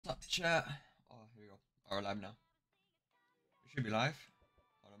chat. Oh, here we go. Oh, we're live now. We should be live.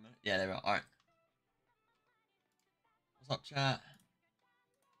 Hold on a minute. Yeah, there we are. Alright. What's up, chat?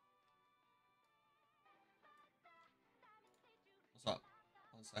 What's up?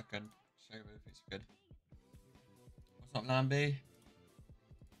 1 second. Show you everything's good. What's up, Lambie?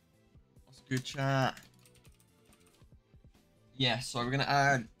 What's good, chat? Yeah, so we're gonna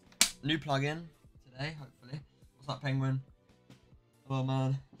add new plugin today, hopefully. What's up, Penguin? Hello,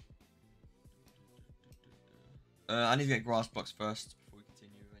 man. I need to get grass blocks first before we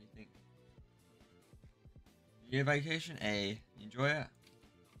continue with anything. Year vacation? A. You enjoy it?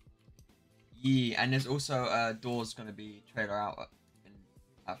 Yeah, and there's also doors gonna be trailer out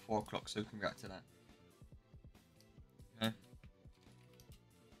at 4 o'clock, so congrats to that. Okay.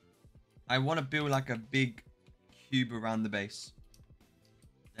 I want to build like a big cube around the base.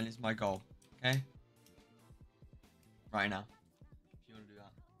 That is my goal. Okay. Right now, if you want to do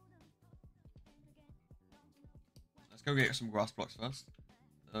that. Let's go get some grass blocks first.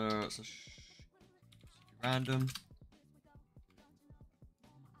 So random. Let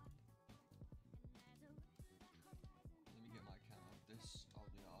me get my account out of this. I'll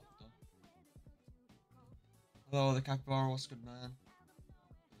do that after. Hello, the capybara. What's good, man?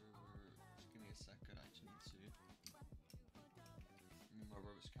 Just give me a second. I just need to move my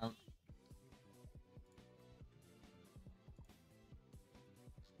robots count.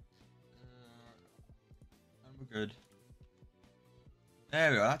 And we're good. There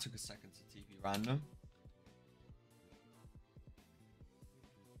we go. That took a second to TP random.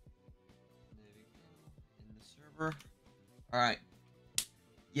 There we go. In the server. Alright.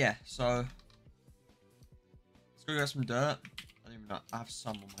 Yeah, so let's go get some dirt. I don't even know. I have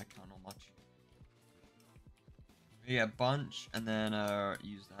some on my account, not much. Yeah, a bunch, and then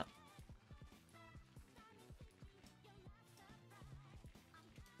use that.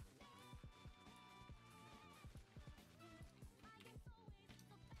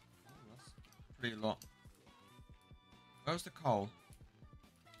 Oh, that's pretty a lot. Where's the coal?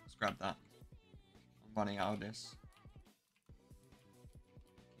 Let's grab that. I'm running out of this.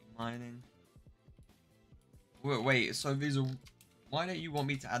 Keep mining. Wait, so these are... Why don't you want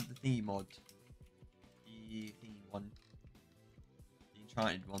me to add the thingy mod? The thingy one. The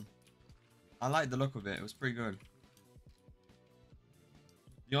enchanted one. I like the look of it. It was pretty good.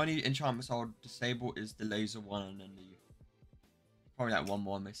 The only enchantments I would disable is the laser one and then the... Probably like one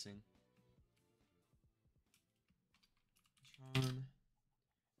more missing. How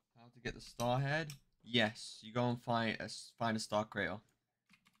to get the star head? Yes, you go and find a star crater.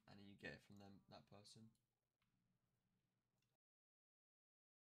 And then you get it from that person.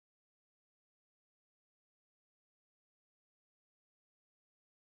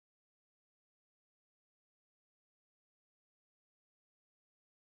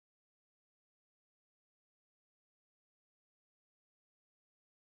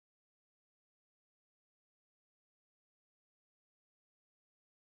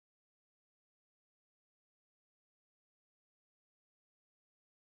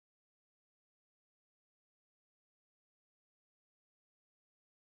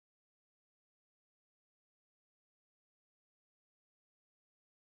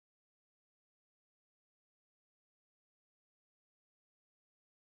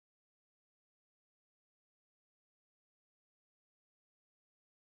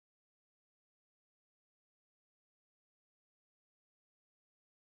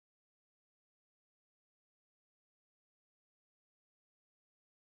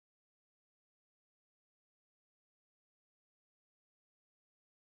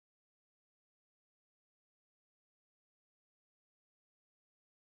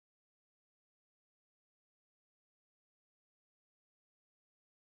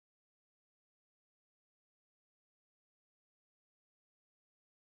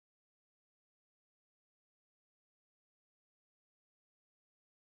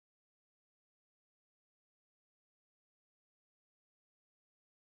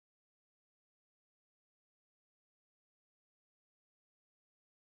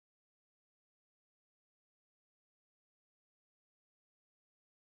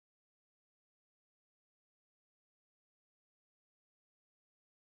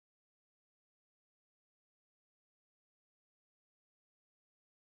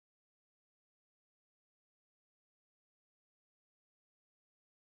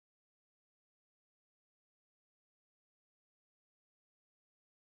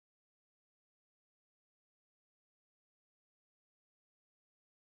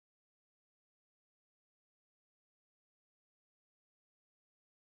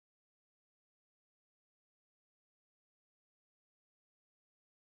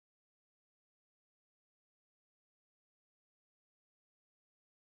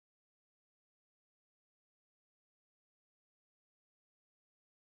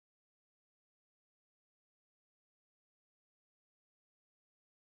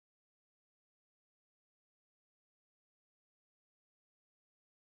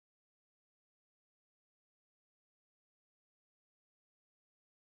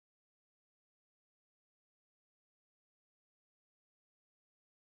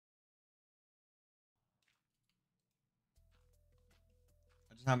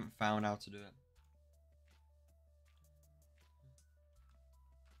 just haven't found how to do it.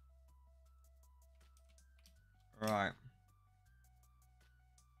 Right.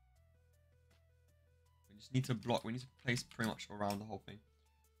 We just need to block. We need to place pretty much around the whole thing.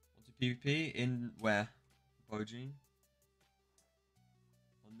 Want to PvP in where? Boji.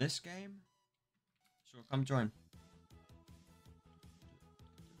 On this game? Sure, come join.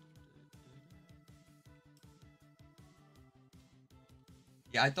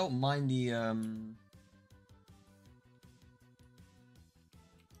 Yeah, I don't mind the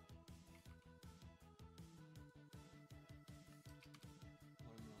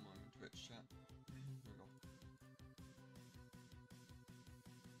Twitch chat.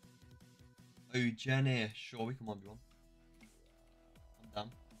 Oh, Jenny, sure, we can 1v1. I'm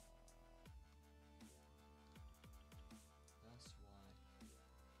done. That's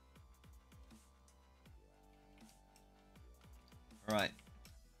why. Alright.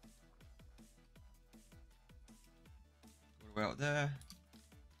 All the way out there.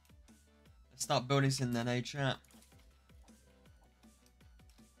 Let's start building this in then, chat.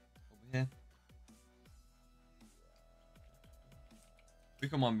 Over here. We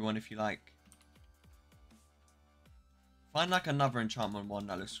can 1v1 if you like. Find like another enchantment one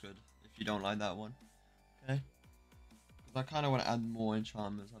that looks good. If you don't like that one. Okay. Because I kind of want to add more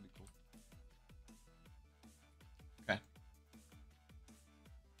enchantments. That'd be cool. Okay.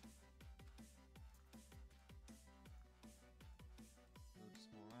 Build this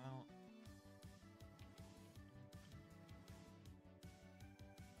more out.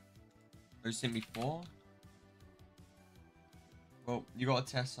 Oh, you sent me 4? Well, you gotta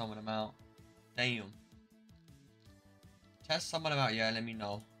test some of them out. Damn. Test some of them out, yeah, let me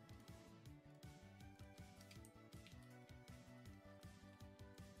know.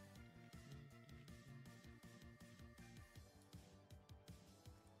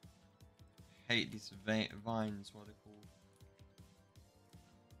 I hate these vines, what are they called?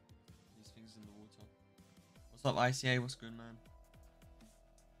 These things in the water. What's up, ICA? What's good, man?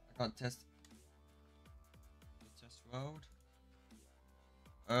 I can't test. Test world.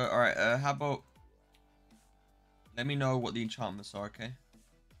 Alright, how about... Let me know what the enchantments are, okay?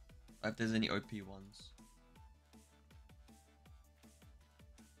 If there's any OP ones.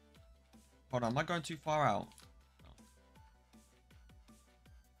 Hold on, am I going too far out? No.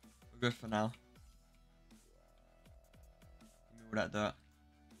 We're good for now. Give me all that dirt.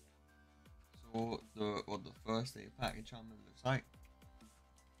 So, what the first day pack enchantment looks like.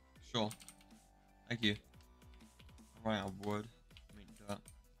 Sure. Thank you. I'm running out of wood. I mean dirt.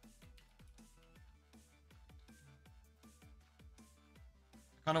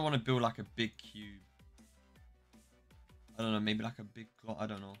 I kind of want to build like a big cube. I don't know, maybe like a big I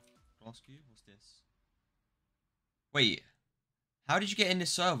don't know. Glass cube? What's this? Wait. How did you get in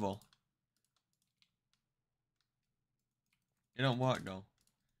this server? It don't work though.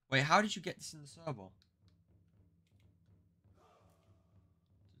 Wait, how did you get this in the server?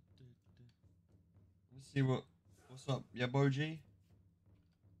 Let's see what's up, Yaboji?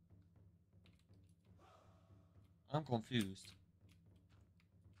 I'm confused.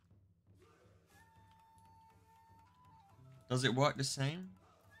 Does it work the same?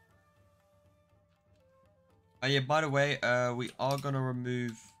 Oh yeah, by the way, we are gonna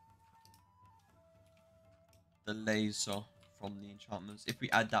remove the laser from the enchantments if we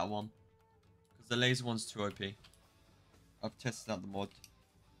add that one. Because the laser one's too OP. I've tested out the mod.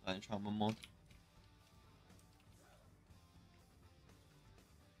 That enchantment mod.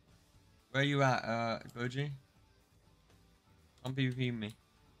 Where are you at, Boji? Come PvP me.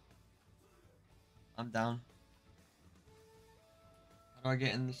 I'm down. How do I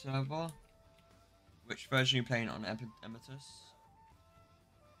get in the server? Which version are you playing on, Emitus?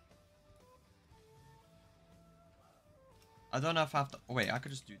 I don't know if I have to... Oh, wait, I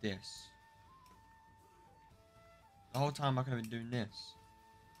could just do this. The whole time I could have been doing this.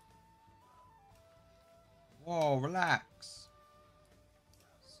 Whoa, relax.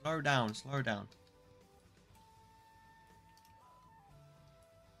 Slow down, slow down.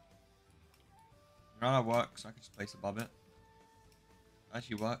 You know how that works? I can just place above it. That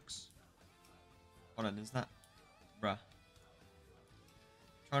actually works. Hold on, is that... Bruh.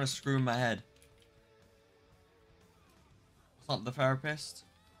 Trying to screw in my head. What's up, the therapist?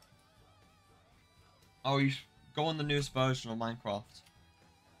 Oh, you go on the newest version of Minecraft.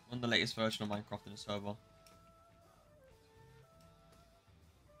 On the latest version of Minecraft in the server.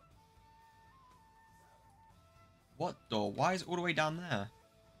 What though? Why is it all the way down there?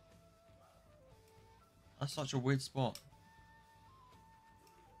 That's such a weird spot.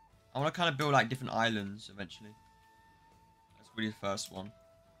 I want to kind of build like different islands eventually. That's really the first one.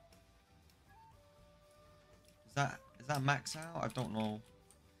 Is that max out? I don't know.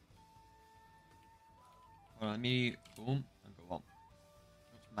 Hold on, let me boom and go up.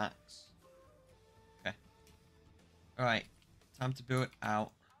 What's max? Okay. Alright. Time to build it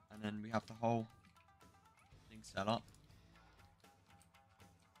out. And then we have the whole thing set up.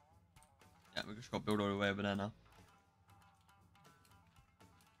 Yeah, we just got to build all the way over there now.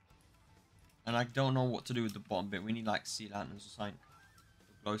 And I don't know what to do with the bottom bit. We need like sea lanterns or something.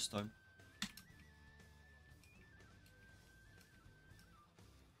 Or glowstone.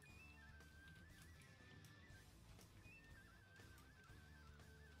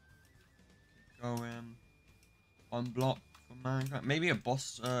 Go one block for Minecraft. Maybe a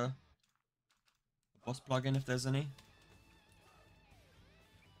boss plugin if there's any.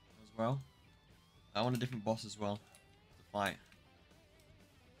 As well. I want a different boss as well. To fight.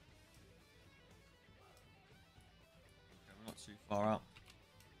 Okay, we're not too far out.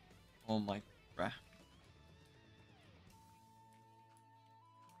 Oh my bruh.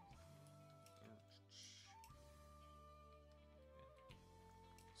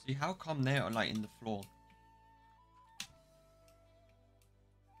 See how come they are like in the floor?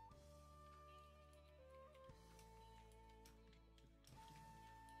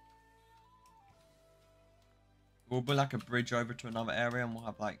 We'll build like a bridge over to another area and we'll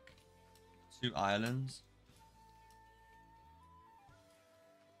have like 2 islands.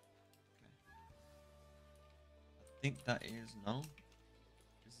 Okay. I think that is no.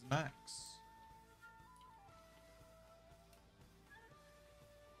 This is max.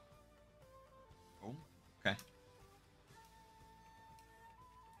 Oh, okay.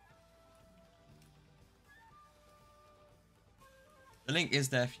 The link is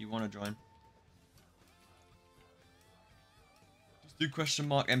there if you want to join. Just do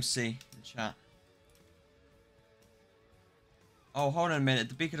 !MC in chat. Oh, hold on a minute.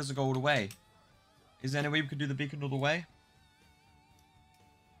 The beacon doesn't go all the way. Is there any way we could do the beacon all the way?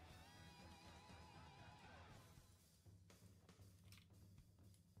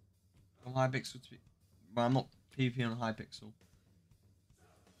 On Hypixel. Well, I'm not PvP on Hypixel.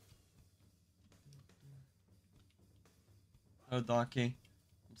 Oh, Darky.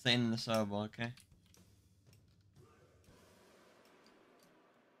 I'm staying in the server, okay?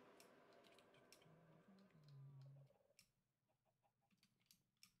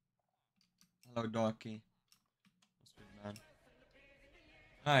 Hello, Darky. What's good, man?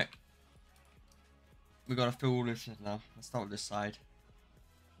 Alright. We gotta fill all this in now. Let's start with this side.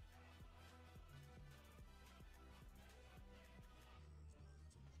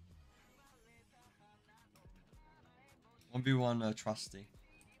 One v one trusty.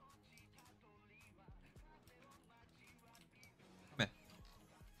 Come here.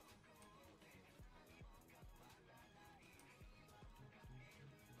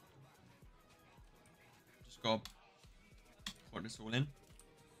 Just gotta put this all in.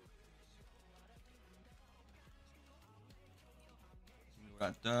 All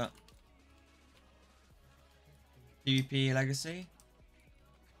that dirt. PvP legacy.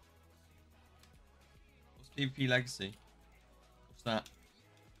 What's PvP legacy? What's that?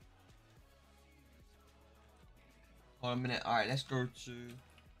 Hold on a minute. Alright, let's go to...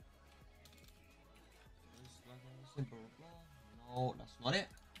 No, that's not it.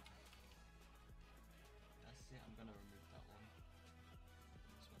 That's it. I'm gonna remove that one.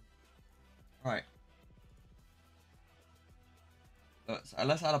 This one. Alright. So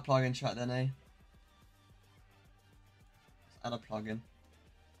let's add a plugin chat then, eh? Let's add a plugin.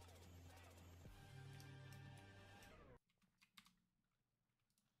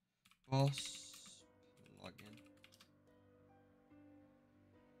 Boss plugin.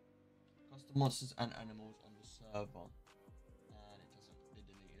 Custom monsters and animals on the server. And it doesn't, they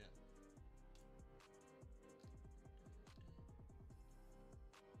delete it.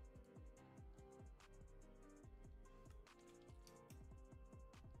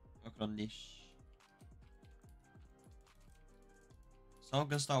 Working on this. So I'm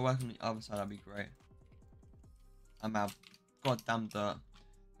gonna start working on the other side, that'd be great. I'm out. Goddamn dirt.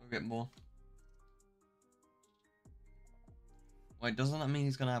 Go get more. Wait, doesn't that mean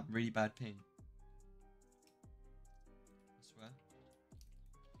he's gonna have really bad ping? I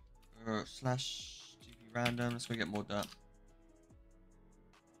swear. Slash TP random. Let's go get more dirt.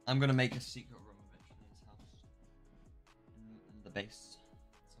 I'm gonna make a secret room eventually in his house. In the base.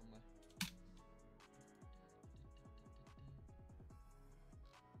 Somewhere.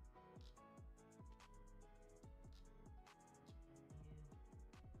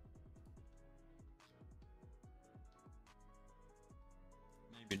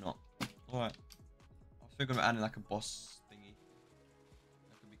 Maybe not. Alright. I was thinking of adding like a boss thingy.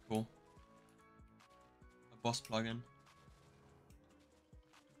 That could be cool. A boss plugin.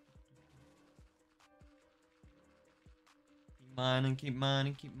 Keep mining, keep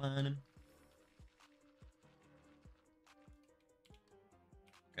mining, keep mining.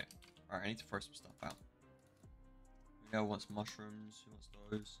 Okay. Alright, I need to throw some stuff out. Who wants mushrooms? Who wants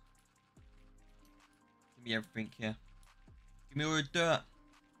those? Give me everything here. Give me all your dirt.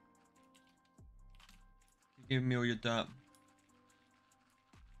 Give me all your dirt.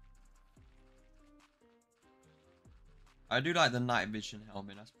 I do like the night vision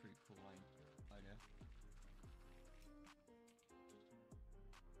helmet. That's pretty cool idea.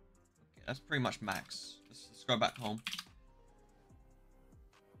 Okay, that's pretty much max. Let's go back home.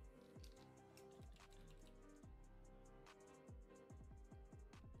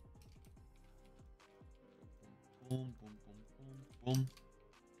 Boom, boom, boom, boom, boom.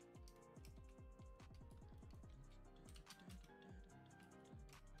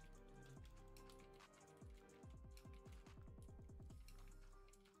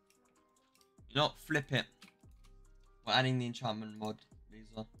 You know what? Flip it. We're adding the enchantment mod.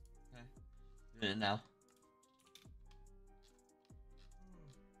 These are. Okay. Doing it now.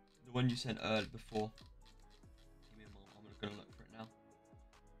 The one you sent earlier before. Give me a moment. I'm gonna look for it now.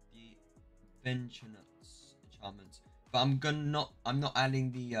 The Venture Nuts enchantments. But I'm not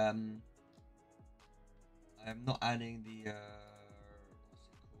adding the I'm not adding the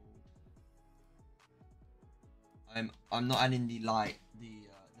what's it called? I'm not adding the the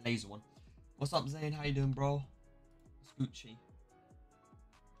laser one. What's up, Zane? How you doing, bro? Scoochie.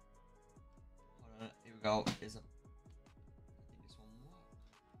 Hold on, here we go. Is it? I think this one works.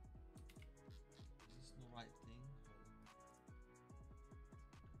 Is this the right thing?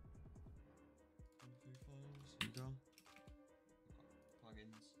 1, 2 files. Here we go.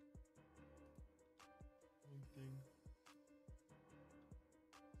 Plugins. One thing.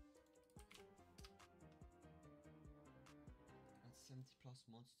 That's 70 plus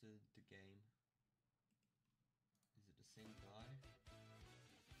mods to the game. Is it the same guy?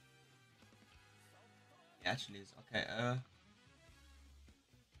 It actually is. Okay,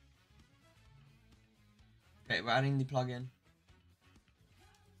 okay, we're adding the plugin.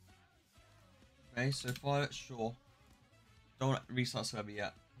 Okay, so far, sure. Don't restart server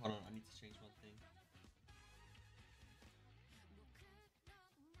yet. Hold on, I need to change one thing.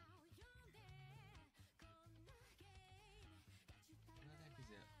 Where the heck is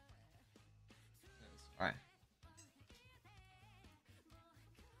it? There it is. Alright.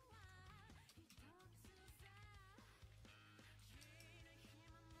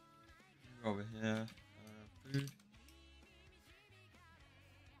 Over here. Food.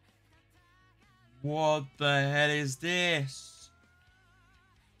 What the hell is this?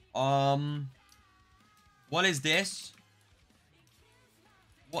 What is this?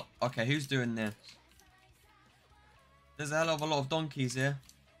 What? Okay, who's doing this? There's a hell of a lot of donkeys here.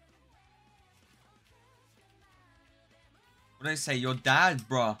 What did they say? Your dad,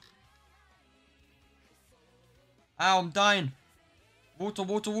 bruh. Ow, I'm dying. Water,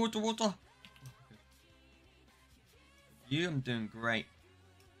 water, water, water. You, I'm doing great.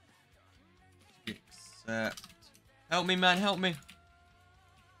 Except... Help me, man, help me.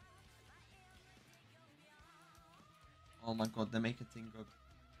 Oh my god, they make a thing go.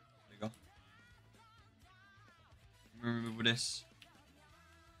 There you go. Remove this.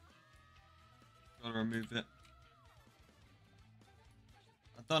 Gotta remove it.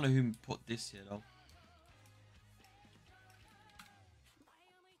 I don't know who put this here though.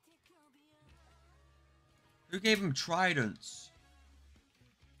 Who gave him tridents?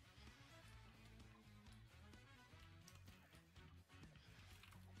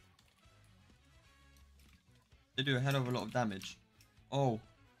 They do a hell of a lot of damage. Oh.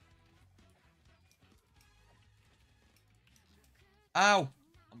 Ow!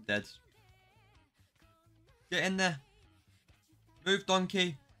 I'm dead. Get in there. Move,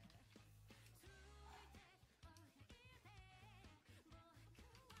 donkey.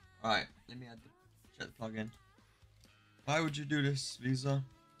 Alright, let me check the plug in. Why would you do this, Visa?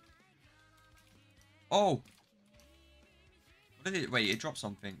 Oh! What did it? Wait, it dropped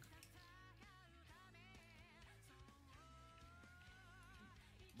something.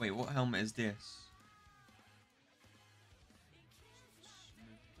 Wait, what helmet is this?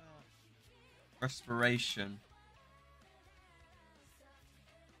 Respiration.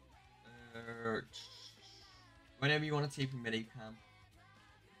 Whenever you want to take a midi cam.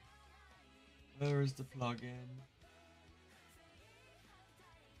 Where is the plugin?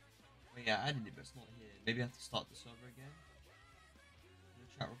 Well, yeah, I added it, but it's not here. Maybe I have to start the server again. The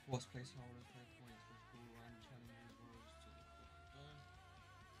chat reports placeholders, play points for school and challenges.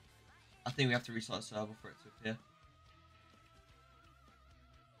 I I think we have to restart the server for it to appear.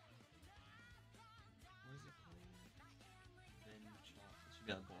 What is it called? Then chart. It should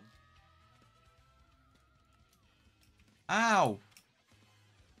be at the bottom. Ow!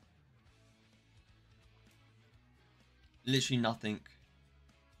 Literally nothing.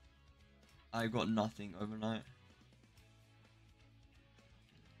 I got nothing overnight.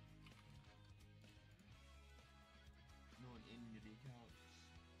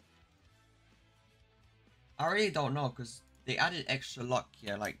 I really don't know because they added extra luck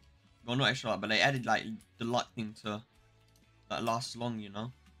here, like, well, not extra luck, but they added like the luck thing to that lasts long, you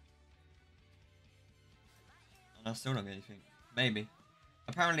know. And I still don't get anything. Maybe.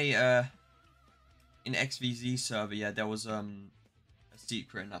 Apparently, in XVZ server, yeah, there was a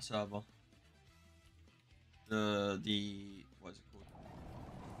secret in that server. The what is it called?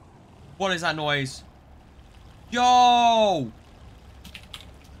 What is that noise? Yo!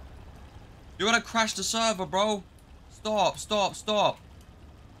 You're gonna crash the server, bro. Stop, stop, stop.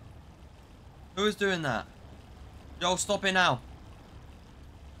 Who is doing that? Yo, stop it now.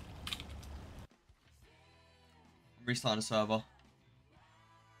 I'm restarting the server.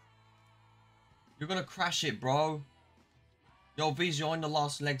 You're gonna crash it, bro. Yo, V's, you're on the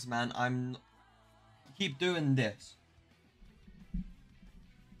last legs, man. You keep doing this.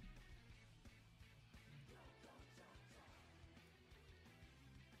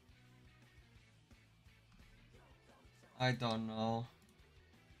 I don't know.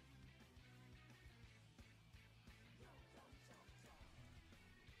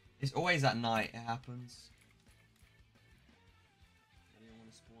 It's always at night it happens. I didn't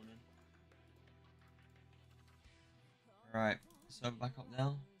want to spawn in. Alright, server back up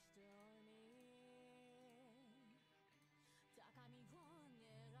now.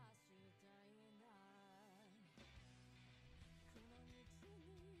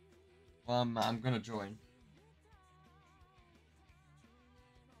 Well, I'm gonna join.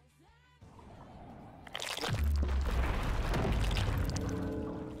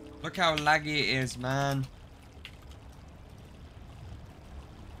 Look how laggy it is, man.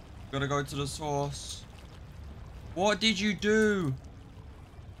 Gotta go to the source. What did you do?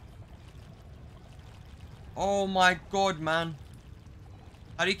 Oh my god, man.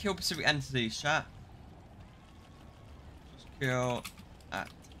 How do you kill specific entities, chat? Just kill at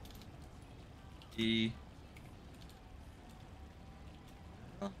the...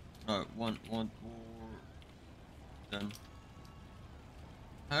 No, one, done.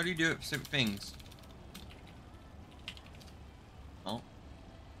 How do you do it for specific things? Oh.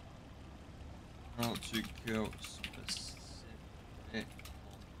 How to kill specific...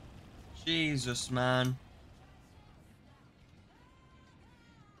 Jesus, man.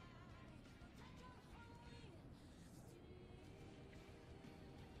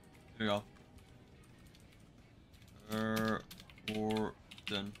 Here we go.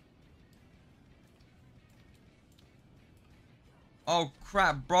 Warden. Oh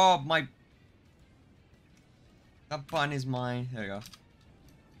crap, bro, that button is mine. Here we go.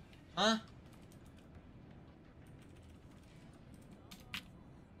 Huh?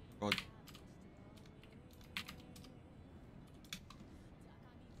 God.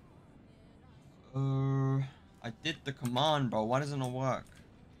 I did the command, bro. Why doesn't it work?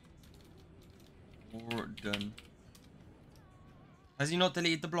 Warden. Has he not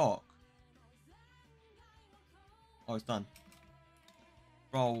deleted the block? Oh, it's done.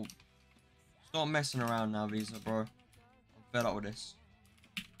 Bro, stop messing around now, Visa, bro. I'm fed up with this.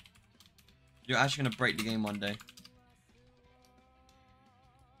 You're actually gonna break the game one day.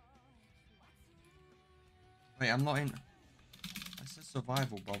 Wait, I'm not in. I said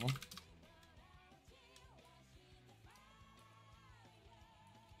survival, brother.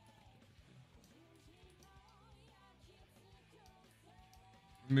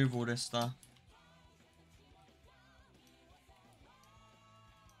 Remove all this stuff.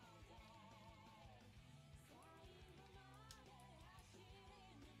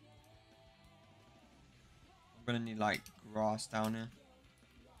 I'm gonna need like grass down here.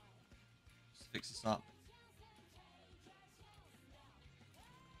 Just fix this up.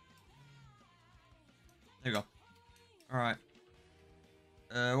 There you go. Alright.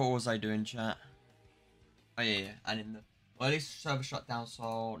 What was I doing, chat? Oh yeah, and in the... Well, at least the server shut down,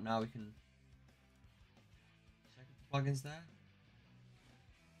 so now we can check if the plugin's there.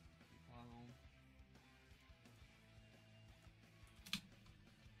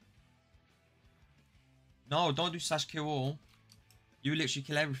 No, don't do slash kill all. You literally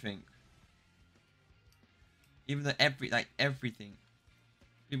kill everything. Even the everything.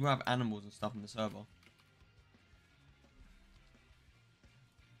 People have animals and stuff in the server.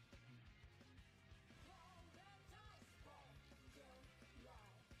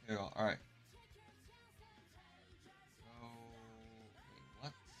 There you go. Alright. So, wait,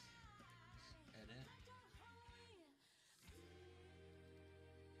 what? Let's edit.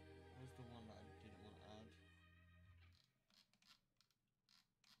 What was the one that I didn't want to add?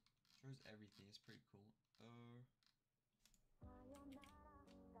 Shows everything. It's pretty cool.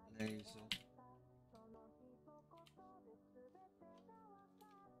 Laser.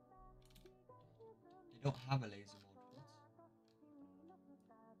 They don't have a laser mode. What?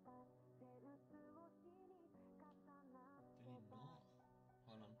 Do they not?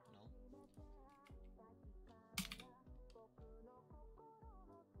 Hold on, no.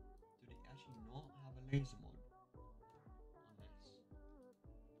 Do they actually not have a laser mode on this?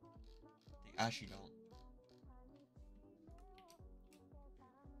 They actually don't.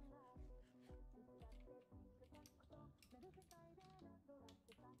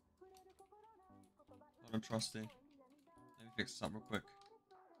 I don't trust it. Let me fix this up real quick.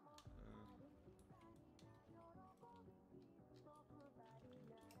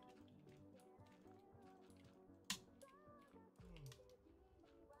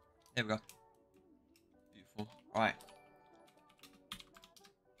 There we go. Beautiful. Alright.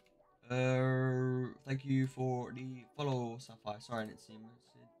 Thank you for the follow, Sapphire. Sorry I didn't see a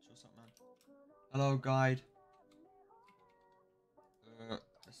message. What's up, man? Hello, guide. Let's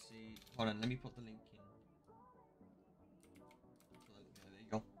see. Hold on, let me put the link in. There you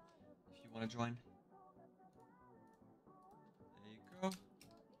go. If you want to join. There you go.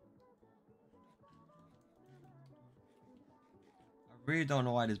 I really don't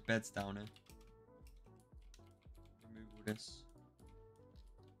know why there's beds down here. Remove all this.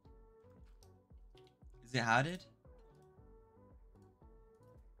 Is it added?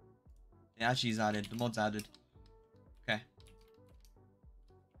 It actually is added. The mod's added. Okay.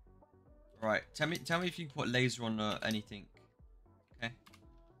 Right. Tell me if you can put laser on anything. Okay.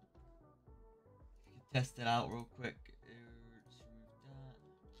 If you can test it out real quick. Just remove that.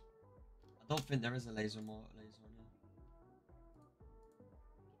 I don't think there is a laser on here.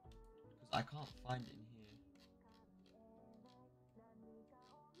 Because I can't find it in here.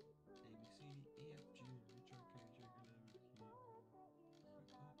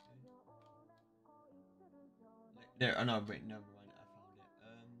 There, oh no, wait, never mind, I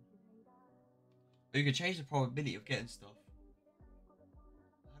found it. But you can change the probability of getting stuff.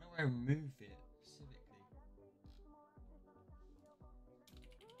 How do I remove it specifically?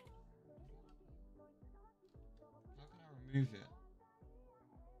 How can I remove it?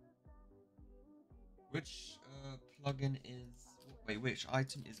 Which plugin is? Wait, which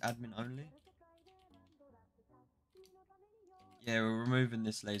item is admin only? Yeah, we're removing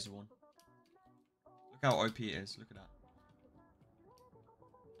this laser one. Look how OP it is. Look at that.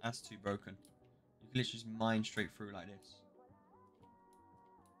 That's too broken. You can literally just mine straight through like this.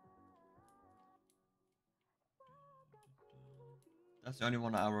 That's the only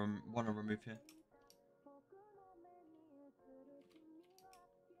one that I want to remove here.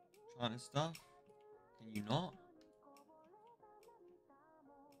 Trying this stuff. Can you not?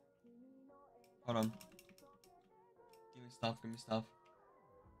 Hold on. Give me stuff. Give me stuff.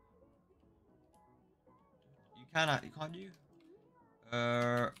 You can't you?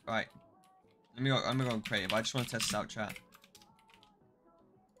 Right. Let me go. I'm gonna go on creative. I just want to test this out, chat.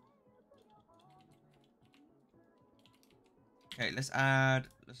 Okay, let's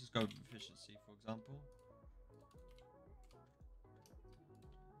just go with efficiency, for example.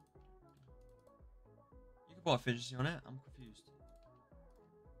 You can put efficiency on it. I'm confused.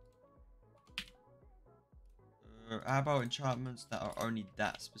 How about enchantments that are only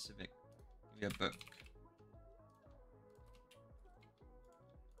that specific? Give me a book.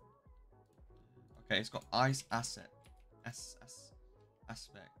 Okay, it's got ice aspect. I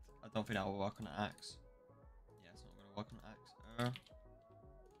don't think that will work on an axe. Yeah, it's not gonna work on an axe.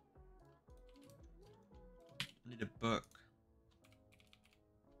 I need a book.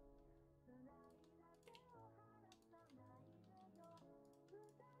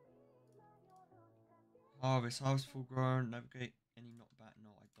 Harvest full grown. Navigate any knockback.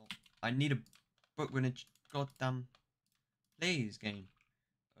 No, I don't. I need a book with a goddamn. Please, game.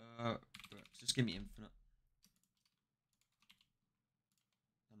 Just give me infinite.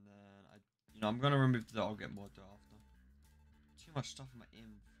 And then I'm gonna remove the. I'll get more dirt after. Too much stuff in my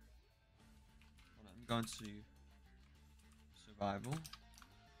inv. Hold on, I'm going to survival.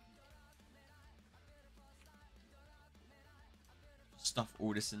 Stuff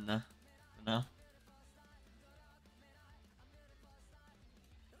all this in there for now.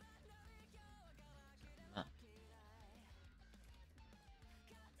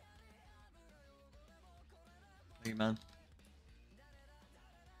 Hey man.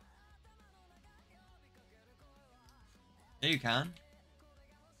 Yeah, you can.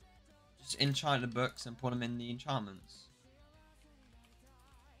 Just enchant the books and put them in the enchantments.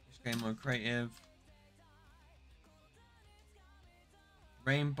 Just game mode creative.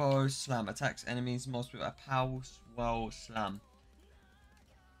 Rainbow slam attacks enemies most with a power swell slam.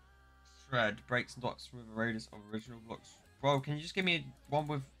 Shred breaks blocks with a radius of original blocks. Bro, can you just give me one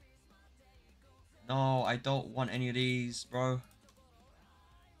with... No, I don't want any of these, bro.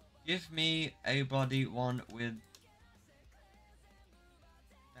 Give me a bloody one with...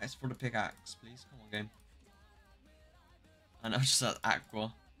 That's for the pickaxe, please. Come on, game. I know, just that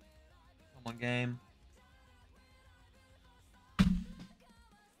aqua. Come on, game.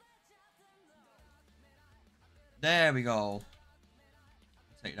 There we go.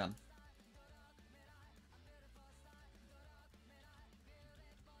 Take them.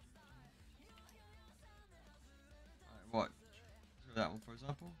 Alright, what? Let's go that one, for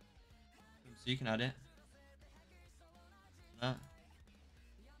example. So you can add it. That.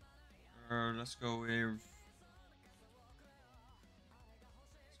 Let's go with...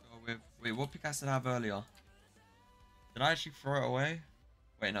 Wait, what pickaxe did I have earlier? Did I actually throw it away?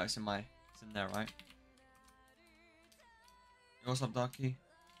 Wait, no, it's in there, right? What's up, Darky?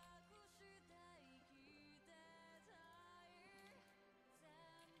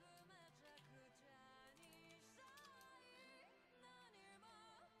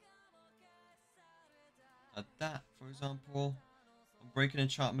 Add that, for example. I'm breaking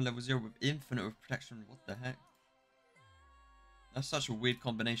enchantment level 0 with infinite with protection. What the heck? That's such a weird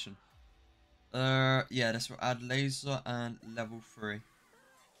combination. Yeah, this will add laser and level 3.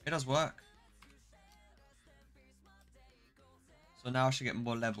 It does work. So now I should get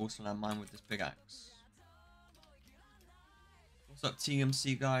more levels than I mine with this pickaxe. What's up,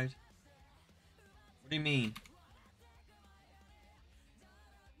 TMC guide? What do you mean?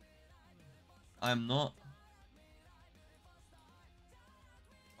 I am not.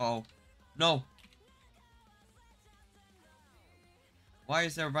 Oh. No! Why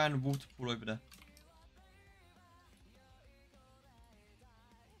is there a random water pool over there?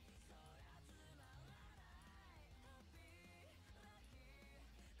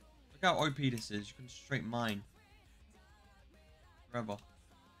 Look how OP this is. You can straight mine. Forever.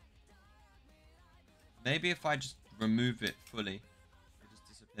 Maybe if I just remove it fully, it'll just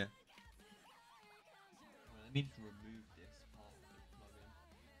disappear. Well, let me just remove this part of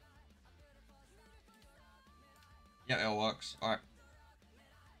the plugin. Yeah, it works. Alright.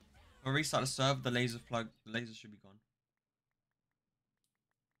 I'll restart the server, the laser should be gone.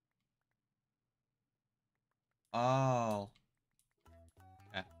 Oh.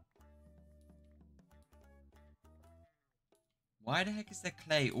 Okay. Why the heck is there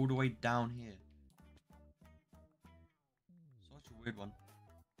clay all the way down here? Such a weird one.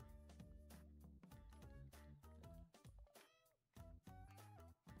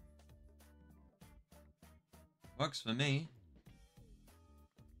 Works for me.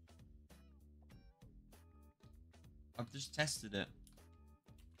 I've just tested it.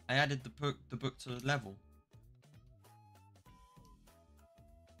 I added the book to the level.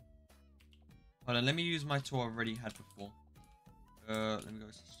 Hold on, let me use my tool I already had before. Let me go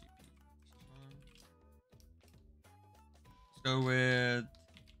to CP. Let's go with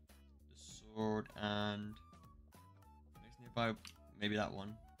the sword and next nearby, maybe that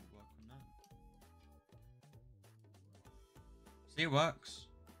one. Work on that. See, it works.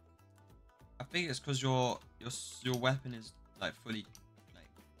 I think it's because your weapon is like fully like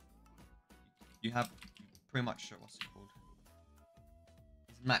you have pretty much what's it called?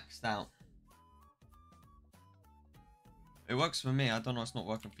 It's maxed out. It works for me. I don't know. It's not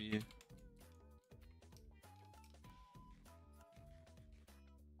working for you.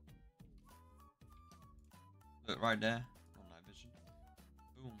 Look right there on night vision.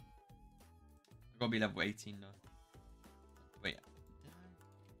 Boom. I gotta be level 18 though. Wait.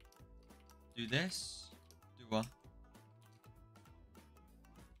 Do this. Do what?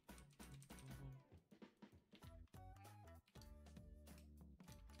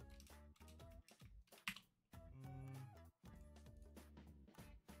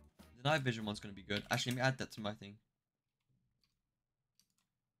 The night vision one's gonna be good. Actually, let me add that to my thing.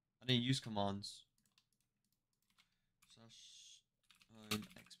 I didn't use commands.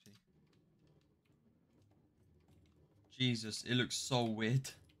 XP. Jesus, it looks so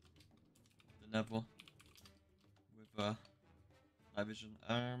weird. The level with night vision.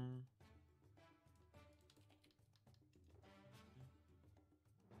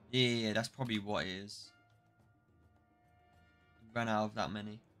 Yeah, that's probably what it is. Ran out of that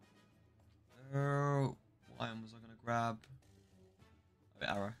many. What item was I gonna grab? Oh,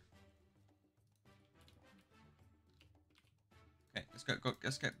 arrow.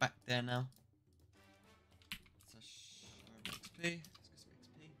 Let's get back there now. Let's XP. Let's get some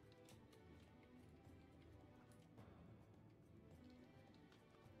XP.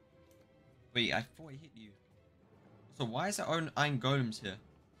 Wait, I thought I hit you. So why is there iron golems here?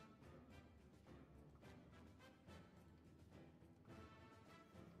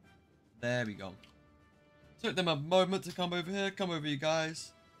 There we go. Took them a moment to come over here. Come over, you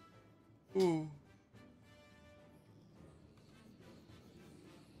guys. Ooh.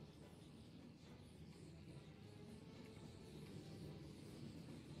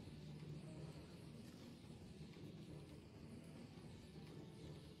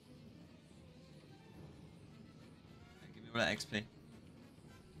 Give me all that XP. I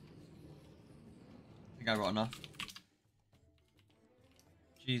think I got enough.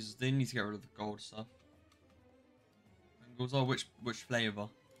 Jesus, they need to get rid of the gold stuff. Oh, which flavor?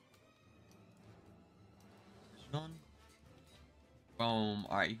 None. Boom.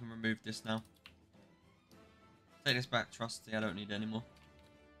 Alright, you can remove this now. Take this back, trusty. I don't need it anymore.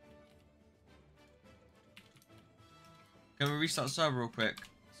 Can we restart the server real quick?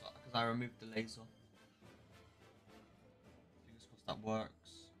 Because I removed the laser. Fingers crossed that works.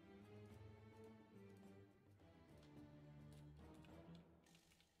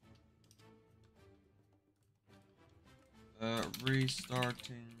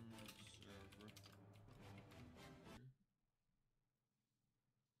 Restarting server.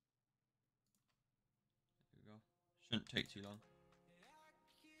 There we go. Shouldn't take too long.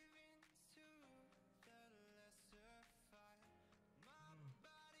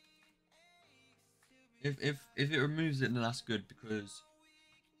 If it removes it, then that's good, because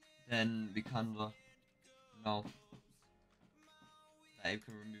then we kinda know that it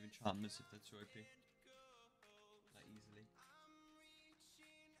can remove enchantments if they're too OP. Like easily.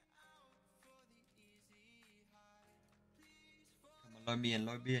 Come on, load me in,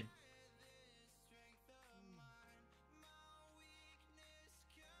 load me in.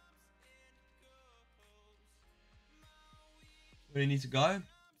 Where do you need to go?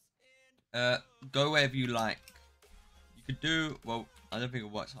 Go wherever you like. You could do, well, I don't think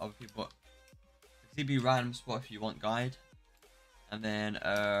it works for other people, but it could be random spot if you want guide. And then,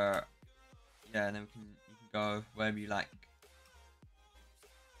 yeah, and then you can go wherever you like.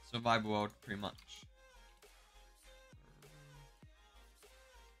 Survival world, pretty much.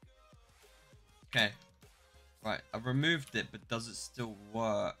 Okay. Right, I've removed it, but does it still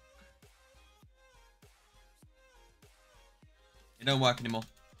work? It don't work anymore.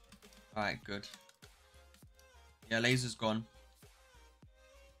 Alright, good. Yeah, laser's gone.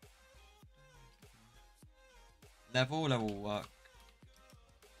 Level will work.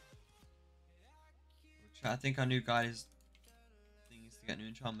 I think our new guy's thing is to get new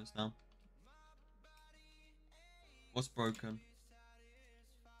enchantments now. What's broken?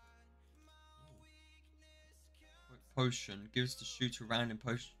 Potion gives the shooter random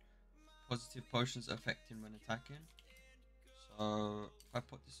positive potions affecting when attacking. So if I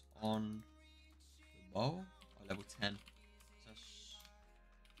put this on the bow, level 10.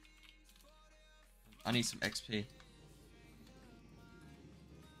 I need some XP.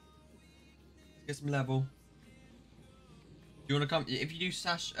 Let's get some level. Do you want to come? If you do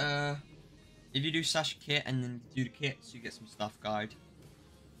sash, kit and then do the kit, so you get some stuff guide.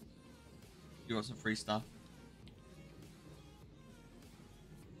 You got some free stuff.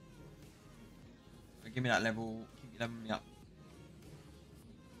 Give me that level. Keep leveling me up.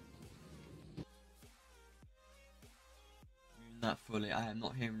 Using that fully. I am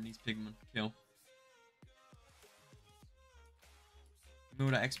not hearing these pigmen kill. Give me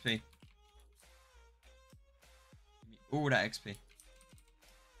all that XP. Give me all that XP.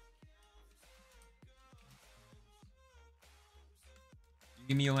 You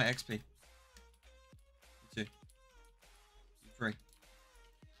give me all that XP. You too. You free.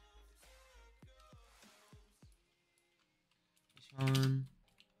 Alright,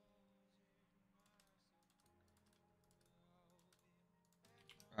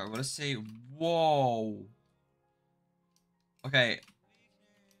 well, let's see. Whoa. Okay.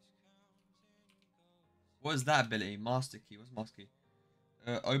 What is that ability? Master key. What's master key?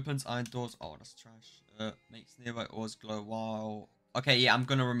 Opens iron doors. Oh, that's trash. Makes nearby ores glow. Wow. Okay, yeah, I'm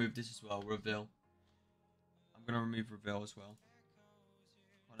gonna remove this as well. Reveal. I'm gonna remove reveal as well.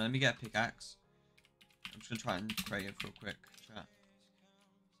 Hold on, let me get a pickaxe. I'm just gonna try and create it real quick. Chat.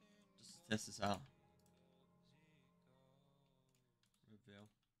 Just to test this out. Reveal.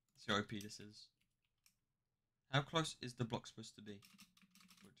 See how OP this is. How close is the block supposed to be?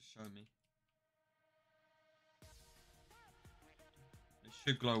 For it to show me. It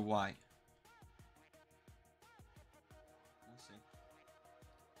should glow white. We'll see.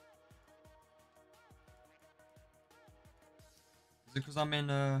 because I'm in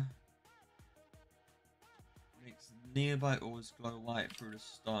makes nearby ores glow white through the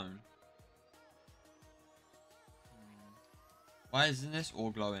stone. Why isn't this all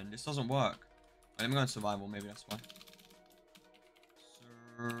glowing? This doesn't work. Wait, let me go in survival, maybe that's why.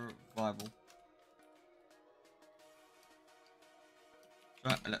 Survival.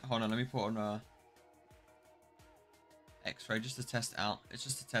 Hold on, let me put on X-ray just to test it out. It's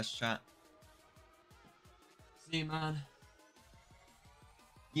just a test, chat. See, man.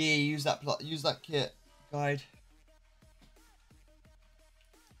 Yeah, use that kit guide.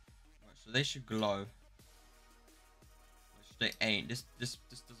 Right, so they should glow. Which they ain't. This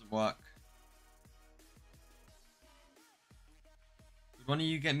doesn't work. Could one of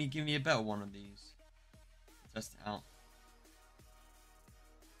you give me a better one of these? Test it out.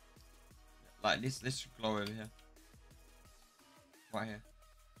 Like this should glow over here. Right here.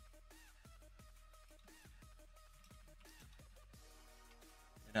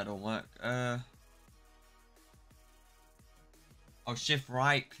 Yeah, that don't work. Oh, shift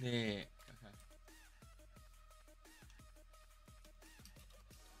right click. Okay.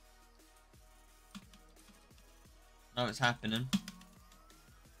 No, it's happening.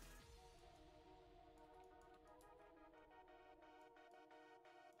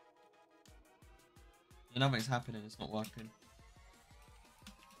 Yeah, nothing's happening. It's not working.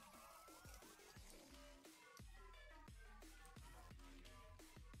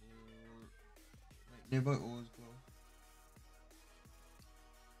 Nearby ores glow.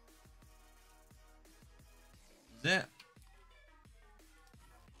 Is it?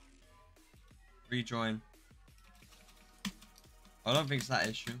 Rejoin. I don't think it's that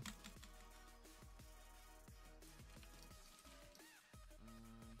issue.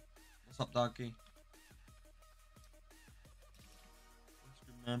 What's up, Darky? What's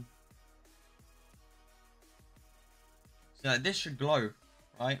good, man? So like, this should glow,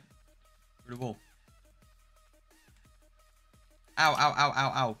 right? Through the wall. Ow, ow, ow,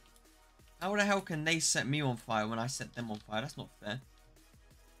 ow, ow. How the hell can they set me on fire when I set them on fire? That's not fair.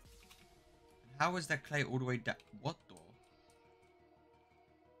 How is there clay all the way down? What the?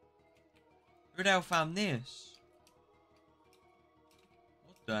 Who the hell found this?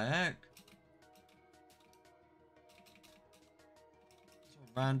 What the heck? It's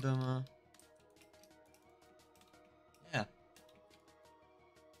a random, yeah.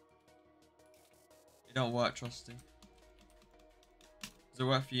 It don't work, Trusty. Does it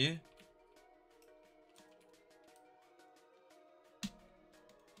work for you?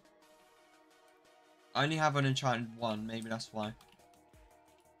 I only have an enchanted one, maybe that's why.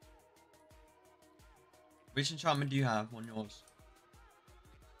 Which enchantment do you have on yours?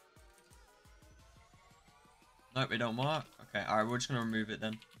 Nope, it don't work. Okay, alright, we're just gonna remove it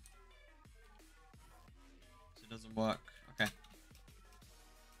then. So it doesn't work. Okay.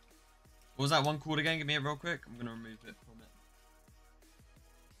 What was that one called again? Give me it real quick. I'm gonna remove it from it.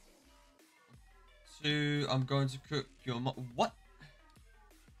 2, I'm going to cook your what?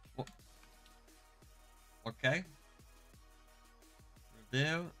 What? Okay.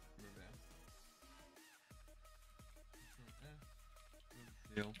 Reveal.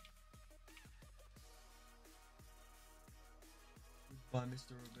 Reveal. Goodbye,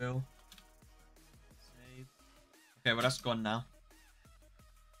 Mr. Reveal. Save. Okay, well that's gone now.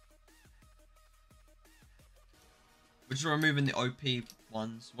 We're just removing the OP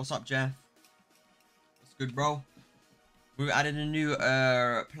ones. What's up, Jeff? What's good, bro? We've added a new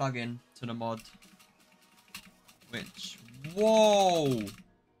plugin to the mod. Which, whoa!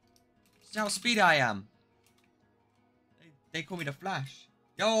 See how speedy I am. They call me the Flash.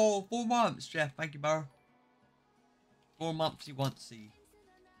 Yo, 4 months, Jeff. Thank you, bro. 4 months you want to see.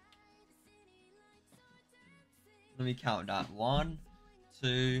 Let me count that. 1,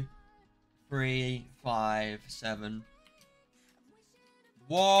 2, 3, 5, 7.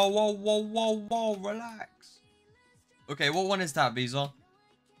 Whoa, whoa, whoa, whoa, whoa. Relax. Okay, what one is that, Visa?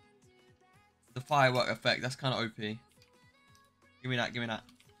 The firework effect. That's kind of OP. Give me that. Give me that.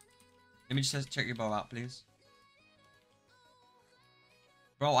 Let me just check your bow out, please.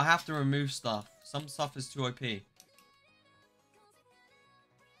 Bro, I have to remove stuff. Some stuff is too OP.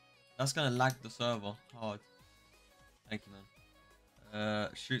 That's gonna lag the server hard. Thank you, man.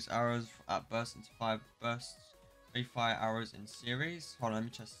 Shoots arrows at bursts into 5 bursts. 3 fire arrows in series. Hold on, let me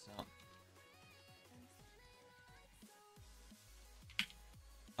test this out.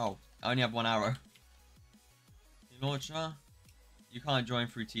 Oh, I only have 1 arrow. T-launcher. You can't join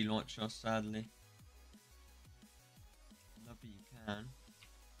through T-launcher, sadly. Maybe you can.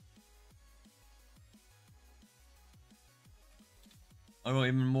 I got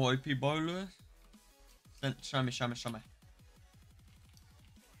even more OP bowlers. Show me.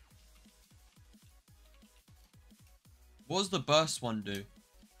 What does the burst one do? Can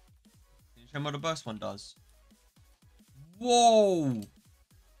you show me what the burst one does? Whoa!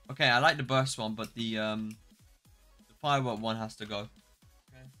 Okay, I like the burst one, but the firework one has to go.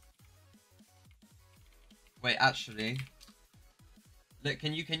 Okay. Wait, actually, look,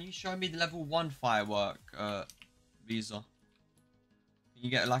 can you show me the level 1 firework visa? Can you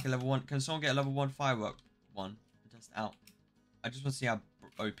get like a level 1? Can someone get a level 1 firework one and test it out? I just want to see how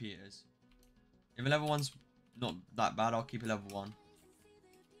OP it is. If a level 1's not that bad, I'll keep a level 1. Okay.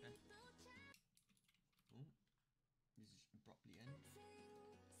 Ooh. This is abruptly end.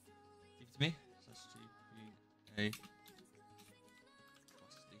 Give it to me. A.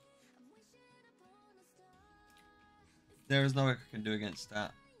 There is nothing I can do against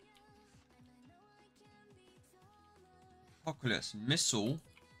that. Apocalypse missile.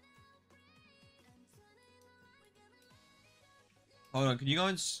 Hold on, can you go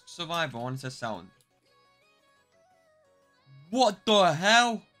and survive? I want to sound. What the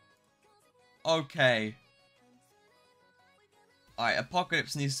hell? Okay. Alright,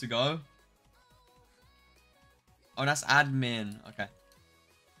 Apocalypse needs to go. Oh, that's admin. Okay.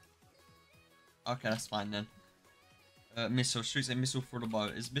 Okay, that's fine then. Missile. Shoots a missile for the bow.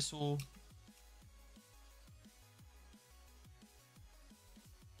 Is missile...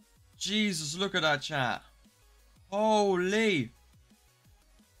 Jesus, look at that chat. Holy.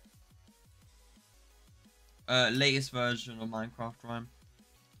 Latest version of Minecraft Rhyme.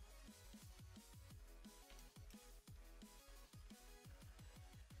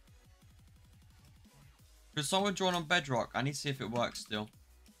 Could someone join on bedrock? I need to see if it works still.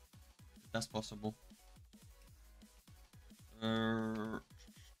 If that's possible. Let's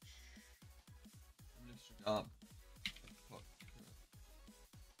look it up.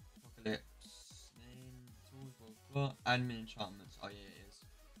 Apocalypse. Name. Tools. Blah, blah. Admin enchantments. Oh yeah, it is.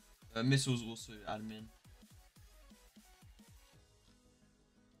 Missiles also admin.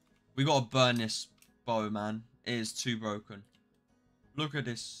 We gotta burn this bow, man. It is too broken. Look at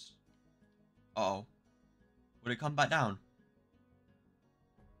this. Uh-oh. Will it come back down?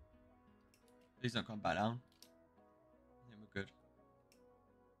 Please don't come back down. I think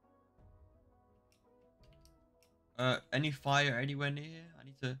we're good. Any fire anywhere near here? I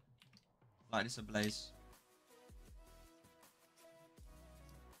need to light this ablaze.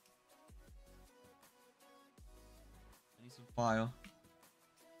 I need some fire.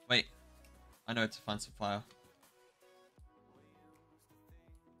 Wait. I know to find some fire.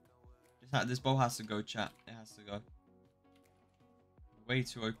 This bow has to go, chat. It has to go. Way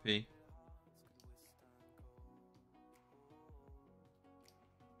too OP.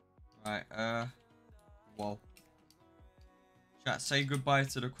 Right, whoa. Chat, say goodbye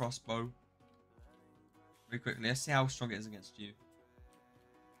to the crossbow. Very quickly. Let's see how strong it is against you.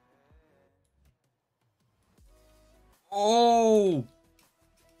 Oh!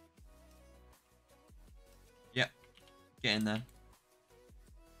 Yep. Get in there.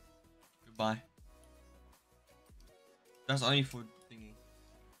 Goodbye. That's only for thingy.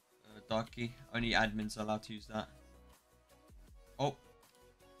 Darky. Only admins are allowed to use that. Oh.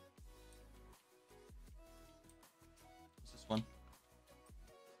 What's this one?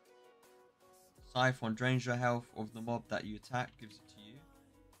 Siphon drains your health of the mob that you attack, gives it to you.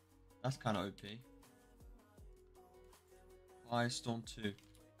 That's kind of OP. Firestorm 2.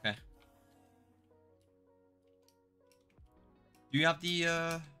 Okay. Do you have the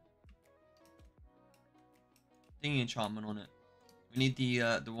thingy enchantment on it? We need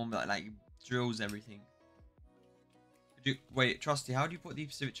the one that like drills everything. Could you wait, Trusty? How do you put the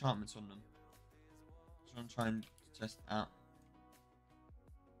specific enchantments on them? I'm trying to test it out.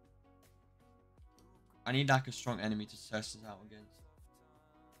 I need like a strong enemy to test this out against.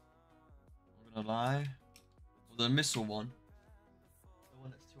 I'm gonna lie. Well, the missile one. The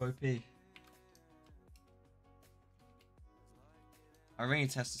one that's too OP. I really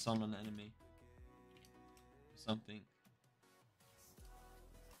test this on an enemy. Something.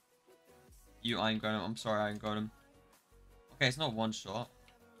 I ain't got him. I'm sorry, I ain't got him. Okay, it's not one shot.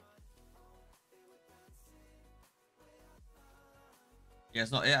 Yeah,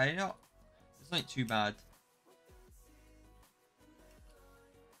 it's not. Yeah, you know, it's not too bad.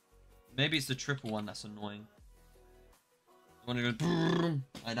 Maybe it's the triple one that's annoying. You want to go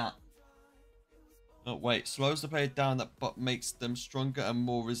like that. Oh wait, slows the player down that but makes them stronger and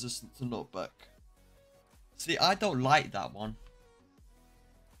more resistant to knockback. See, I don't like that one.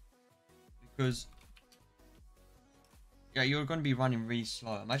 Because yeah, you're going to be running really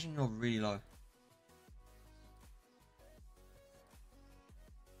slow. Imagine you're really low.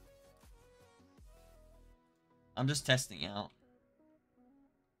 I'm just testing it out.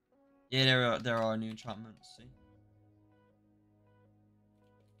 Yeah, there are new enchantments, see?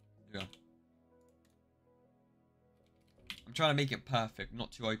 I'm trying to make it perfect,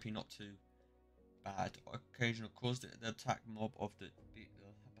 not too OP, not too bad. Occasional cause the attack mob of the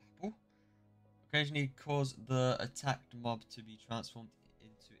occasionally cause the attacked mob to be transformed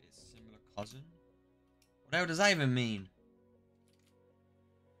into its similar cousin. What the hell does that even mean?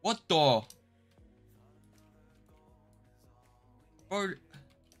 What the? Bro.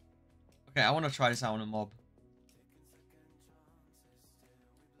 Okay, I want to try this out on a mob.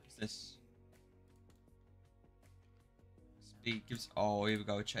 What's this? Speed gives. Oh, here we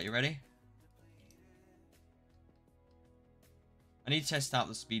go. Chat, you ready? I need to test out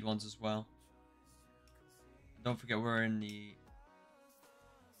the speed ones as well. Don't forget we're in the...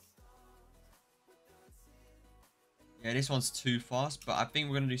 Yeah, this one's too fast, but I think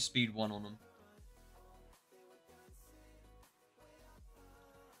we're going to do speed 1 on them.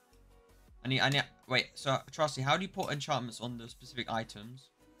 I need... Wait, so, Trusty, how do you put enchantments on the specific items?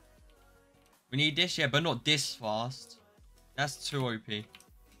 We need this, yeah, but not this fast. That's too OP.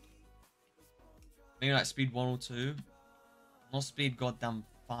 Maybe like speed 1 or 2. Not speed goddamn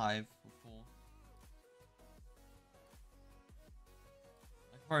 5 or 4.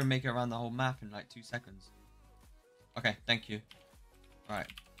 I can probably make it around the whole map in like 2 seconds. Okay, thank you. Alright.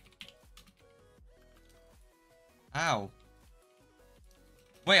 Ow.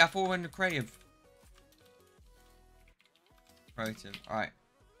 Wait, I thought we were in the creative. Creative, alright.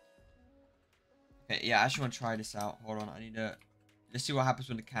 Okay, yeah, I actually want to try this out. Hold on, I need to... Let's see what happens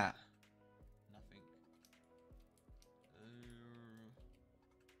with the cat. Nothing.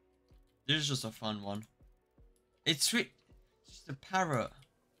 This is just a fun one. It's sweet. It's just a parrot.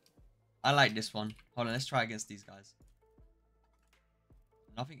 I like this one. Hold on, let's try against these guys.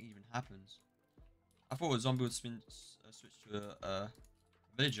 Nothing even happens. I thought a zombie would switch to a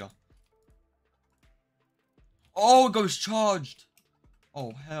villager. Oh, it goes charged.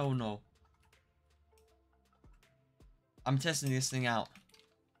 Oh, hell no. I'm testing this thing out.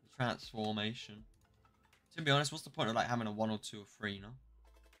 Transformation. To be honest, what's the point of like having a 1 or 2 or 3, you know?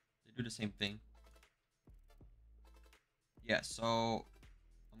 They do the same thing. Yeah, so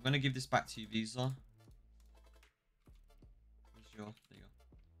I'm gonna give this back to you, Visa. Where's your... There you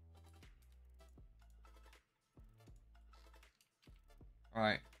go.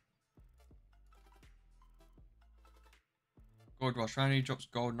 Alright. Gold Rush. Randomly drops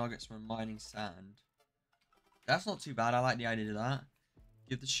gold nuggets when mining sand. That's not too bad. I like the idea of that.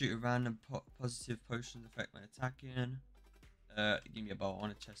 Give the shooter random positive potions effect when attacking. Give me a bow. I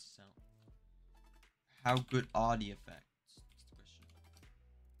want to test this out. How good are the effects? That's the question.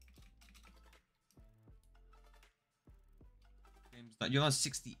 Game's done. You're on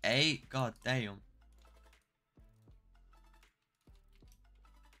 68? God damn. Okay.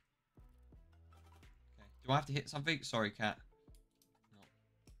 Do I have to hit something? Sorry, cat.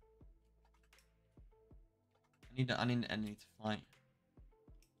 I need an enemy to fight.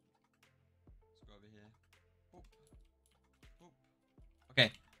 Let's go over here. Boop. Boop.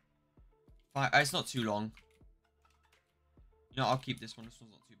 Okay. Fine. It's not too long. You know, I'll keep this one. This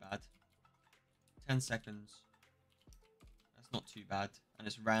one's not too bad. 10 seconds. That's not too bad. And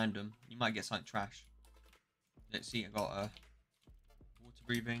it's random. You might get something trash. Let's see. I got water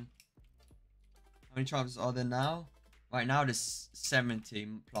breathing. How many chances are there now? Right now there's 70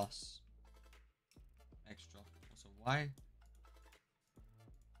 plus. Extra. So why?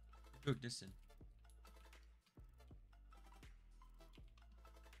 Put this in.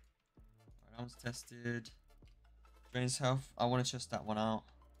 Alright, that one's tested. Drains health. I want to test that one out.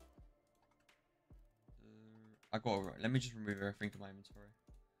 I got. Let me just remove everything from my inventory.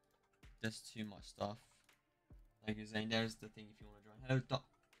 There's too much stuff. Like you're saying, there's the thing if you want to join. Hello, Doc.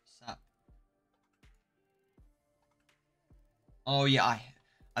 Sap. Oh yeah,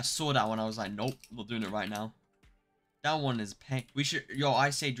 I saw that one. I was like, nope, not doing it right now. That one is pain. We should. Yo, I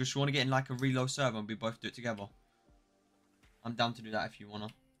say, just want to get in like a reload server and we both do it together. I'm down to do that if you wanna.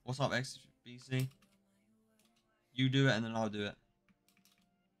 What's up, XBC? You do it and then I'll do it.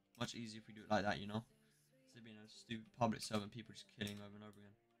 Much easier if we do it like that, you know. Instead of being a stupid public server and people just killing over and over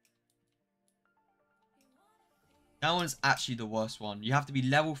again. That one's actually the worst one. You have to be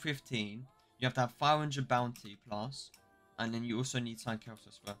level 15. You have to have 500 bounty plus. And then you also need something else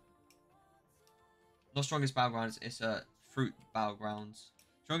as well. Not strongest battlegrounds, it's a fruit battlegrounds.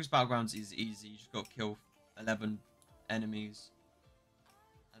 Strongest battlegrounds is easy. You just got to kill 11 enemies.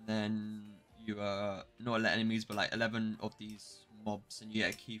 And then you not 11 enemies, but like 11 of these mobs, and you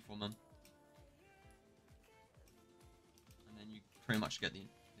get a key from them. And then you pretty much get the thing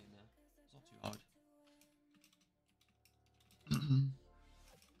there. It's not too hard.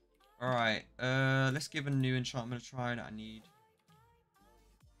 Alright, let's give a new enchantment a try that I need.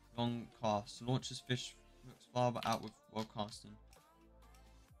 Long cast. Launches fish hooks farther out with well casting.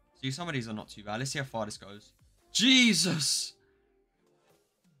 See, some of these are not too bad. Let's see how far this goes. Jesus!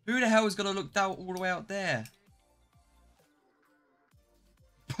 Who the hell is going to look down all the way out there?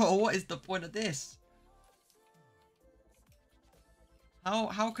 Bro, what is the point of this?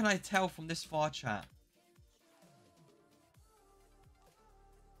 How can I tell from this far, chat?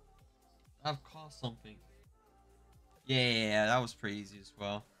 I've cast something. Yeah, that was pretty easy as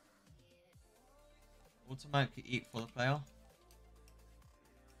well. Automatically eat for the player.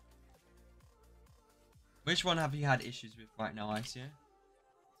 Which one have you had issues with right now, ICO?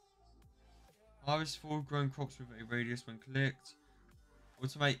 Harvest full grown crops with a radius when clicked.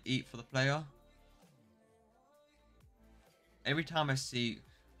 Automate eat for the player. Every time I see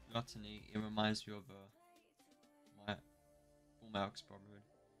gluttony, it reminds me of my full male experiment.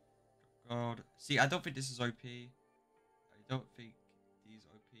 God. See, I don't think this is OP. I don't think these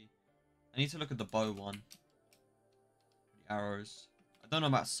OP. I need to look at the bow one. The arrows. I don't know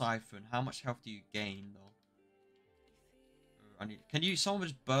about Siphon. How much health do you gain though? Can you someone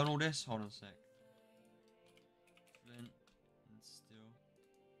just burn all this? Hold on a sec. Flint and steel.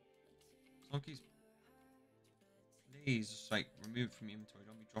 Someone keeps. Please just like remove it from your inventory.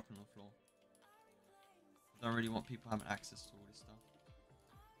 Don't be dropping on the floor. I don't really want people having access to all this stuff.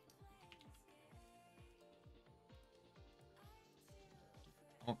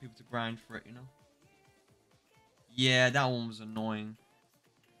 I want people to grind for it, you know? Yeah, that one was annoying.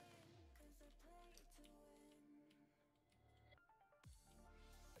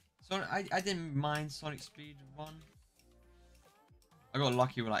 So I didn't mind Sonic Speed 1. I got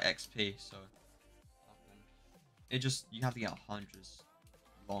lucky with like XP, so it just you have to get hundreds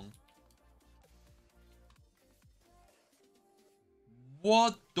long.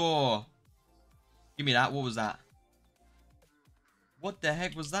 What the? Give me that. What was that? What the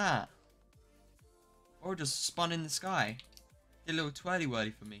heck was that? Or just spun in the sky. Did a little twirly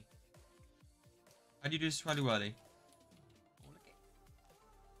whirly for me. How do you do this twirly whirly?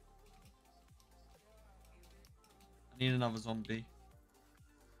 I need another zombie.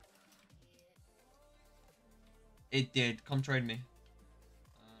 It did. Come trade me.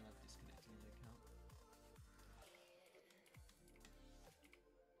 I've disconnected my account.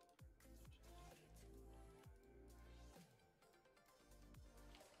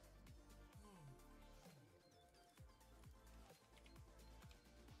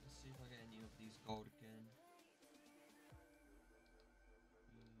 Let's see if I get any of these gold again.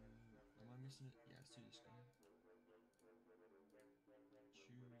 Am I missing it? Yeah, let's do this guy.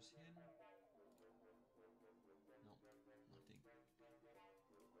 Choose him.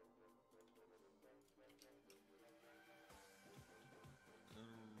 No,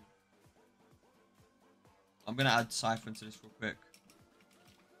 nothing. I'm gonna add Siphon to this real quick.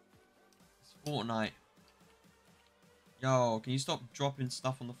 It's Fortnite. Yo, can you stop dropping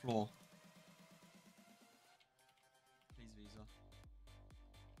stuff on the floor? Please, Visa.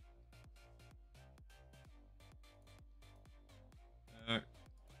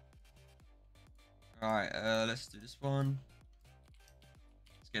 Alright, let's do this one.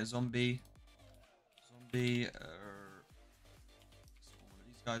 Let's get a zombie. Zombie, let's put one of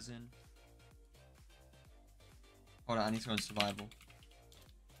these guys in. Hold on, I need to go in survival.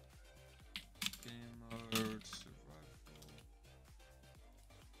 Game mode, survival.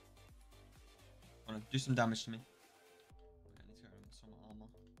 Hold on, do some damage to me. I need to get some armor.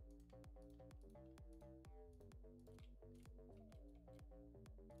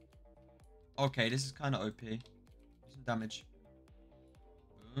 Okay, this is kind of OP. Do some damage.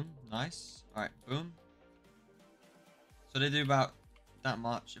 Boom, nice. Alright, boom. So they do about that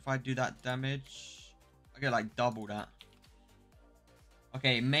much. If I do that damage, I get like double that.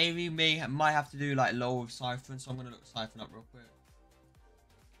 Okay, maybe might have to do like low with Siphon, so I'm gonna look Siphon up real quick.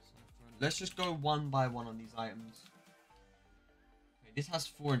 Siphon. Let's just go one by one on these items. Okay, this has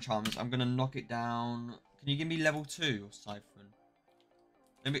 4 enchantments. I'm gonna knock it down. Can you give me level 2 of Siphon?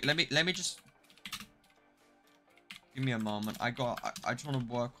 Let me just give me a moment. I just want to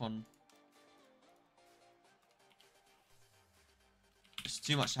work on. It's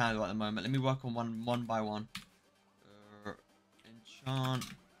too much to handle at the moment. Let me work on one by one. Enchant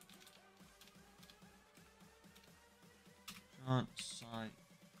Siphon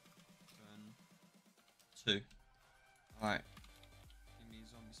 2. Alright. Give me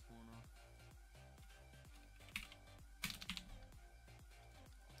zombie spawner.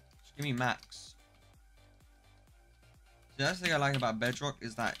 Just give me max. So that's the thing I like about bedrock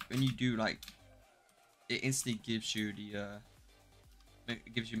is that when you do like it instantly gives you the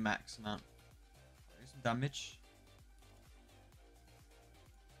it gives you max amount. Some damage.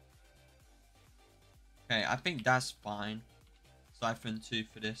 Okay, I think that's fine. Siphon 2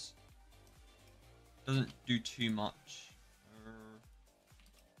 for this. Doesn't do too much.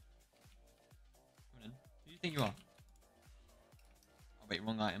 Come on. Who do you think you are? Oh wait,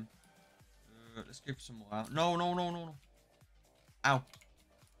 wrong item. Let's give some more out. No, no, no, no, no. Ow. Okay.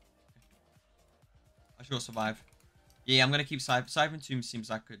 I should survive. Yeah, I'm gonna keep Siphon 2 seems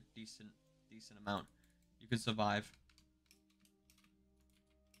like a decent amount. You can survive.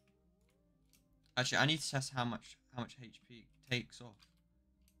 Actually, I need to test how much HP it takes off.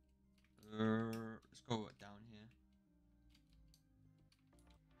 Let's go down here.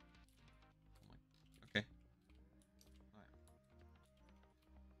 Oh my. Okay. Right.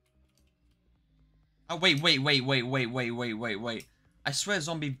 Oh wait. I swear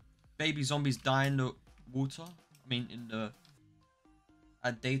baby zombies die in the water. I mean in the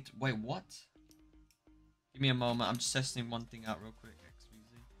date. Wait, what? Give me a moment. I'm just testing one thing out real quick.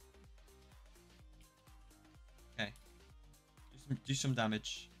 XVZ. Okay. Do some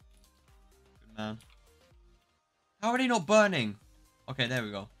damage. Good man. How are they not burning? Okay, there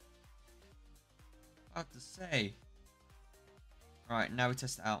we go. I have to say. Alright, now we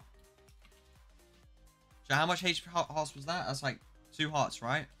test it out. So how much HP hearts was that? That's like 2 hearts,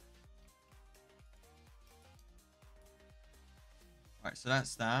 right? Alright, so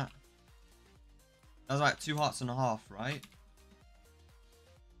that's that. That was like 2 hearts and a half, right?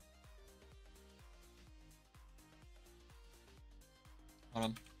 Hold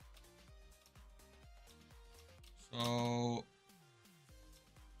on. So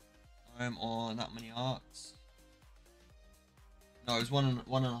I'm on that many hearts. No, it was one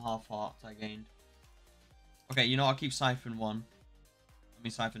and a half hearts I gained. Okay, you know, I'll keep Siphon 1. I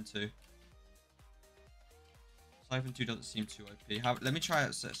mean Siphon 2. Siphon 2 doesn't seem too OP. Let me try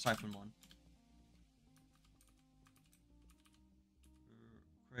out Siphon 1.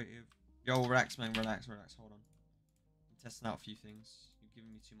 Creative. Yo, relax, man. Relax. Hold on. I'm testing out a few things. You're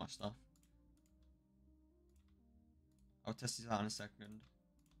giving me too much stuff. I'll test this out in a second.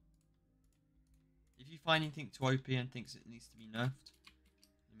 If you find anything too OP and thinks it needs to be nerfed,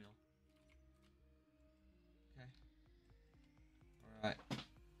 let me know. Okay. Alright.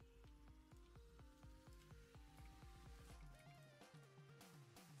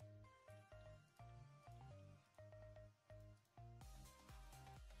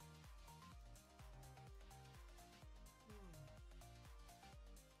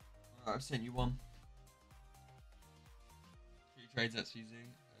 Alright, I've sent you one. 3 trades, that's easy.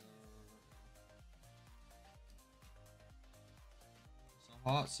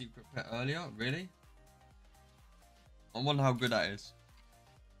 Heart secret pet earlier, really? I wonder how good that is.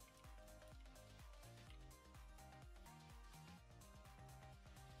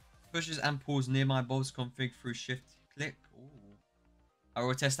 Pushes and pulls near my boss config through shift click. Ooh. I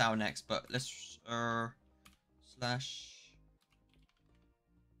will test out next, but let's slash.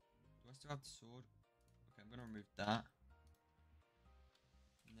 Do I still have the sword? Okay, I'm gonna remove that.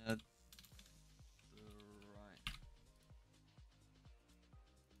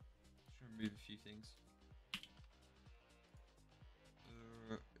 Remove a few things.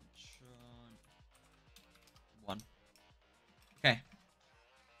 One. Okay.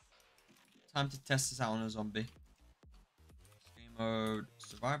 Time to test this out on a zombie. Game mode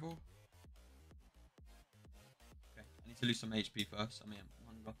survival. Okay, I need to lose some HP first. I mean,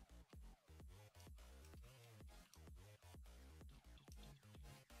 hunger.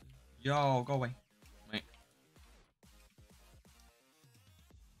 Yo, go away. Wait.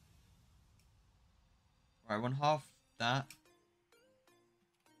 Right, 1/2 that.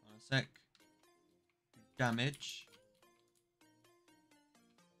 One sec. Damage.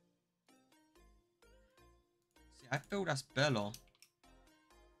 See, I feel that's Bella.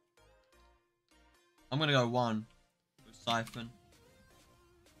 I'm gonna go 1 with Siphon.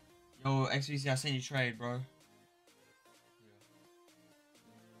 Yo, XVC, I sent you trade, bro.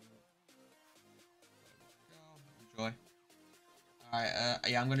 Enjoy. Alright,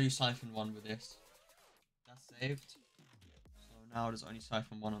 yeah, I'm gonna do Siphon 1 with this. That's saved. So now there's only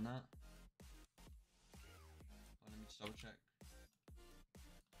Siphon 1 on that. Oh, let me just double check.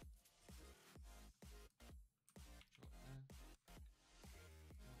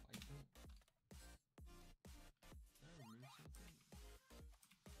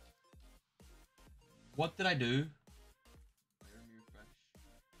 What did I do? Let me refresh.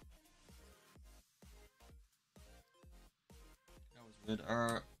 That was weird.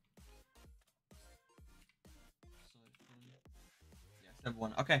 Yeah,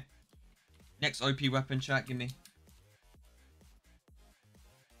 7-1. Okay. Next OP weapon, chat. Give me.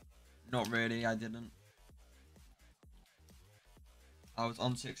 Not really. I didn't. I was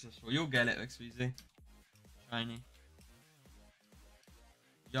unsuccessful. You'll get it, XVZ. Shiny.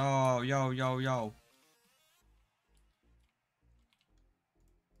 Yo, yo, yo, yo.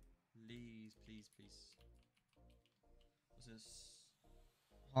 Please, please, please. What's this?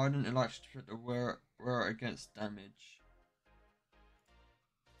 Hardened electric to wear against damage.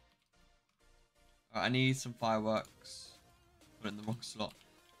 I need some fireworks. Put it in the wrong slot.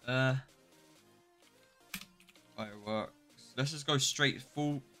 Fireworks. Let's just go straight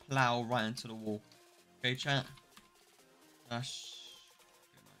full plow right into the wall. Okay, chat. Dash.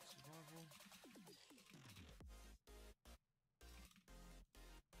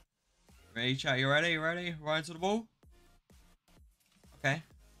 Ready, chat? You ready? You ready? Right into the wall? Okay.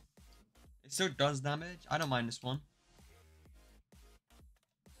 It still does damage. I don't mind this one.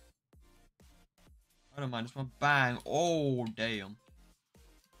 I don't mind this one. Bang. Oh, damn.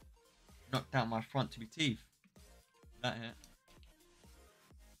 Knocked out my front to be teeth. That hit.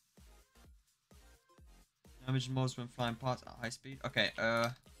 Damage most when flying past at high speed. Okay,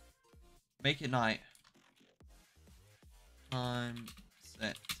 make it night. Time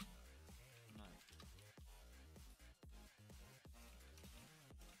set. Night.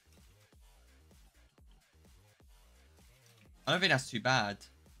 I don't think that's too bad.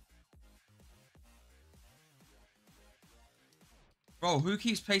 Bro, who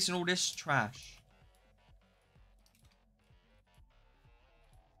keeps placing all this trash?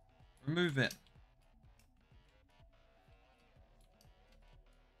 Remove it.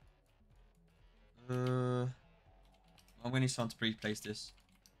 I'm gonna need someone to replace this.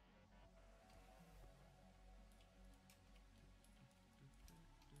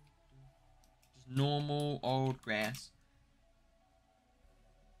 Just normal old grass.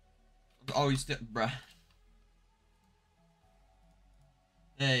 Oh, you still, bruh.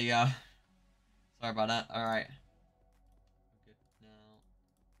 There you go. Sorry about that. All right. Good now.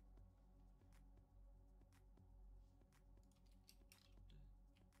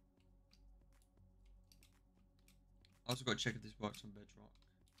 I also got to check if this works on bedrock.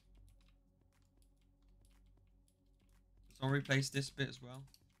 Does someone replace this bit as well?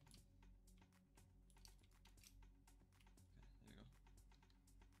 Okay, there we go.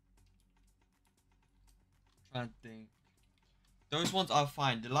 Trying to think. Those ones are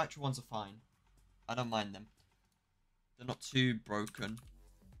fine. The Elytra ones are fine. I don't mind them. They're not too broken.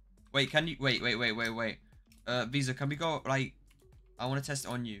 Wait, can you... Wait. Visa, can we go, like... I want to test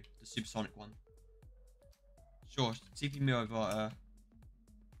it on you. The supersonic one. Sure. TP me over,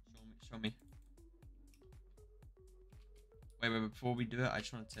 Show me. Wait, before we do it, I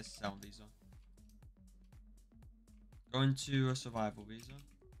just want to test this out on Visa. Go into a survival, Visa.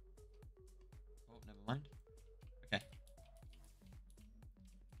 Oh, never mind. Okay.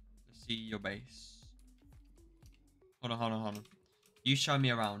 Let's see your base. Hold on. You show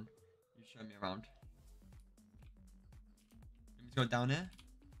me around. Let me go down here.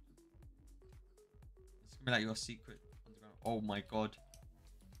 It's gonna be like your secret underground. Oh my god.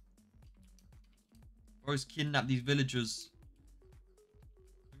 Bro's kidnapped these villagers.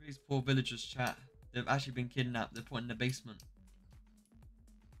 Look at these poor villagers, chat. They've actually been kidnapped. They're put in the basement.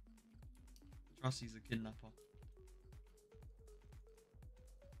 Trust he's a kidnapper.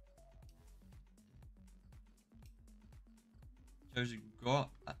 Shows you got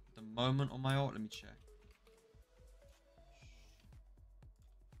at the moment on my ult. Let me check.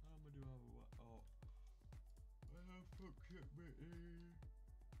 How many do I have? Oh, I have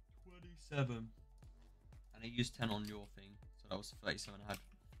 27. And I used 10 on your thing, so that was 37 I had.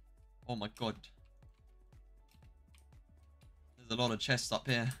 Oh my god. There's a lot of chests up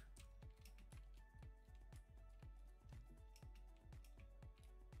here.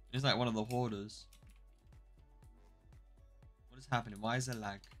 It's like one of the hoarders. What is happening? Why is there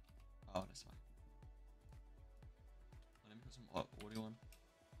lag? Oh, that's fine. Let me put some audio on.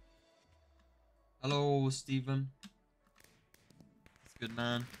 Hello, Stephen. That's good,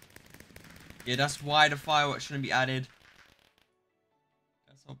 man. Yeah, that's why the fireworks shouldn't be added.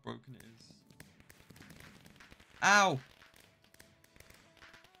 That's how broken it is. Ow!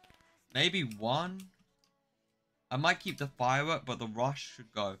 Maybe one? I might keep the firework, but the rush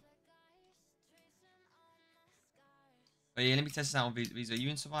should go. But yeah, let me test this out on Visa. Are you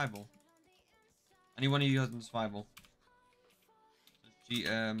in survival? Any one of you guys in survival?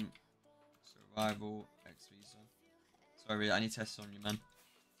 Survival X Visa. Sorry, I need tests on you, man.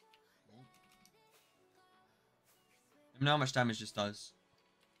 Let me know how much damage this does.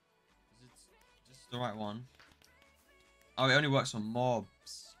 Is this the right one? Oh, it only works on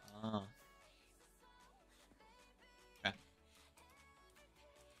mobs. Ah. Okay.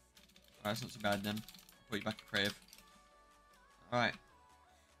 Alright, that's not too bad then. I'll put you back in creative. Alright.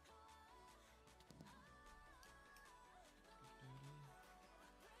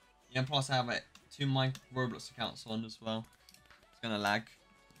 Yeah, and plus I have like 2 my Roblox accounts on as well. It's gonna lag.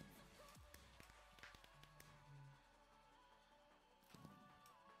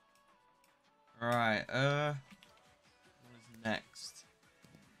 Alright, what is next?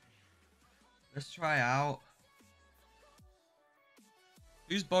 Let's try out.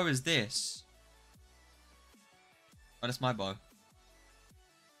 Whose bow is this? Oh, that's my bow. So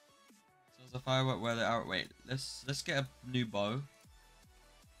there's a firework where they are. Wait, let's get a new bow.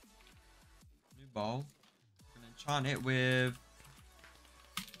 New bow. I'm gonna enchant it with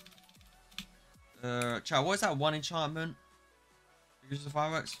chat, what is that one enchantment? Use the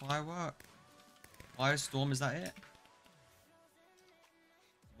fireworks, Firestorm, is that it?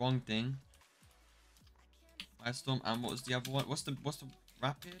 Wrong thing. Firestorm, and what was the other one? What's the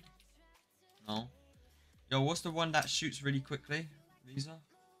rapid? No. Yo, what's the one that shoots really quickly? Visa?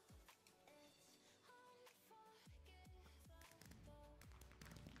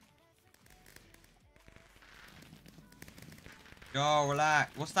 Yo,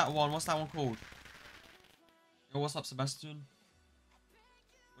 relax. What's that one? What's that one called? Yo, what's up, Sebastian?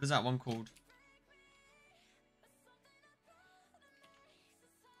 What is that one called?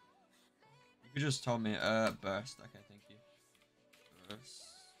 You could just tell me. Burst. Okay, thank you. Burst.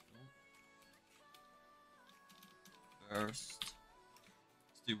 Burst.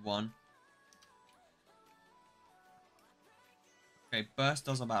 Let's do 1. Okay, burst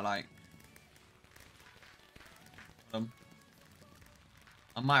does about like. I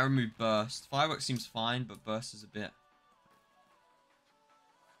might remove burst. Fireworks seems fine, but burst is a bit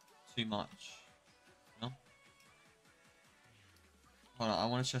too much. No? Hold on, I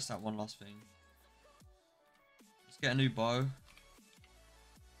want to test out one last thing. Let's get a new bow.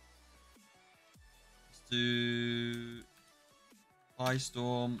 Let's do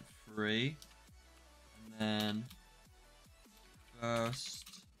Firestorm 3. And then burst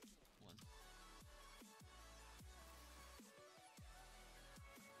 1.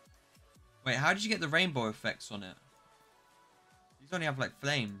 Wait, how did you get the rainbow effects on it? These only have like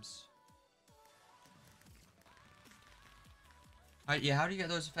flames. Yeah, how do you get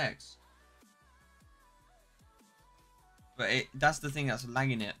those effects? But that's the thing that's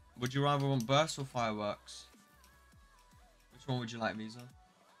lagging it. Would you rather want burst or fireworks? Which one would you like, Visa? Am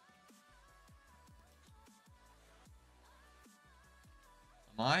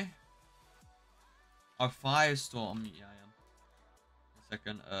I? Oh, Firestorm. Yeah, I am. 1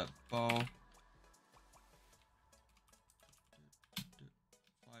 second. Bow.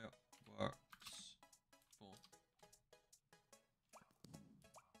 Fireworks. 4.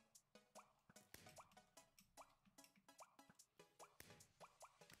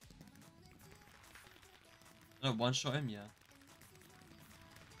 No, one-shot him, yeah.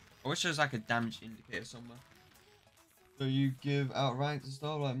 I wish there was like a damage indicator somewhere. So you give out ranks and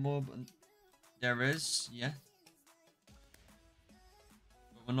stuff like more, but there is, yeah.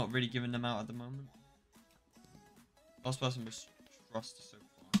 But we're not really giving them out at the moment. Last person was trust so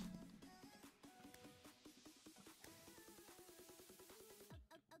far.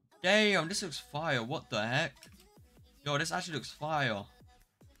 Damn, this looks fire. What the heck? Yo, this actually looks fire.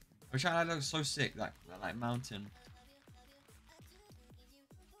 Which that looks so sick, that like mountain.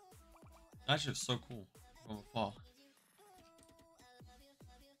 That actually looks so cool from afar.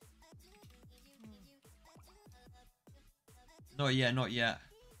 Not yet, not yet.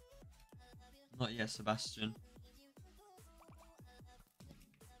 Not yet, Sebastian.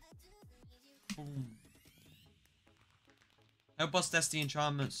 Boom. Help us test the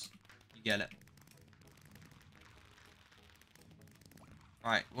enchantments. You get it.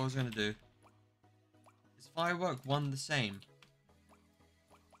 Alright, what was I gonna do? Is firework 1 the same?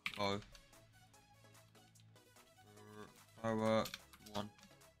 Oh. Firework 1.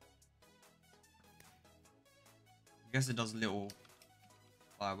 I guess it does little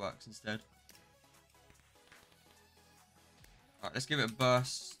fireworks instead. Alright, let's give it a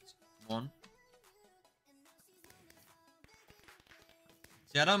burst 1.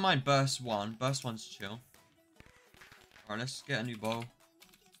 See, I don't mind burst 1. Burst 1's chill. Alright, let's get a new bow. And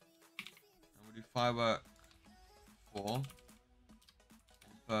we'll do firework 4. And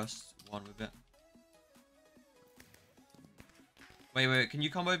burst 1 with it. Wait, can you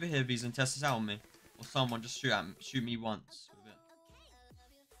come over here, V's, and test this out on me? Or someone just shoot me once with it.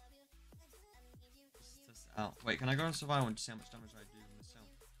 Let's test it out. Wait, can I go on survival and just see how much damage I do myself?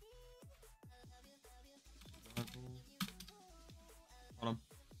 Survival. Hold on.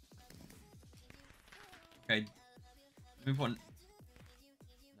 Okay. Let me put... Never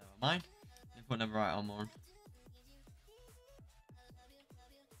mind. Let me put another right armor on.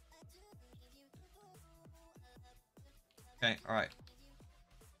 Okay, alright.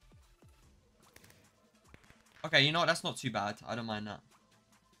 Okay, you know what? That's not too bad. I don't mind that.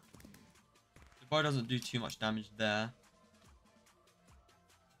 The bow doesn't do too much damage there.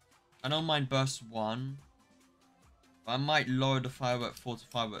 I don't mind burst 1. But I might lower the firework 4 to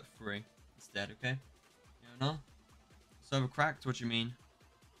firework 3 instead, okay? You don't know? Server cracked? What do you mean?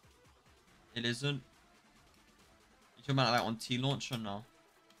 It isn't? You talking about that on T-Launch or no?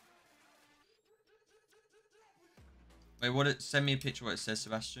 Wait, what? Send me a picture what it says,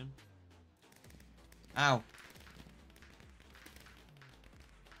 Sebastian. Ow.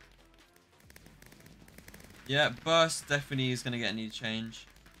 Yeah, burst definitely is going to get a new change.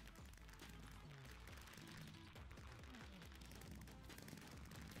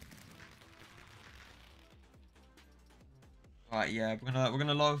 Right, yeah, we're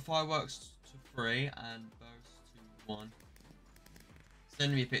gonna lower fireworks to 3 and burst to 1.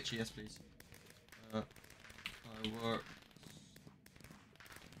 Send me a picture, yes please. Fireworks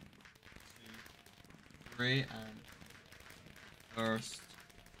to 3 and burst to...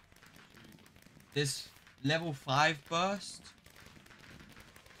 This level 5 burst?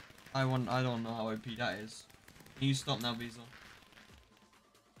 I don't know how OP that is. Can you stop now, Beezel?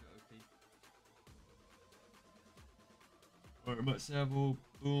 Alright, remote servo,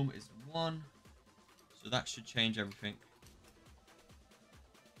 boom, is 1. So that should change everything.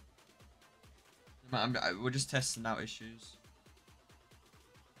 We're just testing out issues.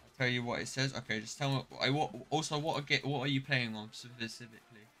 I'll tell you what it says. Okay, just tell me. What are you playing on specifically?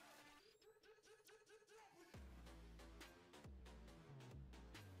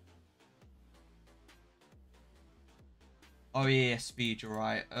 Oh yeah, speed. You're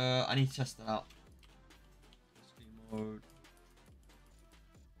right. I need to test that out. Speed mode.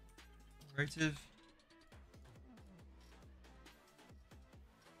 Creative.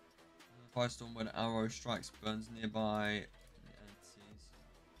 Firestorm when an arrow strikes burns nearby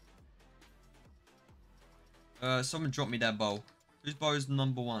entities. Someone dropped me their bow. Whose bow is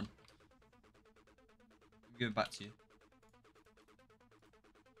number 1? Let me give it back to you.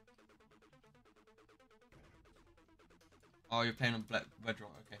 Oh, you're playing on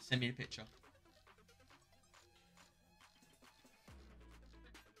bedrock. Okay, send me a picture.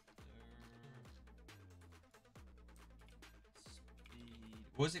 Speed.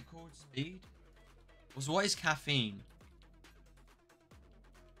 What is it called? Speed? So what is caffeine?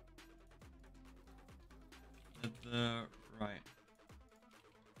 Right.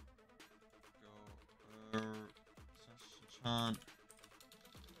 Go. Chant.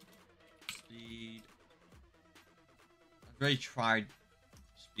 Speed. I've already tried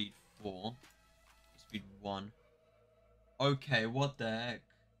speed 4. Speed 1. Okay, what the heck?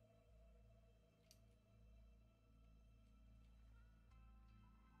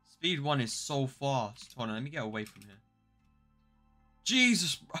 Speed 1 is so fast. Hold on, let me get away from here.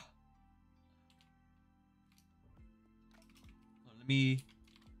 Jesus, bro. Maybe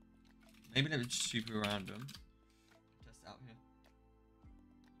let me just super random. Test it out here.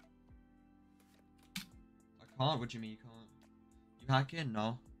 I can't. What do you mean you can't? You hacking?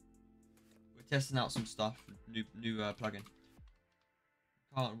 No. We're testing out some stuff. New plugin.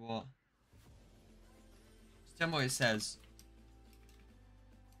 Can't what? Just tell me what it says.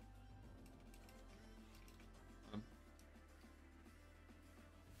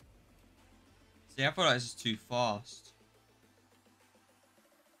 See, I thought that was just too fast.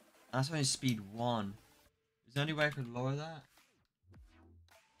 That's only speed 1. Is there any way I could lower that?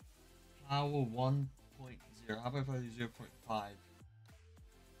 Power 1.0. How about if I do 0.5 on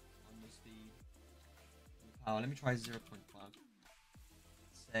the speed? Power. Let me try 0.5.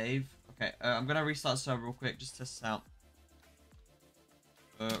 Save. Okay, I'm gonna restart the server real quick. Just test this out.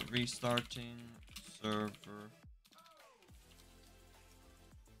 Restarting server.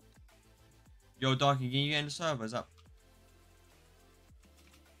 Yo, Darky, can you get in the server? Is that...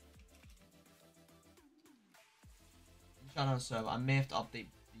 Shout out server. I may have to update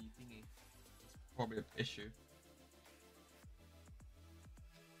the thingy. It's probably an issue.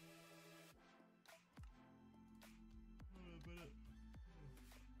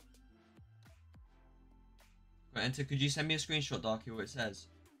 Right, enter. Could you send me a screenshot, Darky, what it says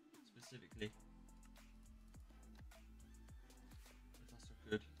specifically? If that's so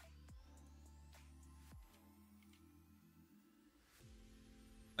good.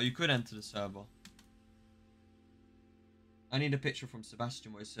 Oh, you could enter the server. I need a picture from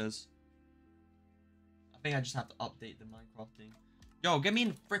Sebastian where it says. I think I just have to update the Minecraft thing. Yo, get me in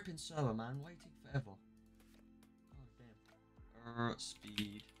the frippin' server, man. Why are you taking forever? Oh, damn.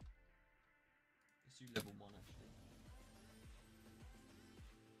 Speed. Let's do level 1, actually.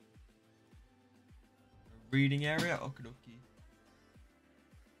 Reading area? Okie dokie.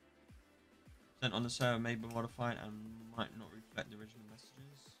 sent on the server may be modified and might not reflect the original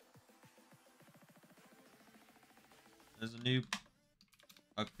messages. There's a new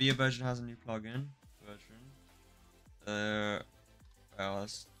beta version has a new plugin version. Well,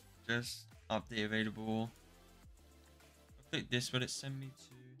 it's just update available. I click this, will it send me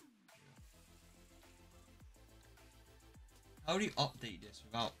to? How do you update this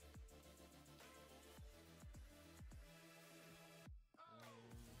without?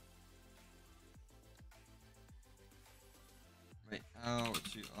 Wait, how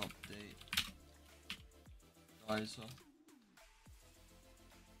to update Geyser?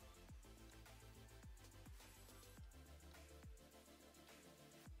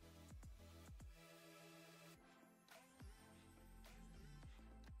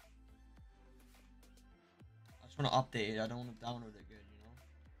 I just want to update it. I don't want to download it again, you know.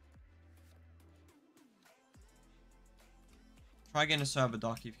 Try getting a server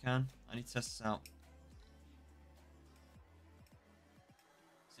dock if you can. I need to test this out.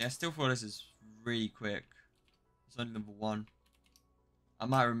 See, I still feel this is really quick. It's only level 1. I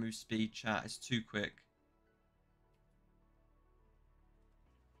might remove speed chat. It's too quick.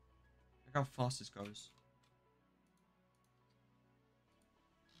 Look how fast this goes.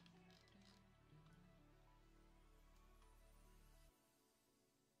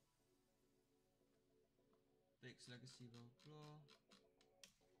 Fix legacy blah blah.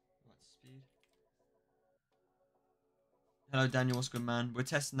 Right speed. Hello Daniel, what's good man? We're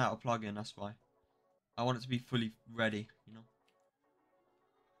testing out a plugin, that's why. I want it to be fully ready, you know.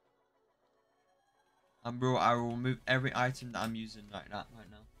 I will remove every item that I'm using like that right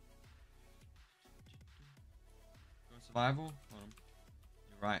now. Go survival? Hold on.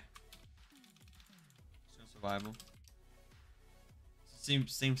 You're right. Let's go survival.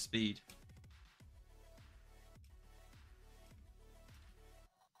 Same speed.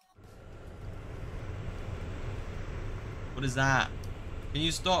 What is that? Can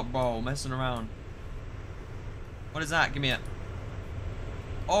you stop, bro? Messing around. What is that? Give me it.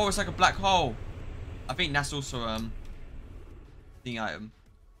 Oh, it's like a black hole. I think that's also thing item.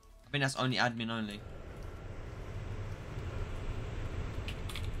 I think that's only admin only.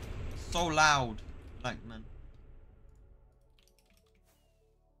 So loud, like man.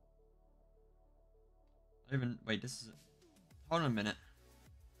 I don't even wait. This is it. Hold on a minute.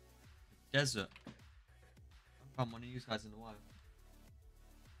 Desert. I found one of you guys in a while.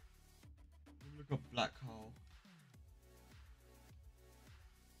 Look up black hole.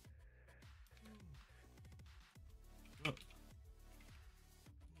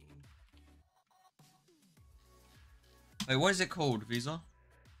 Wait, what is it called, Visa?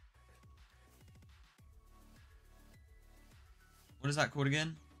 What is that called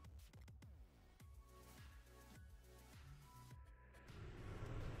again?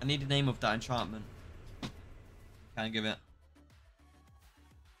 I need the name of that enchantment. Can't give it.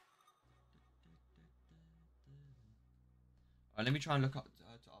 Alright, let me try and look up to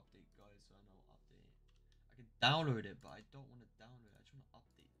update, guys. So I know update. I can download it, but I don't want to download it. I just want to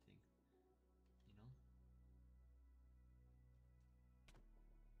update thing. You know?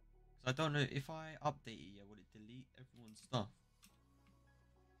 So I don't know if I update it, yeah, will it delete everyone's stuff?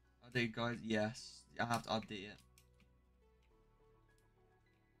 Update, guys. Yes, I have to update it.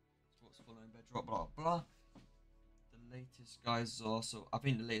 What's following bedrock? Blah blah. The latest, guys, are also. I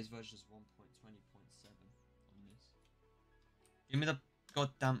think the latest version is 1.20.7 on this. Give me the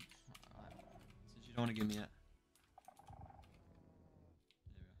goddamn. Right. Since you don't want to give me it.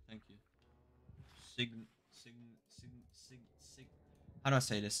 There we go. Thank you. Sig. How do I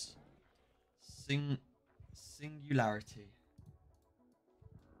say this? Singularity.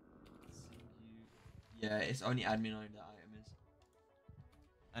 Yeah, it's only admin only that item is.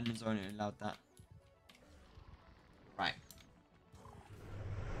 Admin's only allowed that. Right.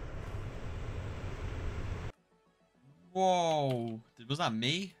 Whoa! Was that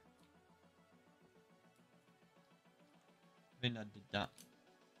me? I think I did that.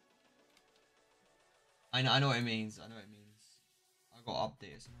 I know what it means. I know what it means. I got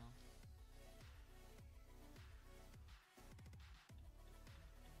updated somehow.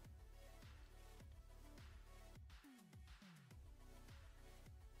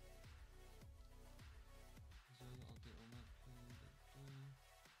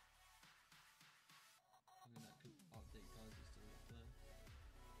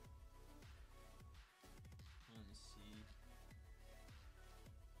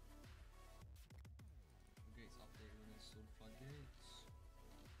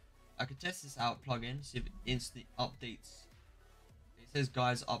 I could test this out plugin, see if it instantly updates. It says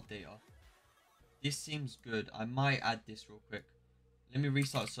guys updater. This seems good. I might add this real quick. Let me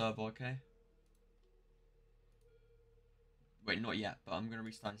restart server, okay? Wait, not yet, but I'm gonna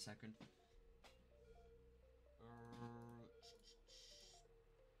restart in a second.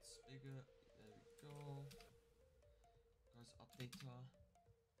 Spigot. There we go. Guys, updater.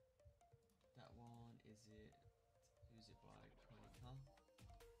 That one is it. Who's it by? Konica.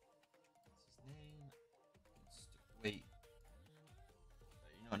 What's his name? Wait.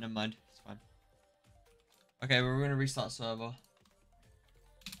 You know what? Never mind. It's fine. Okay, we're gonna restart server.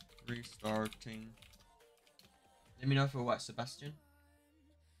 Restarting. Let me know if it works, Sebastian.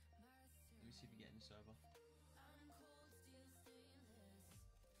 Let me see if we get in the server.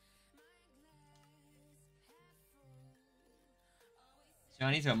 So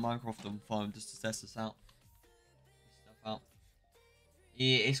I need to get Minecraft on phone just to test this out. Stuff out.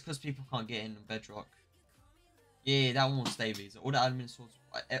 Yeah, it's because people can't get in bedrock. Yeah, that one will stay, Visa. All the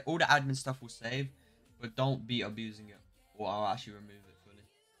admin stuff will save, but don't be abusing it, or I'll actually remove it fully.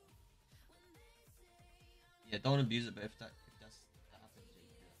 Yeah, don't abuse it, but if that happens, yeah,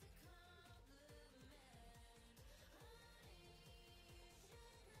 you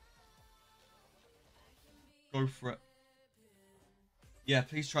do it. Go for it. Yeah,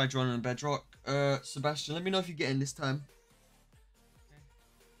 please try joining on bedrock. Sebastian, let me know if you get in this time. Okay.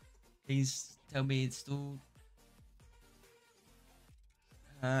 Please tell me it's installed.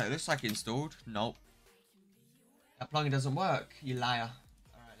 It looks like it installed. Nope. That plugin doesn't work, you liar.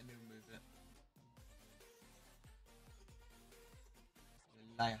 Alright, let me remove it.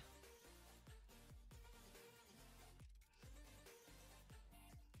 You liar.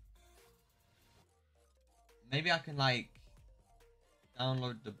 Maybe I can, like,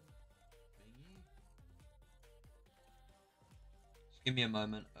 download the thingy. Just give me a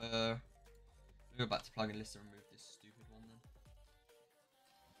moment. Let me go back to plugin list and remove this stupid one then.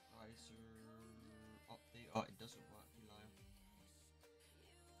 Riser update. Oh, it doesn't work, you liar.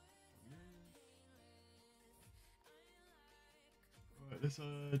 Alright, this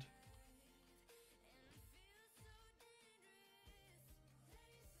side.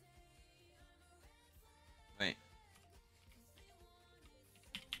 Wait.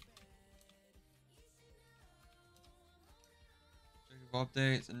 Check if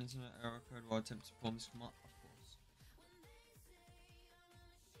updates and internet error code while attempting to perform this command. Of course.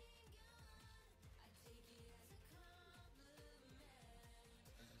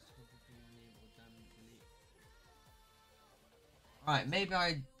 Alright, maybe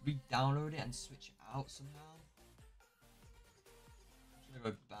I re-download it and switch it out somehow. I'm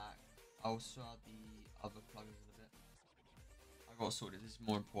gonna go back. I'll sort out the other plugins in a bit. I gotta sort it. This is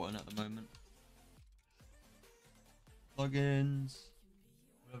more important at the moment. Plugins.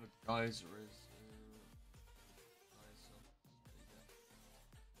 Whatever Geyser is. Geyser.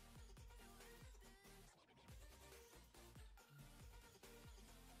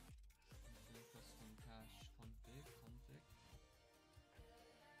 Custom cache config.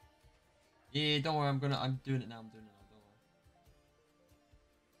 Yeah, don't worry. I'm doing it now. Don't worry.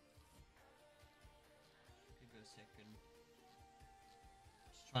 Give it a second.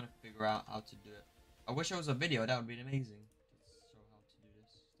 Just trying to figure out how to do it. I wish there was a video. That would be amazing. Just show how to do this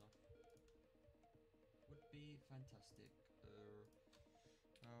stuff. Would be fantastic.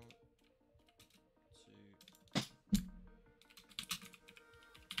 How to...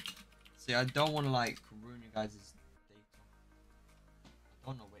 See, I don't want to like ruin you guys' data. I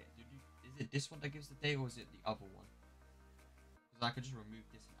don't know. Wait, is it this one that gives the data, or is it the other one? Because I could just remove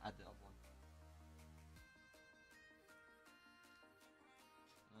this and add the other one.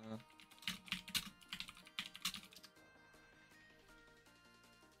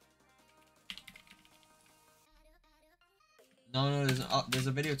 No, there's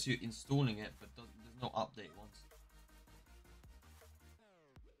a video to installing it, but there's no update ones.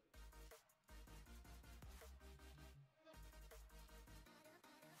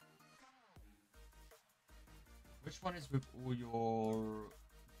 Which one is with all your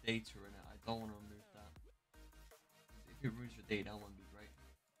data in it? I don't want to remove that. If it ruins your data, that won't be great.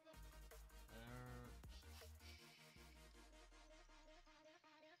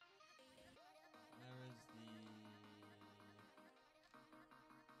 Where is the...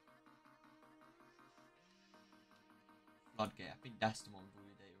 Floodgate? I think that's the one with all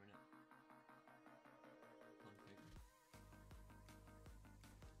your data in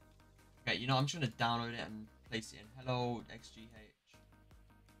it. Okay, you know, I'm just going to download it and place it in. Hello, XGH.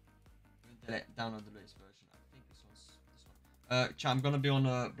 I'm going to download the latest version. I think this one. Chat, I'm going to be on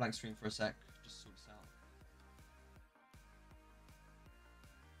a blank screen for a sec. Just sort this out.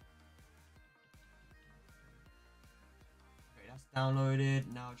 Okay, that's downloaded.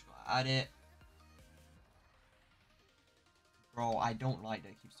 Now I just got to add it. Bro, I don't like that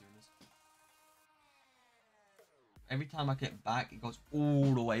it keeps doing this. every time I click back, it goes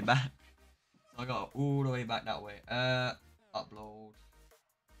all the way back. So I got all the way back that way. Upload.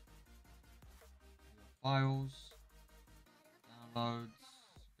 Files. Downloads.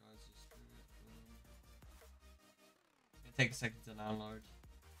 Guys, just do it. It'll take a second to download.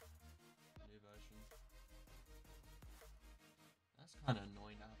 New version. That's kind of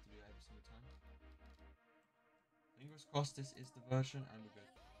annoying to have to do it every single time. Fingers crossed this is the version and we're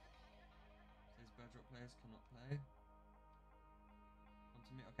good. Says bedrock players cannot play.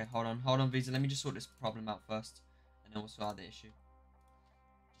 Continue. Okay, hold on, Visa. Let me just sort this problem out first, and then we'll sort out the issue.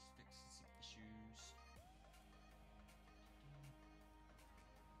 Just fix some issues.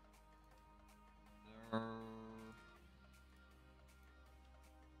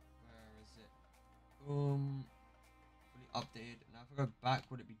 Where is it? Fully updated. Now if I go back,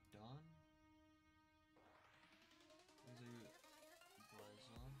 would it be done?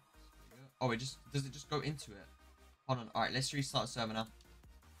 Oh, it just does it just go into it? Hold on. All right, let's restart the server now.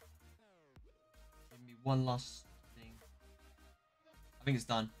 Give me one last thing. I think it's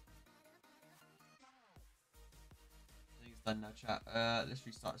done. I think it's done now, chat. Let's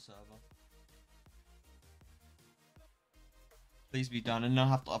restart the server. Please be done, and I'll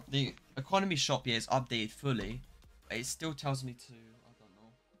have to update. Economy shop, yeah, is updated fully, but it still tells me to. I don't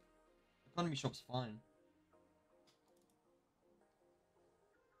know. Economy shop's fine.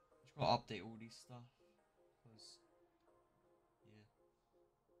 Just gotta update all these stuff, because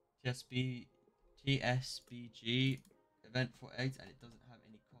yeah, TSBG event for 8, and it doesn't have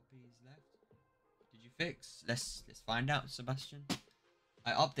any copies left. Did you fix? Let's find out, Sebastian.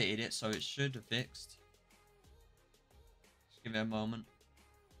 I updated it, so it should have fixed. Just give it a moment.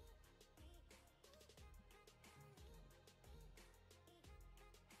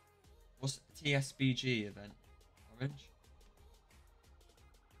 What's TSBG event? Orange?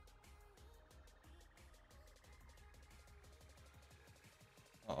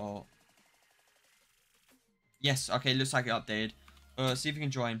 Uh-oh. Yes, okay, looks like it updated. See if you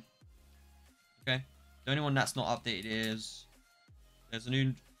can join. Okay. The only one that's not updated is... There's a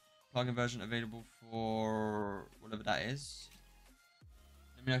new plugin version available for whatever that is.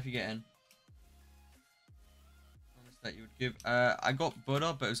 Let me know if you get in. Promise that you would give... I got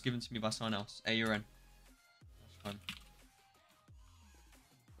Buddha, but it was given to me by someone else. Hey, you're in. That's fine.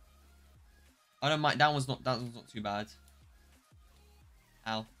 I don't mind. That one's not too bad.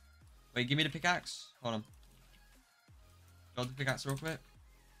 Ow. Wait, give me the pickaxe. Hold on. Got the pickaxe real quick.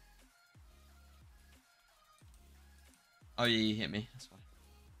 Oh yeah, you hit me. That's fine.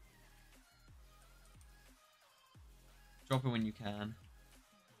 Drop it when you can.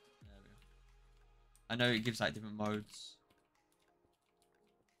 There we go. I know it gives like different modes.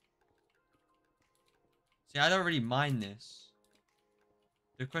 See, I don't really mind this.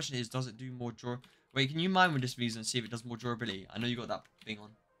 The question is, does it do more draw? Wait, can you mine with this visa and see if it does more durability? I know you got that thing on.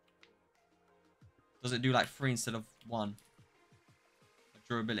 Does it do like 3 instead of 1?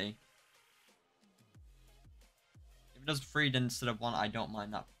 Durability. If it does 3 then instead of 1, I don't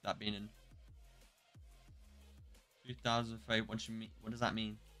mind that being in. 2000 fate. What does that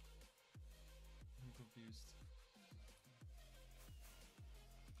mean? I'm confused.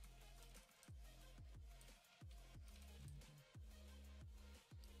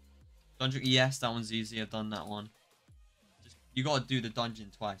 Dungeon, yes, that one's easy. I've done that one. Just you gotta do the dungeon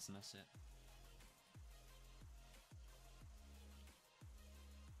twice and that's it.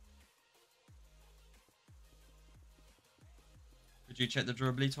 Could you check the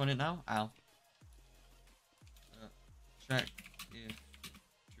durability on it now? Ow. Check if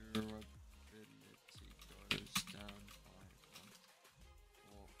durability goes down by 1,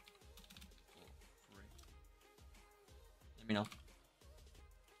 4, 3. Let me know.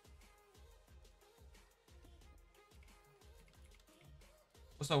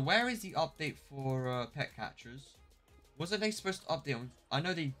 Also, where is the update for pet catchers? Wasn't they supposed to update on? I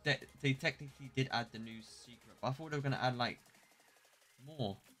know they technically did add the new secret, but I thought they were gonna add like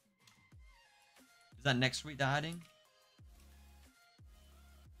more. Is that next week they're adding?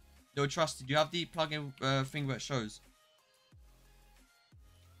 Yo, Trusted, do you have the plugin thing where it shows?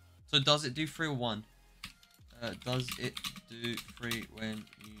 So does it do 3 or 1? Does it do 3 when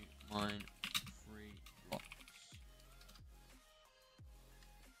you mine 3 blocks?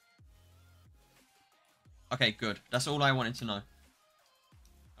 Okay, good. That's all I wanted to know.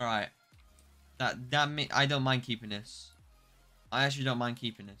 Alright. I don't mind keeping this. I actually don't mind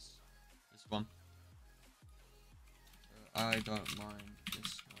keeping this. This one. I don't mind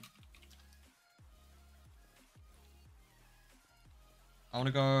this one. I want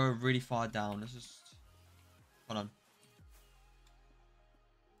to go really far down. Let's just... Hold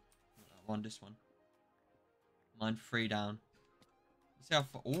on. This one. Mine 3 down. Let's see how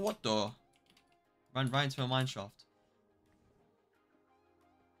far. Oh, what the? Ran right into a mine shaft.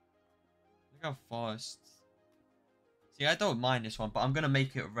 Look how fast. See, I don't mind this one, but I'm gonna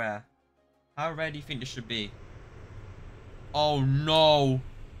make it rare. How rare do you think this should be? Oh no!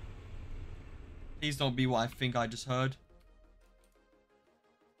 Please don't be what I think I just heard.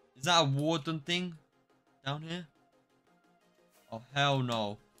 Is that a warden thing down here? Oh hell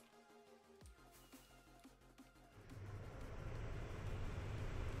no.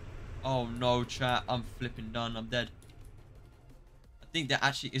 Oh no, chat. I'm flipping done. I'm dead. I think there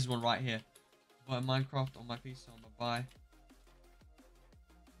actually is one right here. Buy Minecraft on my PC. I'm gonna buy.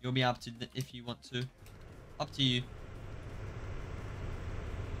 You'll be able to if you want to. Up to you.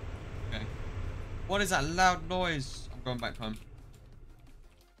 Okay. What is that loud noise? I'm going back home.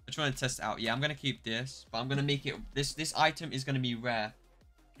 I'm trying to test it out. Yeah, I'm gonna keep this, but I'm gonna make it. This item is gonna be rare.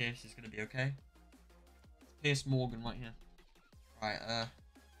 Pierce is gonna be okay. Pierce Morgan right here. Right. There's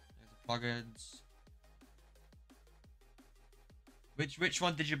the plugins. Which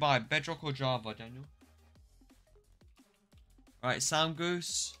one did you buy? Bedrock or Java, Daniel? Right, Sound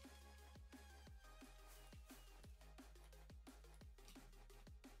Goose.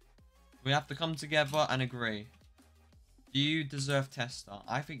 We have to come together and agree. Do you deserve tester?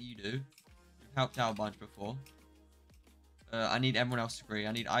 I think you do. You've helped out a bunch before. I need everyone else to agree.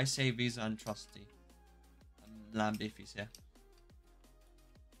 I need Ice, Visa, and Trusty. And Lambiffy's here.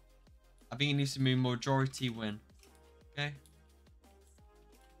 I think it needs to be majority win. Okay?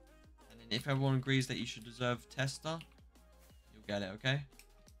 And then if everyone agrees that you should deserve tester, you'll get it, okay?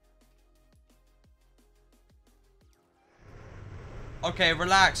 Okay,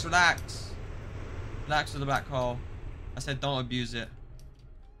 relax, relax. Relax with the black hole. I said don't abuse it.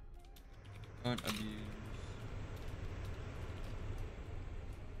 Don't abuse.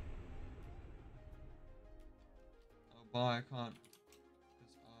 Oh, bye, I can't.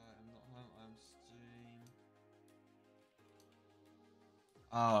 Because I am not home, I'm stream.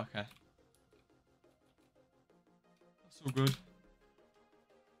 Oh, okay. That's all good.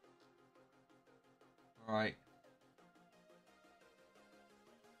 Alright.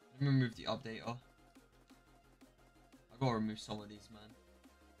 Let me remove the updater. I gotta remove some of these, man.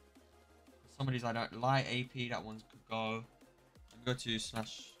 Some of these I don't like. AP, that one's could go. Let me go to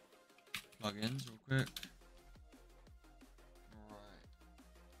slash plugins real quick. Alright.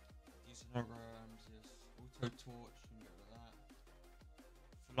 Use holograms, yes. Auto torch, you can get rid of that.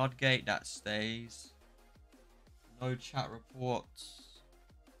 Floodgate, that stays. No chat reports.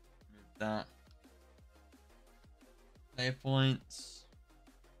 Remove that. Player points.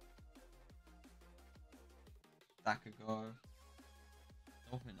 That could go.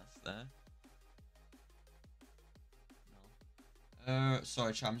 Don't think that's there. No.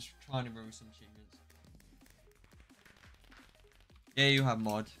 Sorry, chat. I'm just trying to remove some achievements. Yeah, you have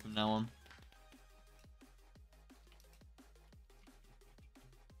mod from now on.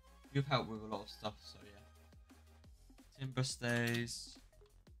 You've helped with a lot of stuff, so yeah. Timber stays.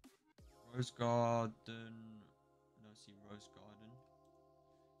 Rose Garden. No, see Rose Garden.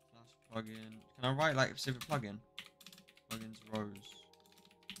 Flash plugin. Can I write like a specific plugin? Plugins Rose.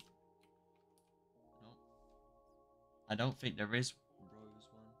 No. I don't think there is Rose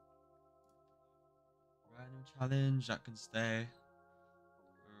one. Random challenge that can stay.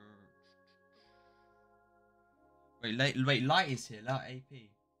 Wait, light is here. Light AP.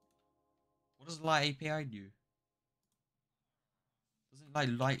 What does light API do? Doesn't it like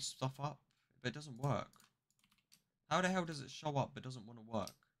light stuff up? But it doesn't work. How the hell does it show up but doesn't want to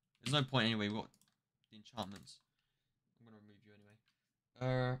work? There's no point anyway. What the enchantments? I'm gonna remove you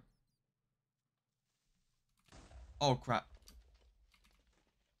anyway. Oh crap.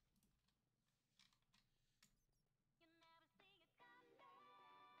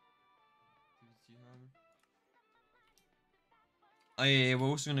 Oh yeah, we're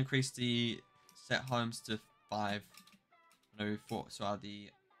also gonna increase the set homes to 5. No, 4. So add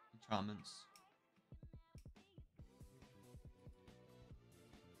the enchantments.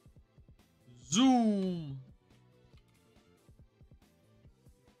 Zoom.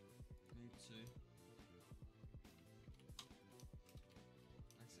 Me too.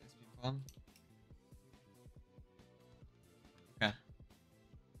 Exit SP fun. Okay.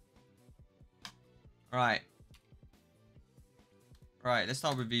 Alright. Alright, let's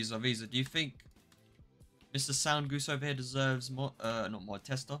start with Visa. Visa, do you think Mr. Sound Goose over here deserves more not more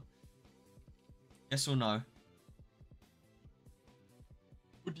tester? Yes or no?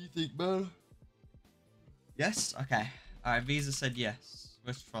 What do you think, man? Yes? Okay. Alright, Visa said yes.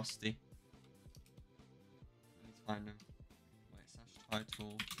 Where's Frosty? I need to find him. Wait, slash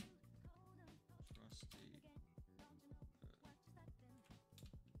title. Frosty.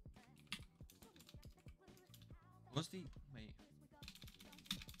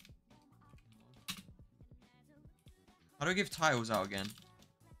 How do I give titles out again?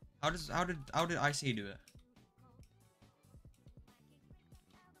 How did IC do it?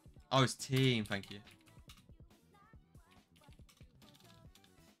 Oh, it's team. Thank you.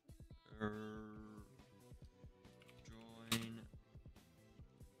 Join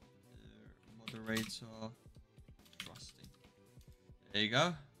moderator trusting. There you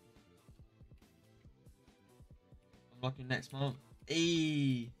go. Unlocking next month.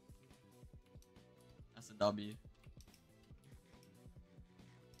 Hey, that's a W.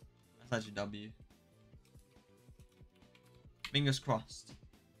 That's actually a W. Fingers crossed.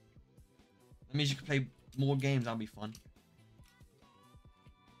 That means you can play more games. That'll be fun.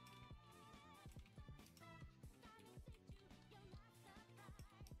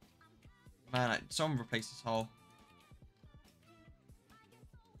 Man, someone replace this whole.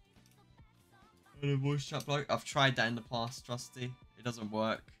 The voice chat bloke. I've tried that in the past, Trusty. It doesn't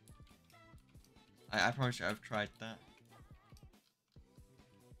work. I promise you, I've tried that.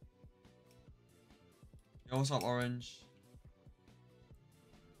 Yo, what's up, Orange?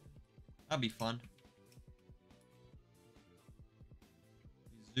 That'd be fun.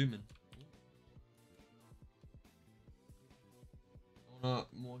 Zooming. I want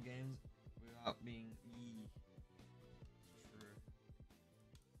more games without being yee. True.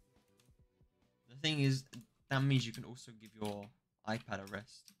 The thing is, that means you can also give your iPad a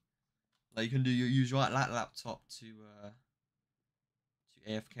rest. Like you can use your laptop to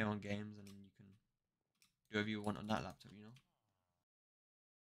AFK on games, and then you can do whatever you want on that laptop. You know.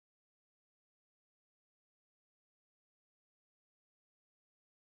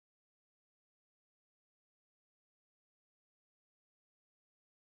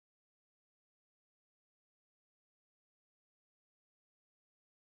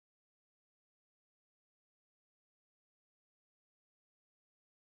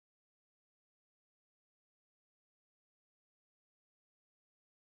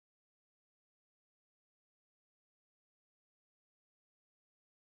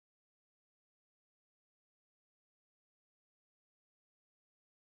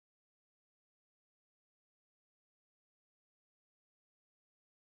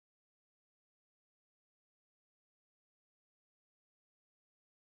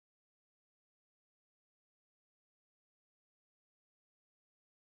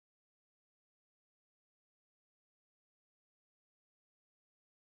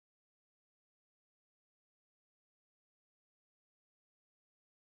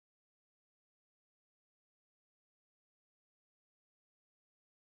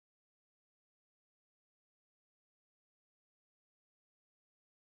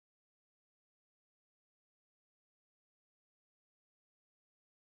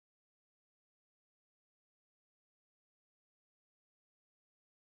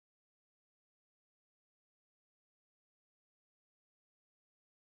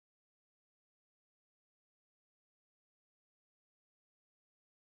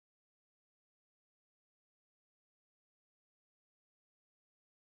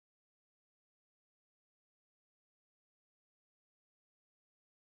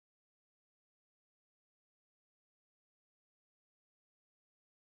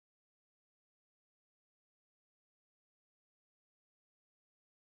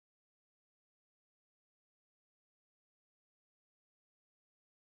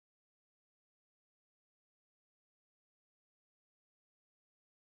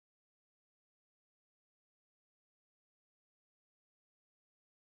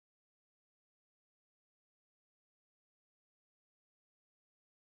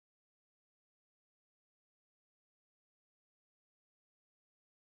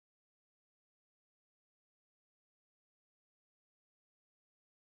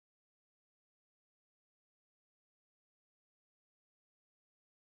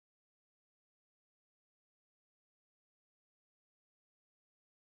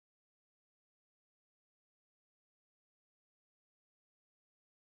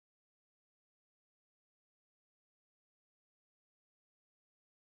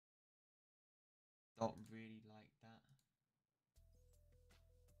 Don't really like that.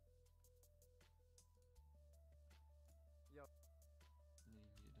 Yo.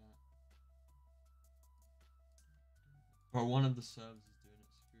 Leave that. Bro, one of the servers is doing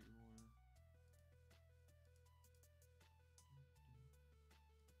it. Security warning.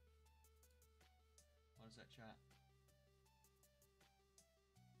 What is that chat?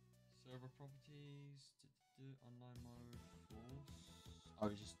 Server properties. Online mode. Force. Oh,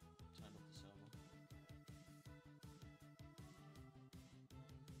 we just turned off the server.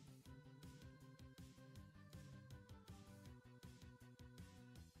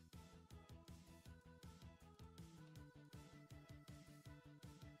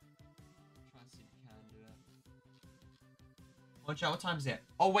 Watch out, what time is it?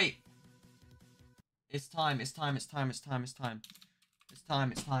 Oh, wait. It's time, it's time, it's time, it's time, it's time. It's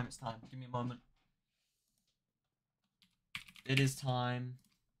time, it's time, it's time. Give me a moment. It is time.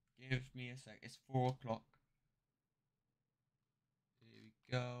 Give me a sec. It's 4 o'clock. Here we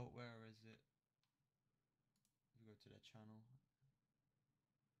go. Where is it? We go to the channel.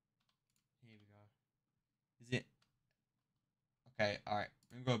 Here we go. Is it? Okay, alright.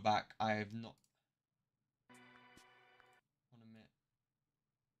 Let me go back. I have not. Hold on a minute.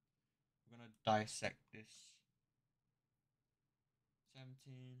 We're gonna dissect this. 17,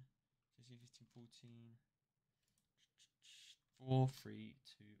 16, 15, 14. 4, 3,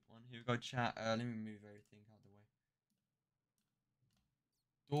 2, 1. Here we go, chat. Let me move everything out of the way.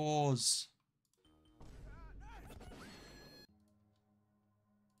 Doors.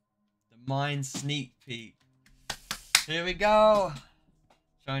 The mine sneak peek. Here we go.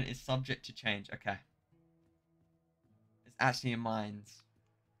 Shown is subject to change. Okay. It's actually in mines.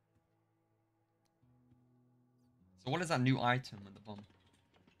 So what is that new item at the bottom?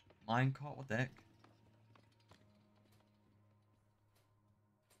 Minecart? What the heck?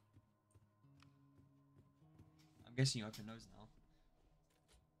 I'm guessing you open those now.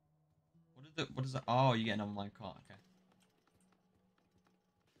 What is that? Oh, you get another minecart. Okay.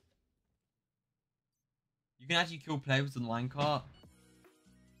 You can actually kill players with the minecart.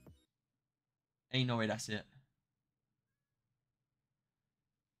 Ain't no way that's it.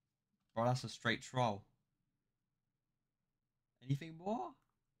 Bro, that's a straight troll. Anything more?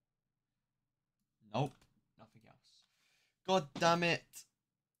 Nope. Nothing else. God damn it.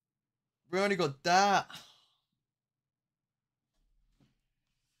 We only got that.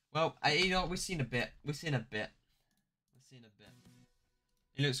 Well, you know, we've seen a bit. We've seen a bit.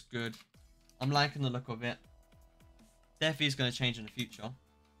 It looks good. I'm liking the look of it. Definitely is going to change in the future.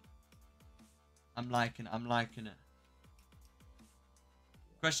 I'm liking it.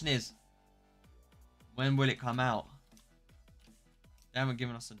 Question is, when will it come out? They haven't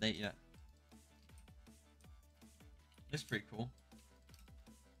given us a date yet. It's pretty cool.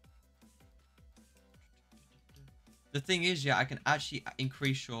 The thing is, yeah, I can actually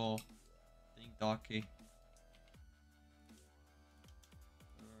increase your thing, Darky.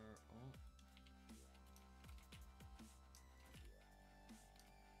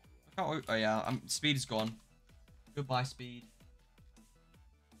 Oh yeah, speed is gone. Goodbye, speed.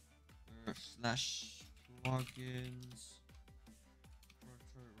 Slash plugins.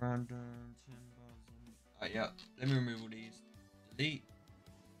 Random 10,000. Yeah. Let me remove all these. Delete.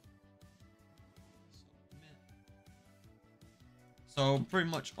 Submit. So pretty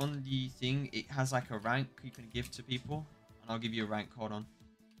much on the thing, it has like a rank you can give to people, and I'll give you a rank. Hold on.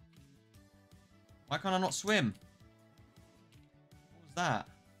 Why can't I not swim? What was that?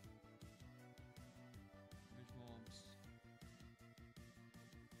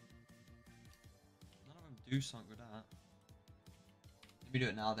 None of them do something with that. Let me do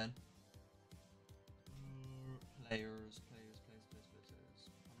it now then. Players. Panel users.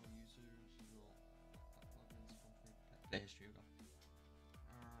 Plugins. Play history.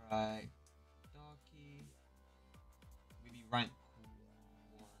 Alright. Darky. Maybe rank 1.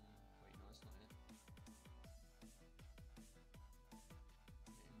 Wait, no, that's not it.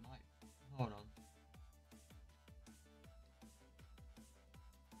 It might. Hold on.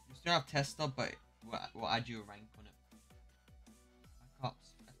 You still have tester, but we'll add you a rank on it.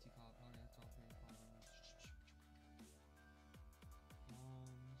 Backups. FT card.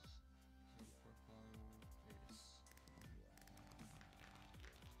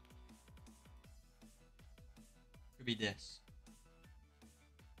 Could be this.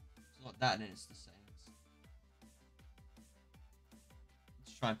 It's not that, then it's the same.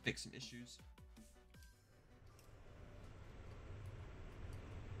 Let's try and fix some issues.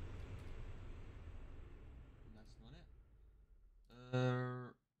 That's not it.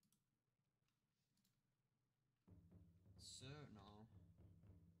 So no.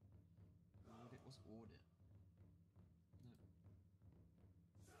 Audit. What's audit? No.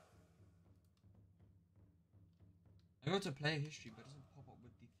 I go to player history, but it doesn't pop up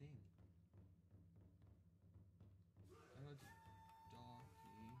with the thing. I go to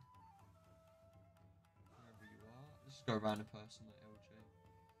Darky. Wherever you are. Let's just go around a person like LJ.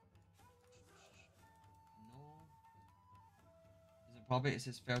 No. Is it probably? It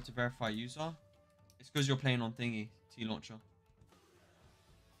says fail to verify user. It's because you're playing on thingy, T-Launcher.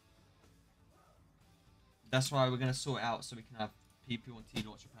 That's why we're going to sort it out so we can have people on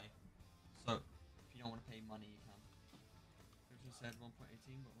T-Launcher pay. So, if you don't want to pay money, you can. It said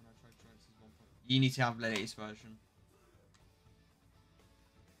 1.18, but when I tried to try it says 1. You need to have the latest version.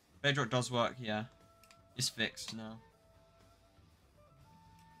 Bedrock does work, yeah. It's fixed now.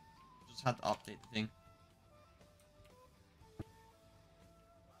 just had to update the thing.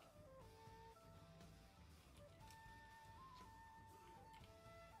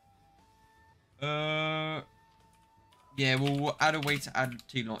 Yeah, we'll add a way to add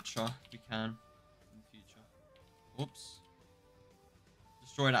T-Launcher if we can in the future. Oops.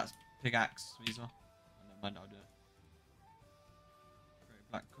 Destroy that pickaxe, Visa. Oh, never mind, I'll do it. Create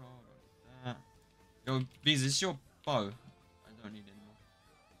a black card, I'll do that. Yo, Visa, this is your bow. I don't need it anymore.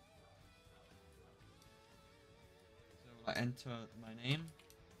 So, like, enter my name.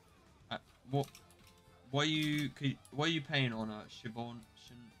 What are you paying on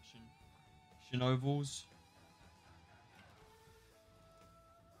Shinovals?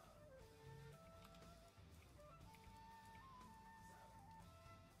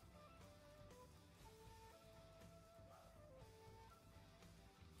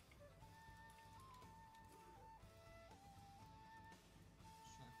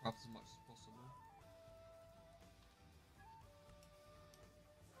 Try to craft as much as possible.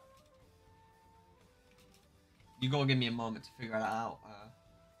 You gotta give me a moment to figure that out,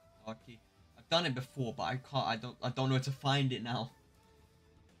 Arky. I've done it before, but I can't. I don't know where to find it now.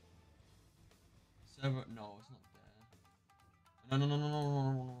 Server? No, it's not there.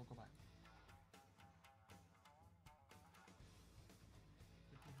 No. Go back.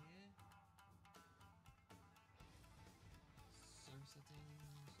 Could be here. Server settings?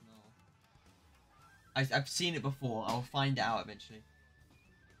 No. I've seen it before. I'll find it out eventually.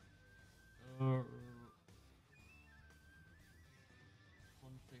 Config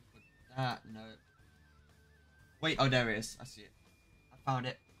for that? No. Wait. Oh, there it is. I see it. I found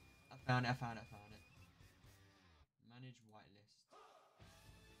it. I found it. Manage whitelist.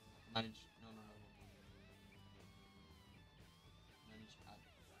 Manage. No. Manage ad.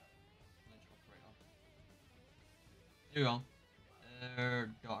 Manage operator. Here we go.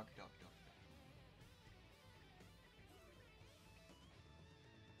 Dark.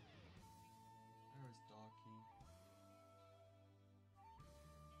 Where is Darky?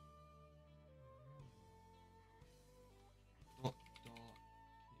 Darky.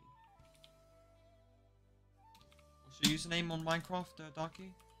 What's your username on Minecraft, Darky?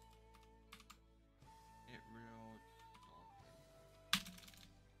 It real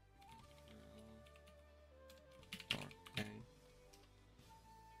Darky.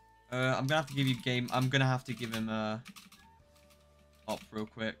 I'm gonna have to give you game. I'm gonna have to give him up real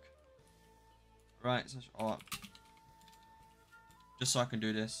quick. Right, so up. Just so I can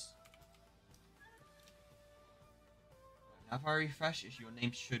do this. Now if I refresh it, your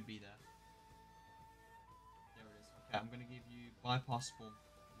name should be there. There it is. Okay, I'm gonna give you bypass spawn. No,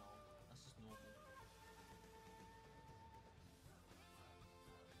 that's just normal.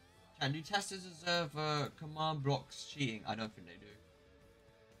 Can do testers observe command blocks cheating? I don't think they do.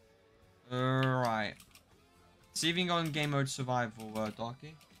 Right. See if you can go in game mode survival,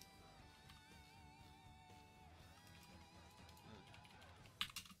 Darky.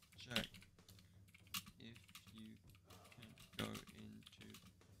 Check if you can go into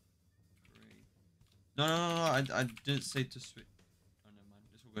create. No. I didn't say to switch. Oh, never mind.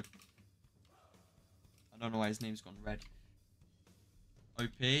 It's all good. I don't know why his name's gone red.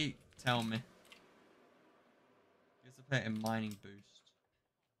 OP, tell me. He has to play it in mining boost.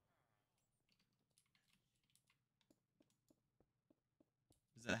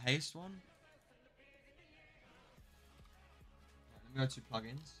 Is it a haste one? Right, let me go to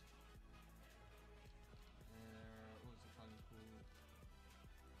plugins. What was the plugin called?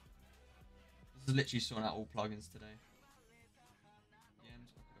 This is literally sorting out all plugins today.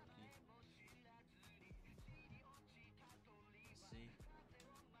 Yams, okay.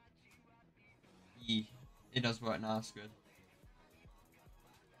 Let's see. Yeah, it does work now. That's good.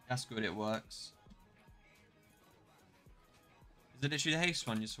 That's good. It works. Is it literally the haste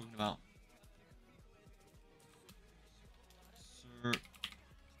one you're talking about? Sir.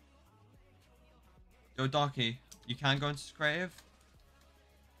 Yo, Darky, you can go into creative.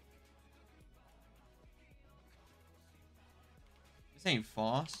 This ain't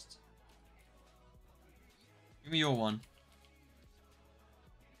fast. Give me your one.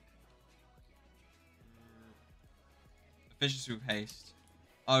 Efficiency with haste.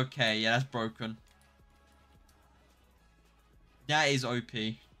 Okay, yeah, that's broken. That is OP.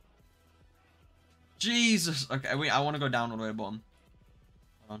 Jesus. Okay, wait, I want to go down all the way to the bottom.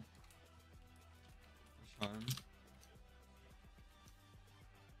 Hold on.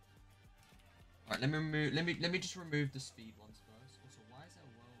 Alright, let me just remove the speed ones first. Also, why is there a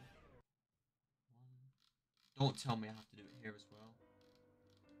world? Don't tell me I have to do it here as well.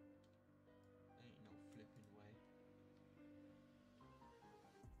 Ain't no flipping way.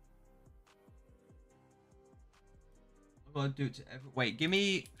 I've got to do it to every... Wait, give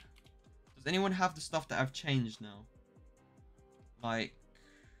me... Does anyone have the stuff that I've changed now? Like...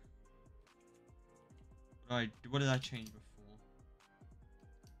 What did I change before?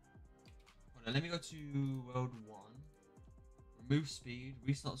 Hold on, let me go to World 1. Remove speed,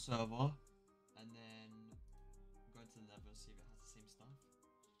 restart server. And then go into the level, see if it has the same stuff.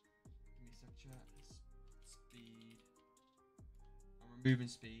 Give me a sec, chat. Speed. I'm removing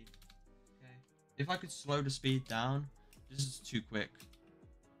speed. Okay. If I could slow the speed down, this is too quick.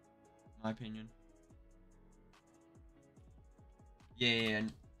 In my opinion. Yeah,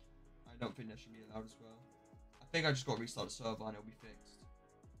 and I don't think that should be allowed as well. I think I just got to restart the server and it'll be fixed.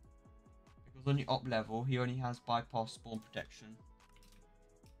 Because on the up level, he only has bypass spawn protection.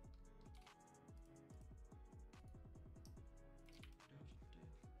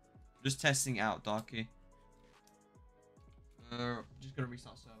 Just testing out, Darky. Just gonna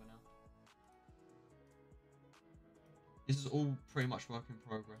restart server now. This is all pretty much work in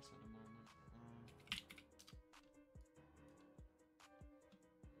progress at the moment.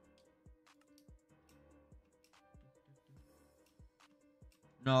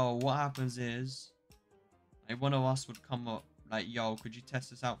 No, what happens is, like, one of us would come up, like, yo, could you test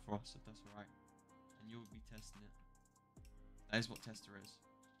this out for us, if that's alright? And you'll be testing it. That is what tester is.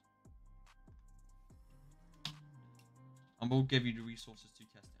 And we'll give you the resources to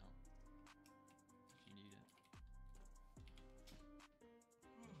test it out. If you need it.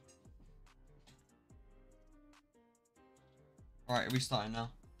 Alright, restarting now.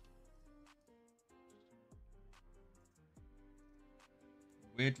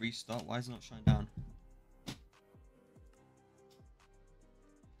 Weird restart, why is it not shutting down?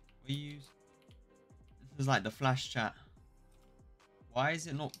 We use... This is like the flash chat. Why is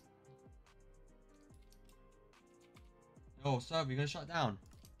it not... Yo, sir, we're gonna shut down.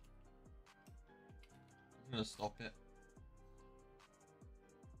 I'm gonna stop it.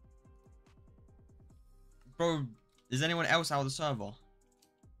 Bro, is anyone else out of the server?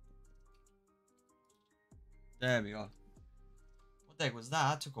 There we go. What the heck was that?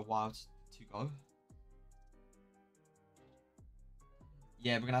 That took a while to go.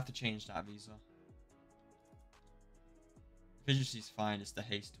 Yeah, we're gonna have to change that visa. Efficiency's fine, it's the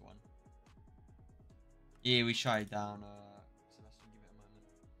haste one. Yeah, we shut it down. Sebastian, give it a moment.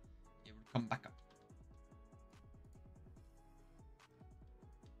 It will come back up.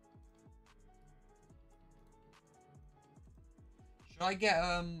 Should I get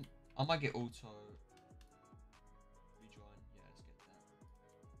I might get auto rejoin. Yeah, let's get that.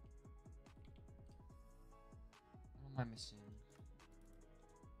 What am I missing?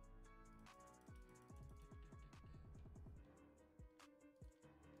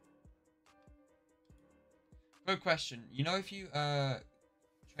 Good question. You know, if you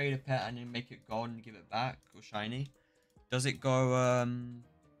trade a pet and then make it gold and give it back or shiny, does it go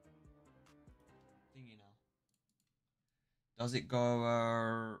thingy now? Does it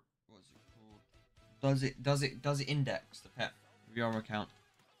go what's it called? Does it index the pet with your account?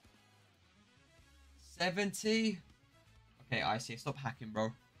 70? Okay, I see. Stop hacking,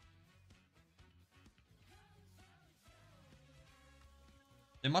 bro.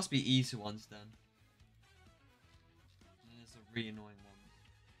 There must be easy ones then. And there's a really annoying one.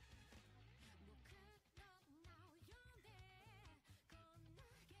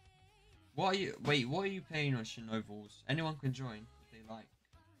 What are you... Wait, what are you paying on Shinovals? Anyone can join if they like.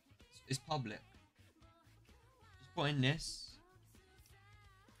 It's public. Just put in this.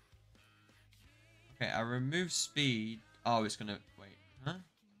 Okay, I remove speed. Oh, it's gonna... Wait. Huh?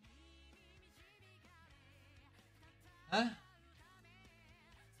 Huh?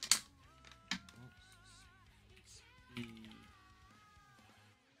 Oops. Speed.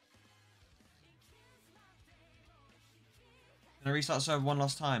 Can I restart server one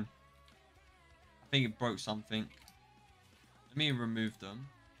last time? I think it broke something. Let me remove them.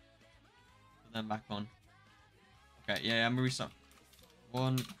 Put them back on. Okay, yeah, I'm gonna restart.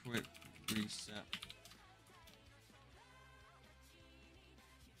 One quick reset.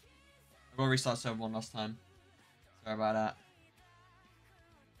 I've got to restart server one last time. Sorry about that.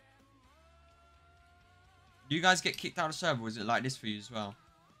 Do you guys get kicked out of server, or is it like this for you as well?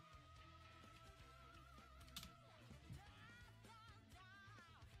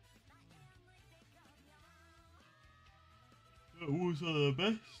 That was the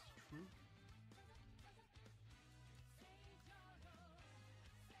best. True.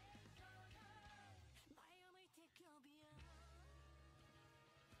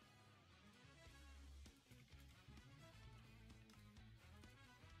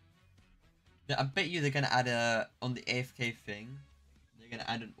 I bet you they're gonna add a on the AFK thing. They're gonna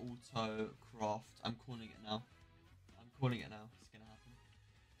add an auto craft. I'm calling it now. I'm calling it now. It's gonna happen.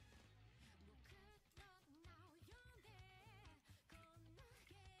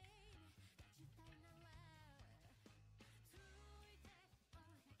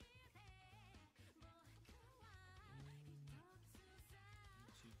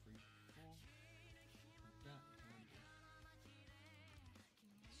 Two, three, four.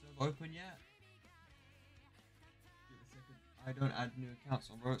 Server open yet? Give it a second. I don't add new accounts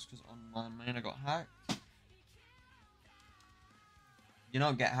on Roblox because on my main I got hacked. You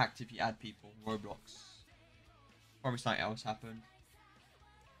don't get hacked if you add people. Roblox. Probably something else happened.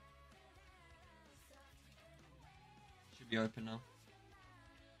 Should be open now.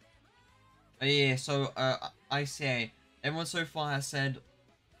 Oh yeah, so I say everyone so far has said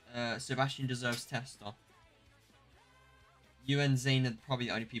Sebastian deserves tester. You and Zane are probably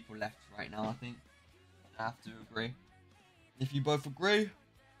the only people left right now, I think. I have to agree. If you both agree,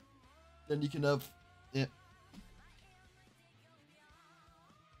 then you can have it.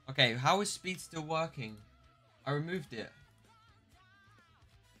 Okay, how is speed still working? I removed it.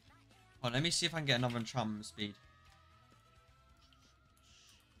 Hold on, let me see if I can get another enchantment with speed.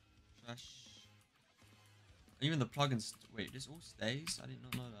 Trash. Even the plugins. Wait, this all stays? I did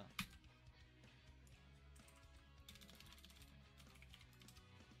not know that.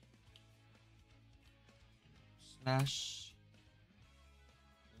 Slash.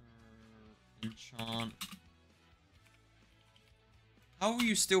 Enchant. How are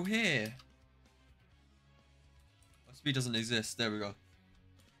you still here? Oh, speed doesn't exist. There we go.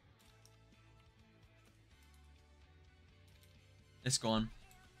 It's gone.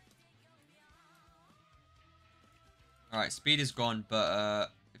 Alright, speed is gone, but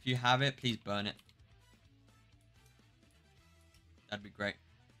if you have it, please burn it. That'd be great.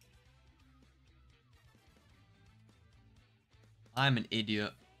 I'm an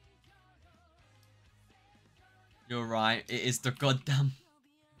idiot. You're right. It is the goddamn...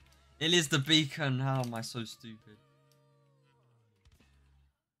 It is the beacon. How am I so stupid?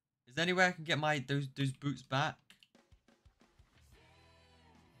 Is there any way I can get my those boots back?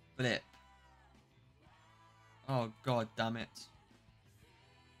 Flip. Oh god damn it.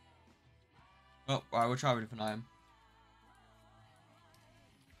 Oh, alright, we'll try with a different item.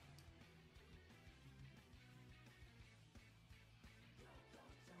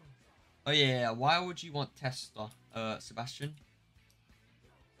 Oh yeah, why would you want tester, Sebastian?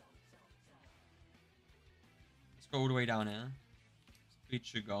 Let's go all the way down here. Speed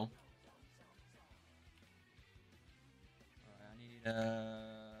should go. Alright,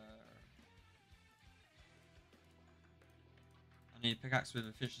 I need a pickaxe with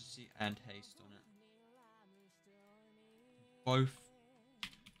efficiency and haste on it. Both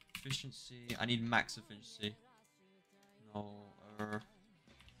efficiency. I need max efficiency. No. Pickaxe.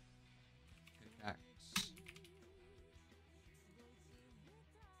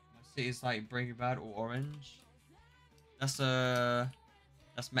 My city is like Breaking Bad or Orange. That's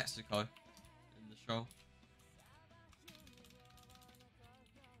Mexico in the show.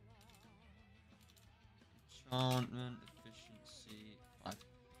 Enchantment efficiency 5.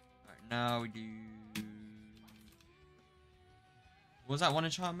 Right now we do. What was that one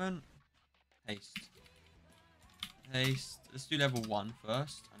enchantment? Haste. Haste. Let's do level 1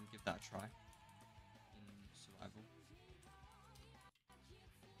 first and give that a try. In survival.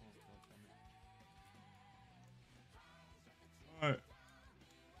 Oh, alright.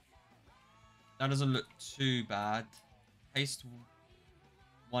 That doesn't look too bad. Haste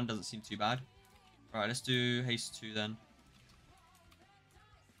 1 doesn't seem too bad. Alright, let's do haste 2 then.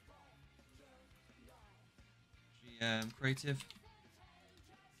 GM creative.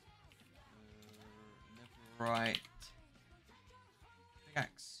 Right.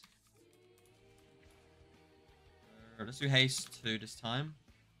 Pickaxe. Let's do haste 2 this time.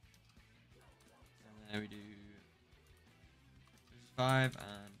 And then we do 5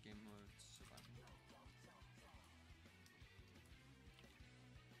 and game mode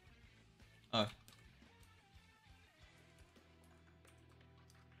survival. Oh.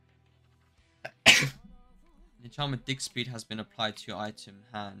 The enchantment dig speed has been applied to your item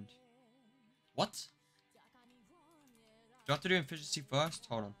hand. What? Do I have to do efficiency first?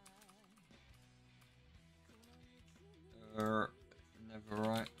 Hold on. Never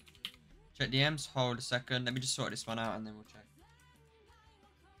right. Check DMs. Hold a second. Let me just sort this one out and then we'll check.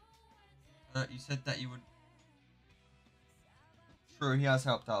 You said that you would. True, he has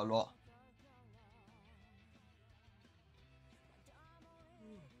helped out a lot.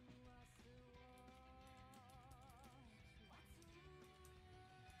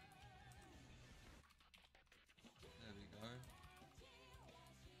 There we go.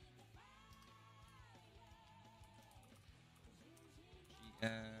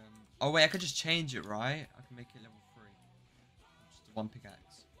 Oh wait, I could just change it, right? I can make it level 3. Just a 1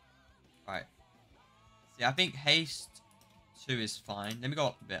 pickaxe. Right. See, I think haste 2 is fine. Let me go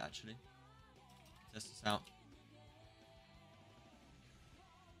up a bit actually. Test this out.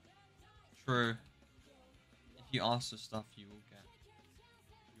 True. If you ask for stuff, you will get.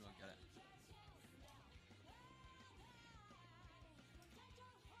 You won't get it.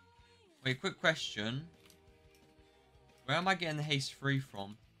 Wait, quick question. Where am I getting the haste 3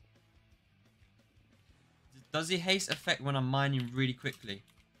 from? Does the haste affect when I'm mining really quickly?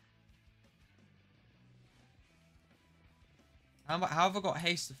 How have I got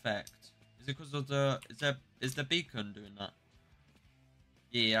haste effect? Is it because of the... Is the beacon doing that?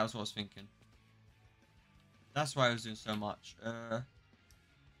 Yeah, that's what I was thinking. That's why I was doing so much.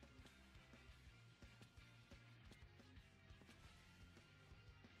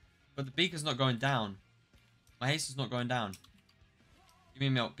 But the beacon's not going down. My haste is not going down. Give me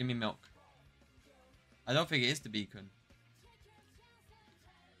milk, give me milk. I don't think it is the beacon.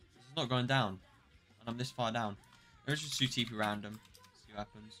 It's not going down. And I'm this far down. Let's just do TP random. See what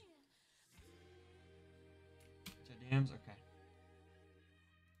happens. Check DMs? Okay.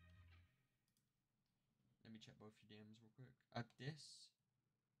 Let me check both your DMs real quick. Add this.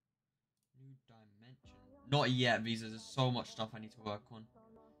 New dimension. Not yet, Visa. There's so much stuff I need to work on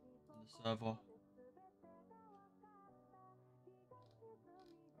the server.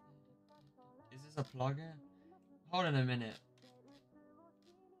 Is this a plugin? Hold on a minute.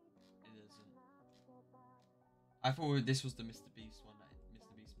 It isn't. I thought this was the Mr. Beast one that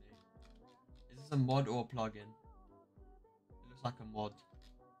Mr. Beast made. Is this a mod or a plugin? It looks like a mod.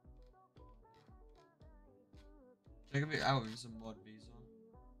 Check it out if it's a mod, Visa.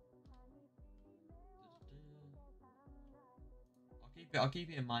 I'll keep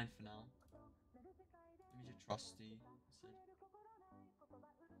it in mind for now. Let me just trusty.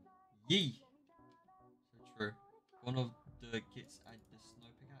 Yee! So true. One of the kits add the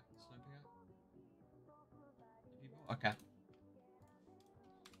snow pickaxe. Okay.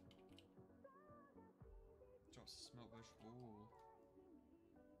 Drops the smelt bush. Ooh.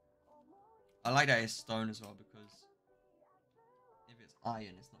 I like that it's stone as well because if it's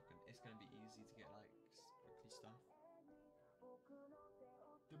iron, it's gonna be easy to get like quickly stuff.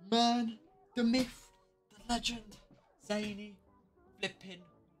 The man, the myth, the legend, Zany, flipping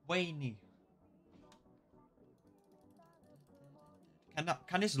Waney.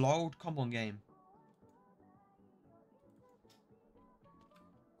 Can this load? Come on, game.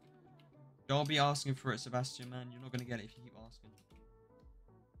 Don't be asking for it, Sebastian, man. You're not gonna get it if you keep asking.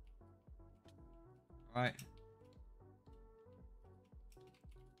 Alright.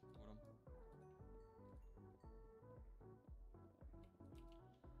 Hold on.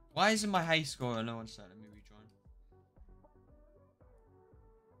 Why isn't my haste score? No one said. Let me rejoin.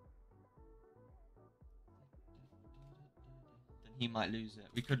 Then he might lose it.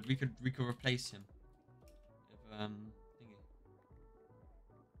 We could replace him. If thingy.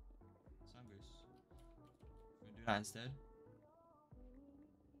 Sangus. Can we do that instead?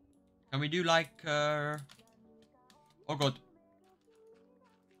 Can we do like oh god.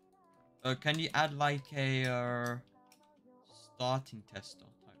 Can you add like a starting tester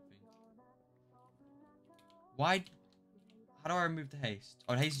type thing? Why? How do I remove the haste?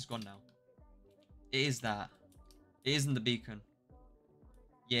 Oh, the haste is gone now. It is that. It isn't the beacon.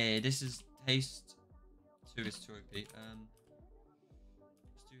 Yeah, this is haste 2 is 2 OP. Let's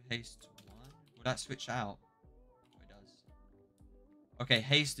do haste 1. Will that switch out? Oh, it does. Okay,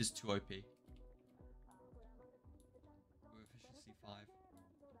 haste is 2 OP. With efficiency 5.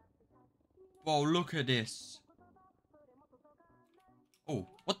 Whoa, look at this. Oh,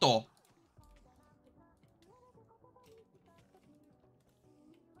 what the?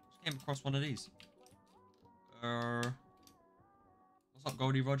 Just came across one of these. What's up,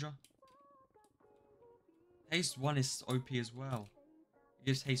 Goldie Roger? Haste 1 is OP as well. It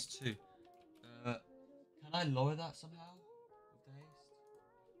gives haste 2. Can I lower that somehow? With the haste?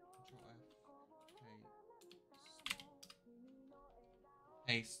 Control F. Okay.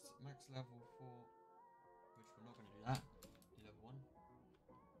 Haste. Max level 4. Which we're not going to do that. Do level 1.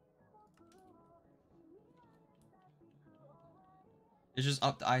 It's just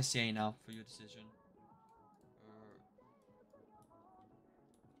up to ICA now for your decision.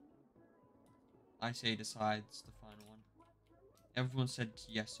 ICA decides the final one. Everyone said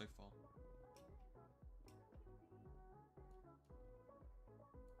yes so far.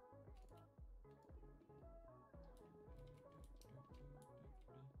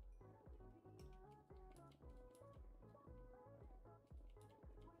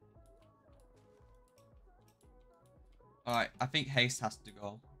 Alright, I think haste has to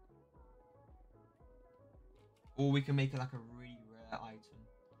go. Or we can make it like a really rare item.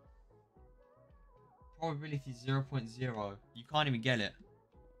 Probability 0.0. You can't even get it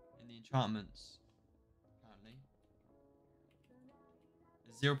in the enchantments. Apparently.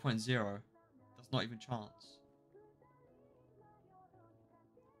 It's 0.0. That's not even chance.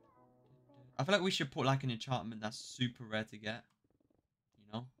 I feel like we should put like an enchantment that's super rare to get. You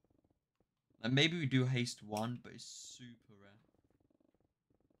know? Like maybe we do haste 1, but it's super rare.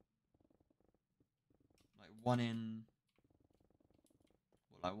 Like 1 in...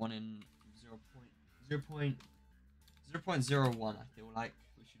 What, like 1 in 0. 0.01, I feel like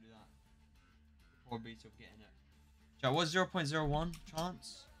we should do that. The probability of getting it. Chat, what's 0.01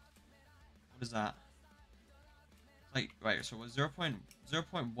 chance? What is that? Like, right, so what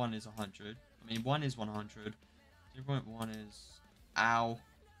 0.1 is 100. I mean, 1 is 100. 0.1 is... Ow.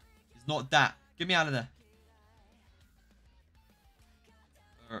 It's not that. Get me out of there.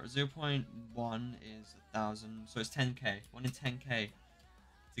 0.1 is 1,000. So it's 10k. 1 in 10k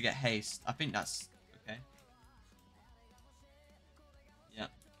to get haste. I think that's okay. Yeah.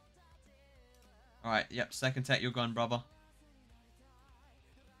 Alright, yep. Second tech, you're gone, brother.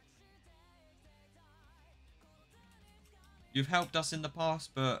 You've helped us in the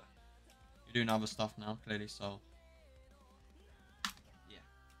past, but you're doing other stuff now, clearly, so...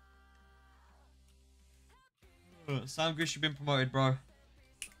 Yeah. Sound good, you've been promoted, bro.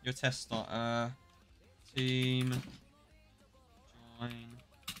 Your test start. Team... Join...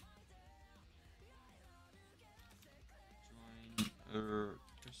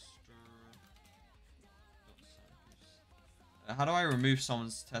 How do I remove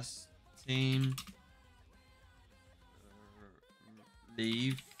someone's test team?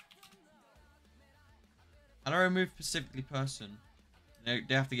 Leave. How do I remove specifically person? They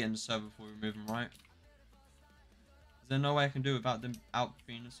have to get in the server before we remove them, right? Is there no way I can do it without them out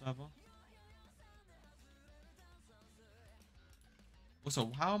being the server?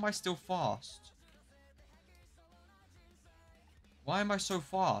 Also, how am I still fast? Why am I so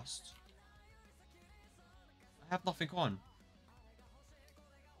fast? I have nothing on.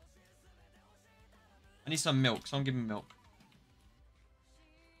 I need some milk. Someone give me milk.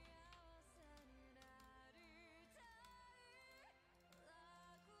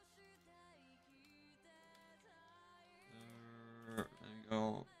 There we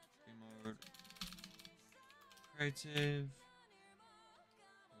go. Free mode. Creative.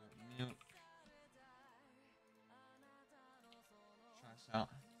 Milk. Try this out.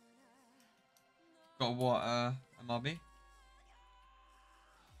 Got what, MRB?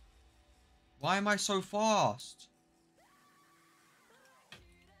 Why am I so fast?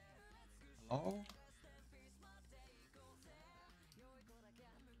 Hello?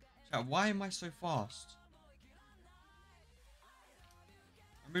 Chat, why am I so fast?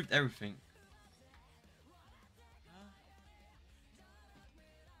 I moved everything.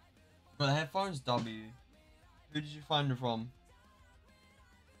 Got the headphones, W. Who did you find them from?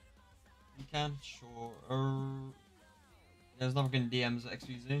 You can, sure. There's nothing in DMs at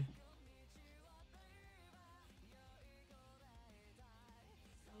XVZ.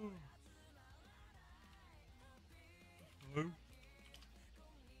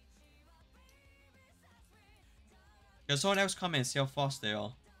 Can someone else come in and see how fast they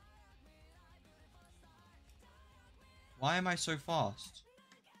are? Why am I so fast?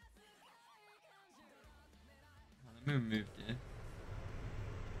 Let me remove it.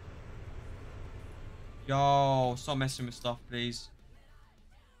 Yo, stop messing with stuff, please.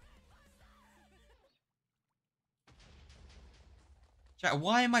 Chat,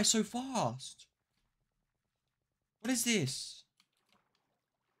 why am I so fast? What is this?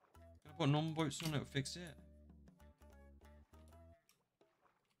 Can I put normal boats on it to fix it?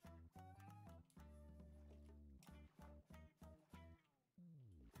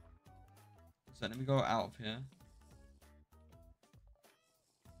 So let me go out of here.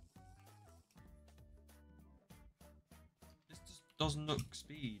 This just doesn't look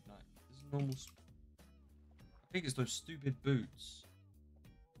speed. Like, this is normal. I think it's those stupid boots.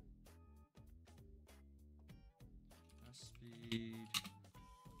 Speed.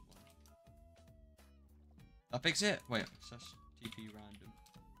 That fix it? Wait, slash TP random.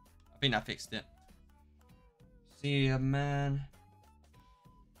 I think that fixed it. See ya, man.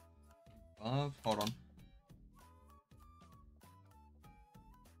 Hold on.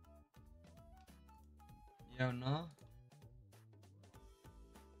 Yeah, no.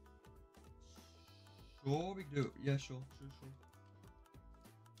 Sure, we can do it. Yeah, sure.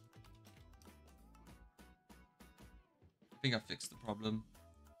 I think I fixed the problem.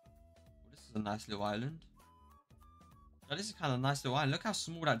 Well, this is a nice little island. Oh, this is kind of a nice little island. Look how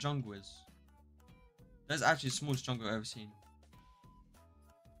small that jungle is. That's actually the smallest jungle I've ever seen.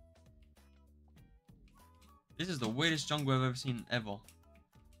 This is the weirdest jungle I've ever seen ever.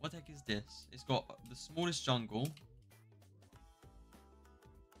 What the heck is this? It's got the smallest jungle.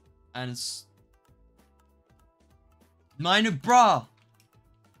 And it's... Minor, bruh!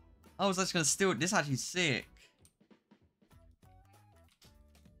 I was actually gonna steal it. This is actually sick.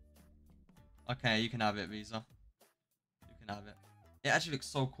 Okay, you can have it, Visa. You can have it. It actually looks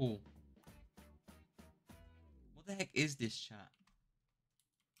so cool. What the heck is this, chat?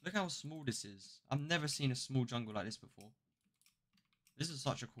 Look how small this is. I've never seen a small jungle like this before. This is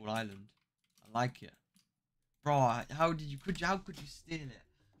such a cool island. I like it. Bro, how could you steal it?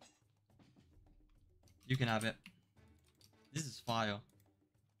 You can have it. This is fire.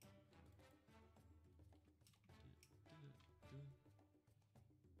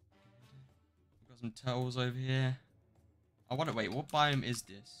 We've got some turtles over here. I wonder, wait, what biome is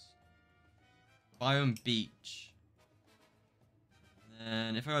this? Biome beach.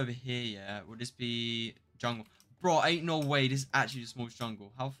 And if I go over here, yeah, would this be jungle? Bro, ain't no way this is actually the smallest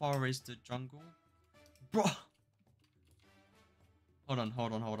jungle. How far away is the jungle? Bro! Hold on.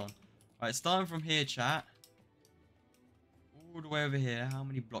 Alright, starting from here, chat. All the way over here. How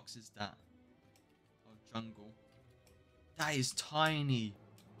many blocks is that? Oh, jungle. That is tiny.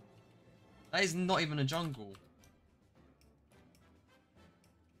 That is not even a jungle.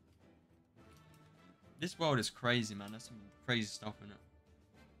 This world is crazy, man. There's some crazy stuff in it.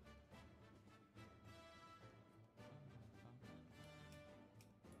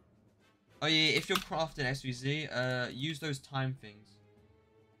 Oh yeah, if you're crafting SVZ, use those time things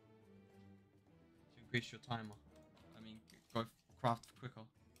to increase your timer. I mean, go craft quicker.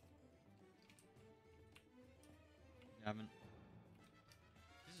 You haven't.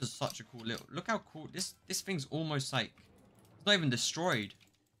 This is such a cool little. Look how cool this thing's almost like it's not even destroyed.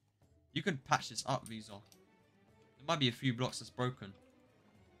 You can patch this up, Visa. There might be a few blocks that's broken.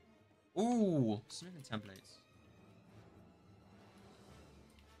 Ooh, smithing templates.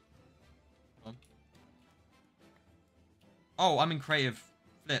 Oh, I'm in creative.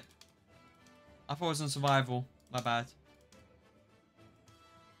 Flip. I thought it was in survival. My bad.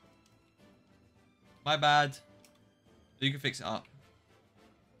 My bad. You can fix it up.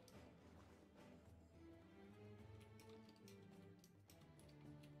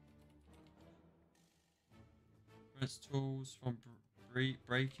 Press tools from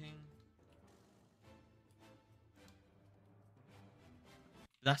breaking.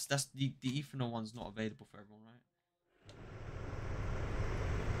 That's the ethanol one's not available for everyone, right?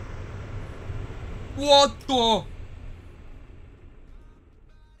 What the?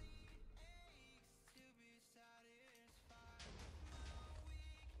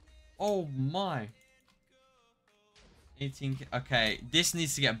 Oh my. 18K. Okay, this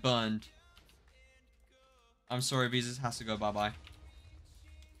needs to get burned. I'm sorry, Visas has to go bye-bye.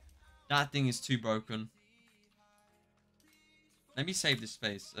 That thing is too broken. Let me save this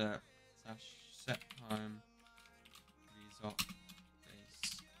space. Set home. Visa.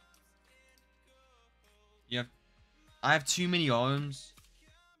 Base. Yep. I have too many homes.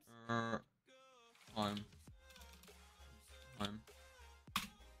 Home.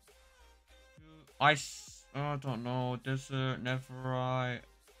 I don't know. Desert, Neverite.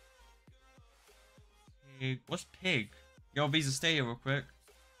 Pig. What's pig? Yo, Visa, stay here real quick.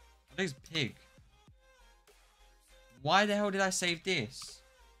 What is pig? Why the hell did I save this?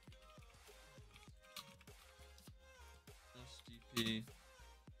 SDP.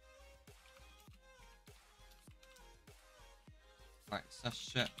 Right,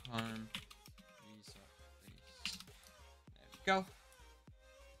 sachet home. Visa base. There we go.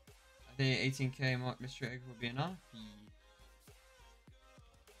 I think 18k mark mystery egg will be enough. Yeah.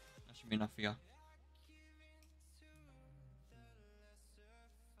 That should be enough for you. That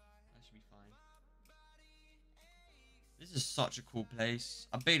should be fine. This is such a cool place.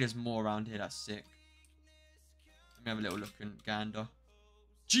 I bet there's more around here that's sick. Let me have a little look and gander.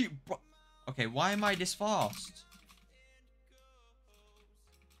 Gee, bro. Okay, why am I this fast?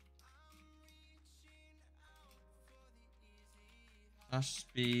 Dash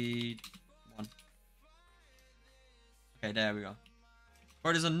speed 1. Okay, there we go.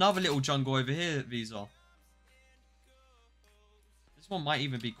 Bro, there's another little jungle over here, Visa. This one might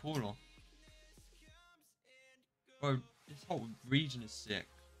even be cooler. Bro, this whole region is sick.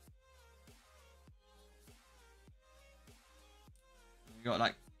 We got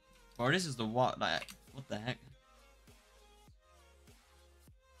like, bro, this is the what? Like, what the heck?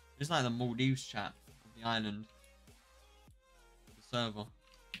 This is like the Maldives chat of the island. The server.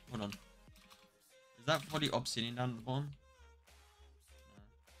 Hold on. Is that probably obsidian down at the bottom?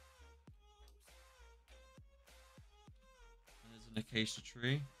 An acacia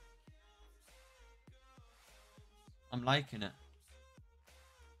tree. I'm liking it.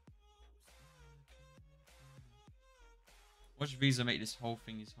 Watch Visa make this whole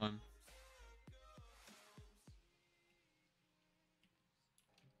thing his home.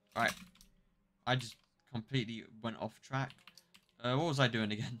 Alright. I just completely went off track. What was I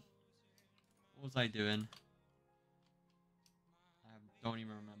doing again? What was I doing? I don't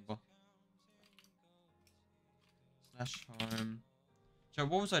even remember. Slash home. So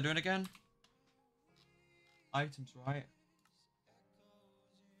what was I doing again? Items, right?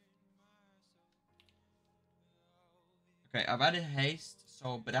 Okay, I've added haste,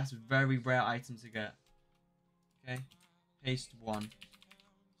 so but that's very rare item to get. Okay, haste 1.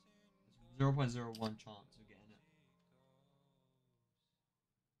 0.01 chance of getting it.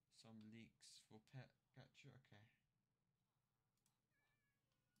 Some leaks for pet capture. Okay.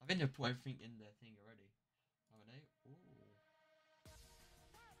 I think they've put everything in their thing already. Haven't they? Ooh.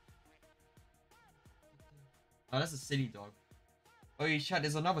 Oh, that's a silly dog. Oh, yeah, chat.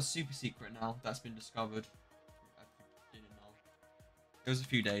 There's another super secret now that's been discovered. I didn't know. It was a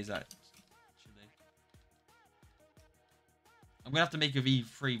few days actually. I'm gonna have to make a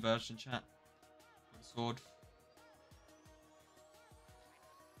V3 version, chat. For the sword.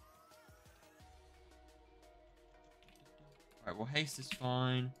 Alright, well, haste is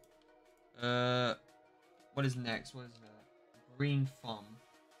fine. What is next? What is that? Green thumb.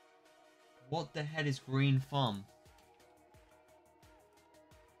 What the hell is green thumb?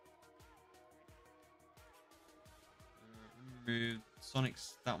 Remove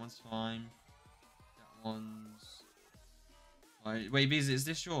Sonic's. That one's fine. That one's. Wait, is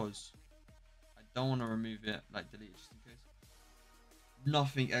this yours? I don't want to remove it. Like delete it just in case.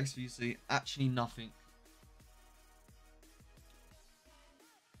 Nothing XVC. Actually, nothing.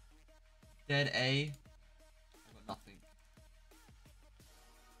 Dead A. I got nothing.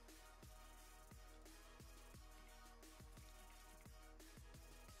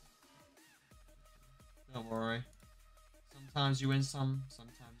 Don't worry. Sometimes you win some,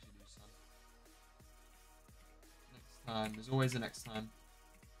 sometimes you lose some. Next time. There's always a next time.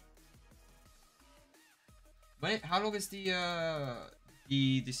 Wait, how long is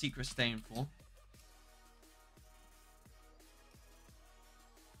the secret staying for?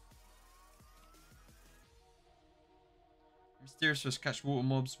 Mysterious fish catch water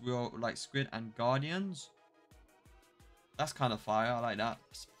mobs will like squid and guardians. That's kind of fire. I like that.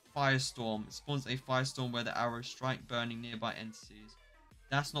 Firestorm. It spawns a firestorm where the arrows strike burning nearby entities.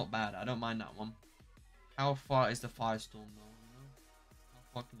 That's not bad. I don't mind that one. How far is the firestorm though? You know? How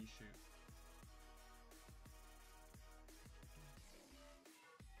far can you shoot?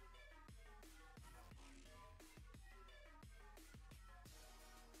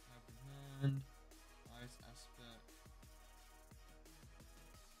 Hand, ice aspect,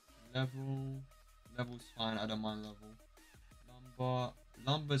 level's fine. I don't mind level.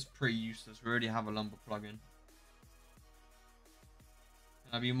 Lumber's pretty useless. We already have a lumber plugin.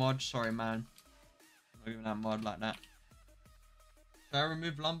 Can I be mod? Sorry, man. I'm not even that mod like that. Should I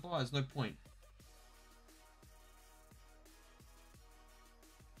remove lumber? There's no point.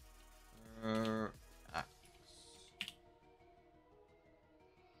 Axe.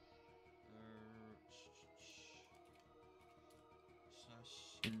 Slash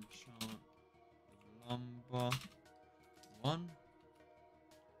enchant lumber 1.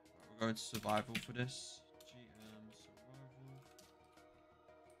 We're going to survival for this. GM survival.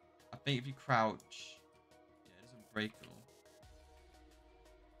 I think if you crouch, yeah, it doesn't break at all.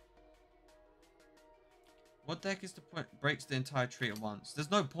 What the heck is the point? Breaks the entire tree at once.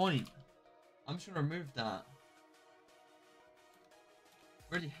 There's no point. I'm just gonna remove that.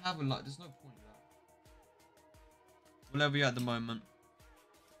 Already have a lot. There's no point in that. What level are you at the moment?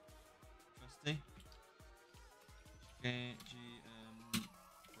 Trusty. Okay, GM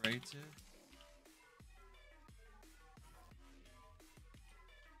creative.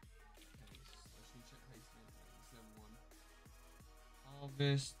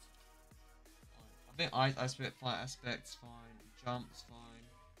 Harvest. I think ice aspect, fire aspect's fine, jumps fine,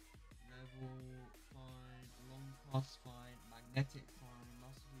 level fine, long path's fine, magnetic fine,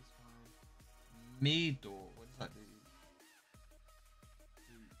 muscle is fine, middle. What does that do?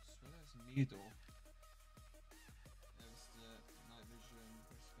 Boots. What is middle? There's the night vision,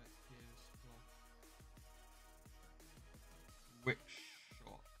 perspective, quick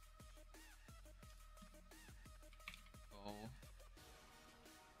shot. Oh.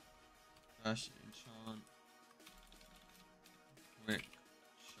 Dash enchant. Quick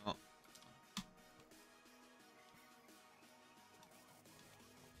shot.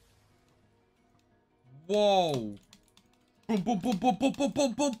 Whoa! Boom, boom, boom, boom, boom, boom,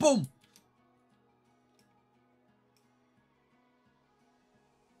 boom, boom, boom.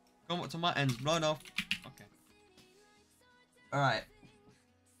 Come up to my ends, blown off. Okay. Alright.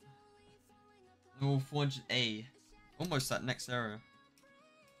 Level 400A. Almost that next area.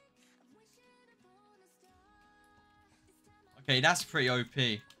 Okay, that's pretty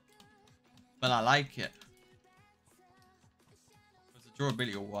OP. But I like it. Because the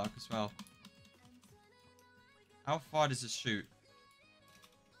durability will work as well. How far does this shoot?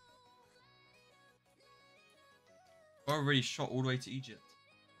 I already shot all the way to Egypt.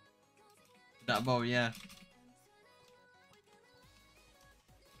 That bow, yeah.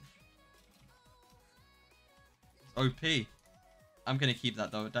 It's OP. I'm gonna keep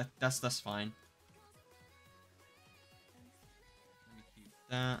that though. That's fine. Let me keep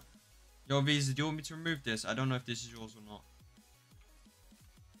that. Yo, Visa, do you want me to remove this? I don't know if this is yours or not.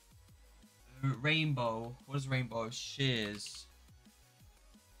 Rainbow. What is rainbow? Shears.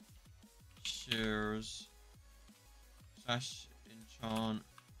 Shears. Slash enchant.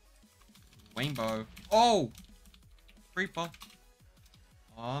 Rainbow. Oh! Creeper.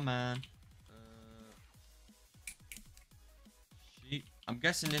 Oh, man. Sheep. I'm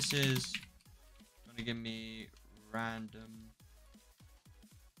guessing this is gonna give me random.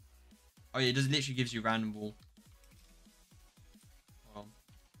 Oh, yeah, it just literally gives you random wool. Hold on.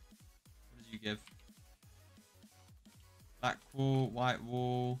 What does you give? Black wool, white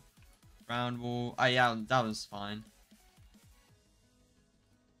wool, brown wool. Oh, yeah, that one's fine.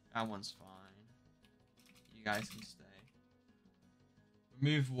 That one's fine. You guys can stay.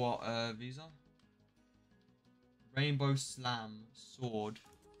 Remove what, Visa? Rainbow Slam sword.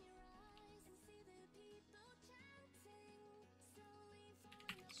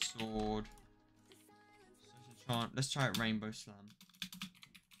 Sword. Let's try it. Rainbow Slam.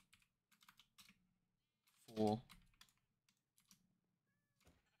 4.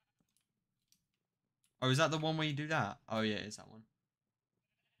 Oh, is that the one where you do that? Oh yeah, it is that one.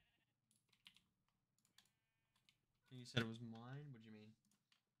 You said it was mine? What do you mean?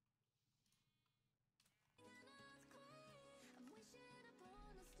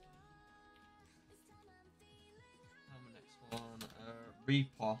 Next one.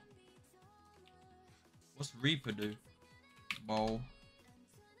 Reaper. What's Reaper do? Bowl.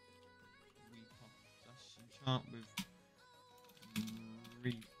 Reaper. That's enchant with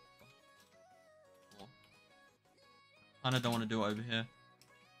Reaper. Oh. Kinda don't want to do it over here.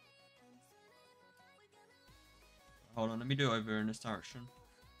 Hold on, let me do it over in this direction.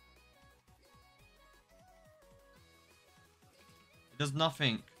 It does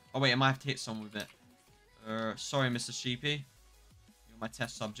nothing. Oh wait, I might have to hit someone with it. Sorry, Mr. Sheepy. You're my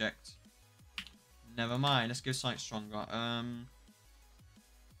test subject. Never mind. Let's go something stronger.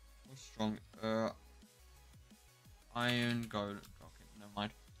 What's strong? Iron, gold. Okay, never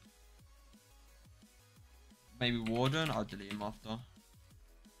mind. Maybe Warden. I'll delete him after.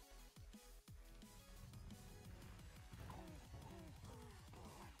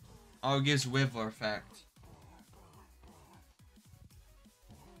 Oh, it gives wither effect.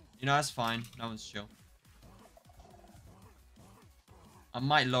 You know, that's fine. That one's chill. I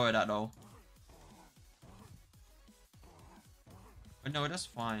might lower that though. But no, that's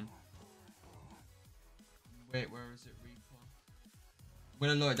fine. Wait, where is it? Recon. I'm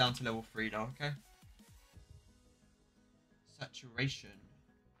gonna lower it down to level 3 though, okay? Saturation.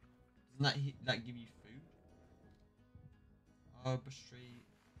 Doesn't that give you food? Arbitrary.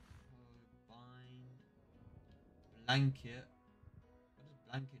 Bind. Blanket. What does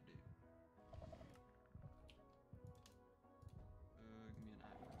blanket do? Give me an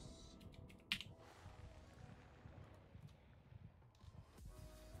axe.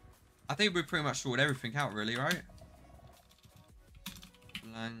 I think we pretty much sorted everything out, really, right?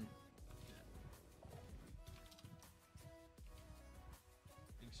 Blanket.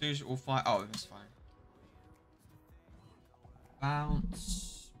 Excuse all fire. Oh, that's fine.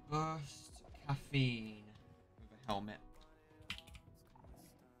 Bounce, burst, caffeine with a helmet.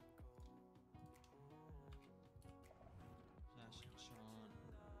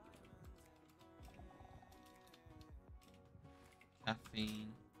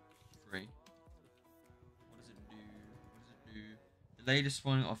 Caffeine free. What does it do? What does it do? Delay the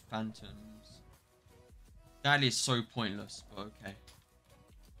spawning of phantoms. That is so pointless, but okay.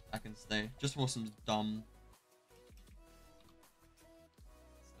 I can stay. Just for some dumb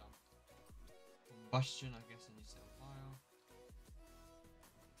stuff. Combustion, I guess I need to set fire.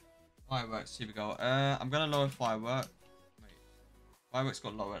 Fireworks, here we go. I'm gonna lower firework. Wait. Fireworks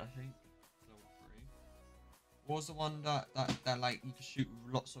got lowered, I think. Level 3. What was the one that like you could shoot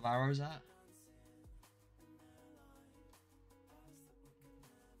lots of arrows at?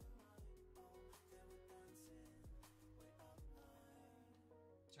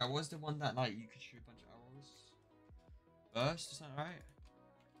 Chat, what was the one that like you could shoot a bunch of arrows? Burst, is that right?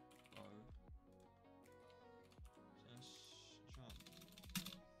 Oh.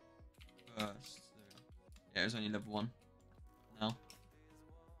 Burst. There we go. Yeah, it was only level 1. Now.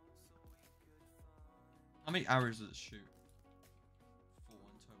 How many arrows does it shoot? 4 in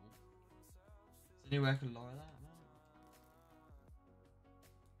total. Is there any way I can lower that? No.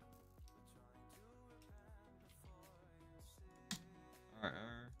 Alright,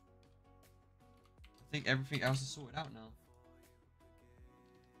 I think everything else is sorted out now.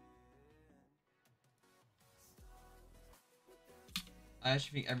 I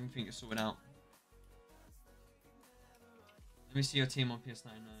actually think everything is sorted out. Let me see your team on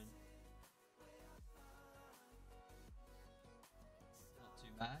PS99. Not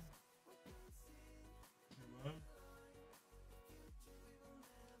too bad.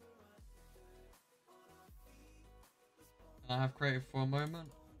 Can I have creative for a moment?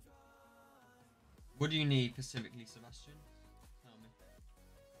 What do you need specifically, Sebastian? Tell me.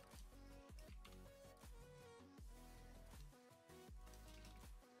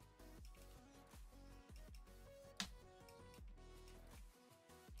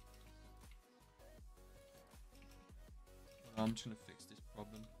 Well, I'm just gonna fix this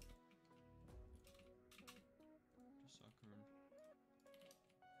problem. Just so I can...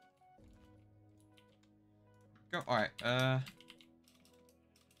 Go. Alright, I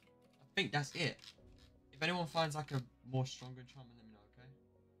think that's it. If anyone finds like a more stronger enchantment, let me know, okay?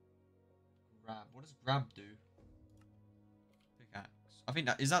 Grab. What does grab do? Pickaxe. I think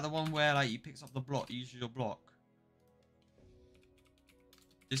that is that the one where like you picks up the block, you use your block.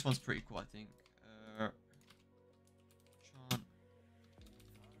 This one's pretty cool, I think. Enchant.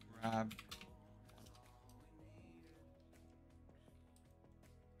 Grab.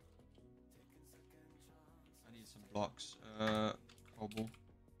 I need some blocks. Cobble.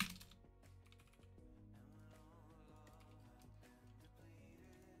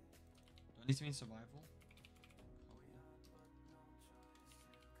 Do I need to be in survival?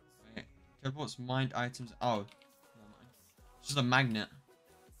 Wait. Teleports mined items. Oh. Never mind. It's just a magnet.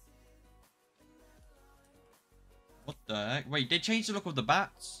 What the heck? Wait, they changed the look of the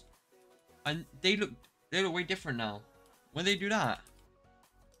bats? And they look way different now. When did they do that?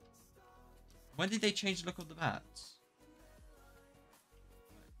 When did they change the look of the bats?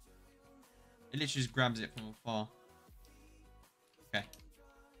 It literally just grabs it from afar. Okay.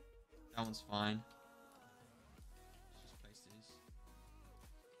 That one's fine. Let's just place these.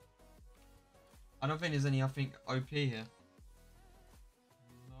 I don't think there's any, I think, OP here.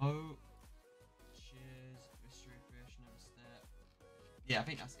 No. Cheers. Mystery fish, never step. Yeah, I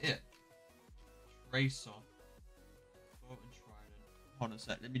think that's it. Tracer. Bolt and trident. Hold on a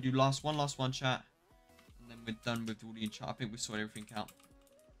sec. Let me do last one, chat. And then we're done with all the enchant. I think we sorted everything out.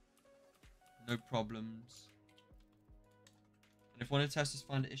 No problems. And if one of the testers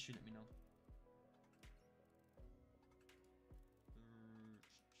find an issue, let me know.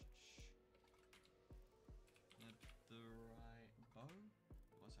 The right bow?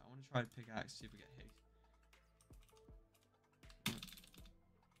 What's that? I want to try to pickaxe, see if we get haste.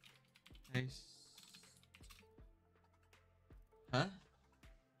 Haste. Huh?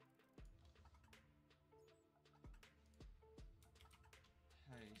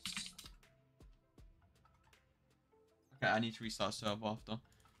 Haste. Okay, I need to restart server after.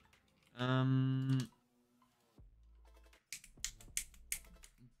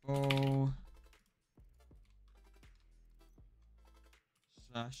 Bow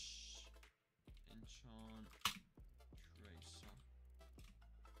slash enchant tracer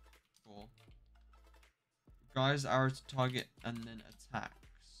 4. Guys, arrow to target and then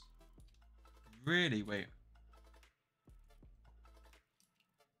attacks. Really? Wait.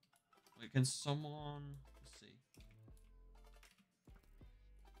 Wait, can someone... Let's see.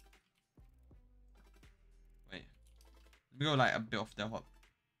 Wait. Let me go like a bit off there.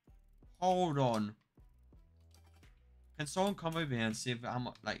 Hold on. Can someone come over here and see if I'm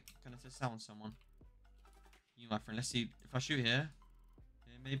like, can I test out on someone? You, my friend. Let's see if I shoot here.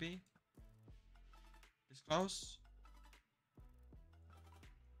 Here, maybe. This close.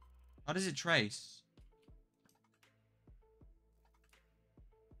 How does it trace?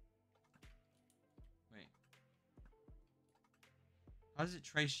 Wait. How does it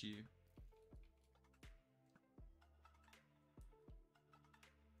trace you?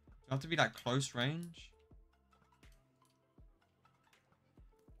 Do I have to be like close range?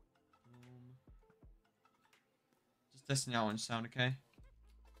 Just testing out on sound, okay?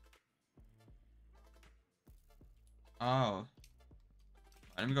 Oh. Alright,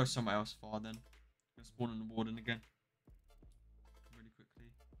 let me go somewhere else far then. I'm gonna spawn in the warden again. Really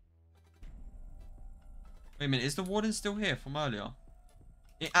quickly. Wait a minute, is the warden still here from earlier?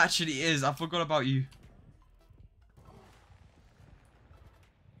 It actually is. I forgot about you.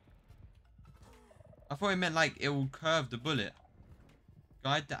 I thought it meant like it will curve the bullet.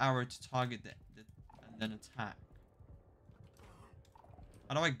 Guide the arrow to target the and then attack.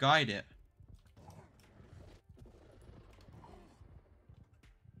 How do I guide it?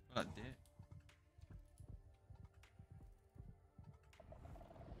 Like that.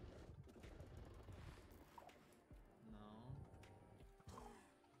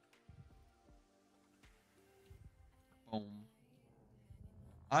 No. Boom.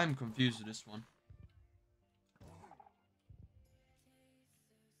 I'm confused with this one.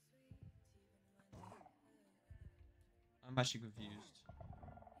 I'm actually confused.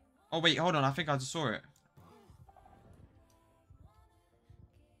 Oh wait, hold on. I think I just saw it.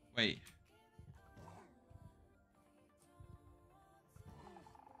 Wait.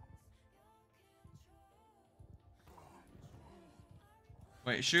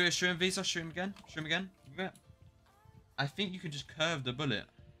 Wait, shoot him, Visa, shoot him again. Shoot him again. I think you could just curve the bullet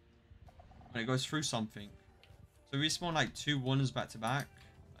when it goes through something. So we spawn like 2 ones back to back,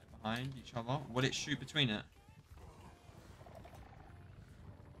 like behind each other. Will it shoot between it?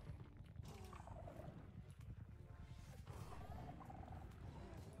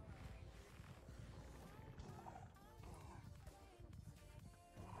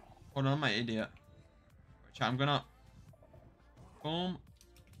 Hold on, I'm an idiot. Right, chat, I'm gonna... Boom.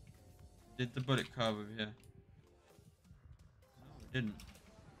 Did the bullet curve over here? No, it didn't.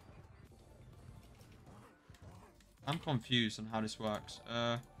 I'm confused on how this works.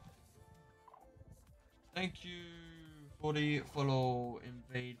 Thank you for the follow,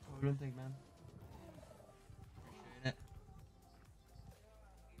 invade Poland thing, man. Appreciate it.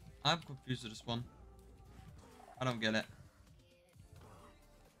 I'm confused with this one. I don't get it.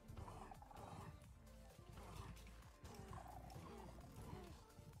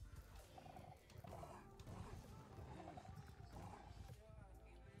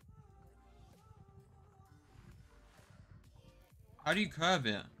 How do you curve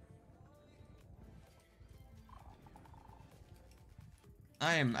it?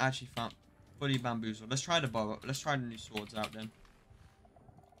 I am actually fully bamboozled. Let's try the bow. Let's try the new swords out then.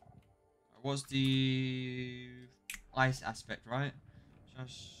 What's the ice aspect, right?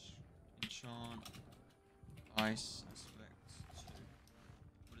 Just enchant ice aspect 2.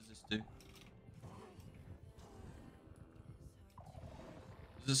 What does this do?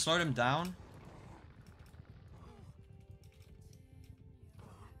 Does it slow them down?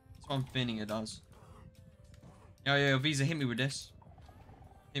 That's what I'm thinking it does. Yo, Visa, hit me with this.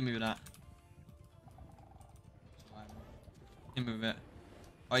 Hit me with that. Hit me with it.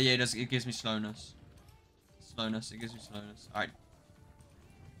 Oh yeah, it does. It gives me slowness. It gives me slowness. Alright.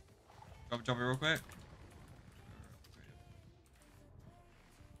 Drop it real quick.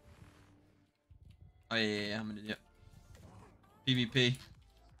 Oh yeah, I'm an idiot. PvP.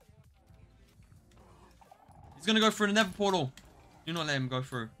 He's gonna go through the nether portal. Do not let him go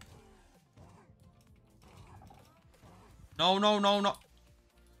through. No.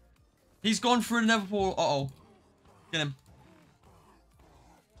 He's gone through the nether portal. Uh-oh. Get him.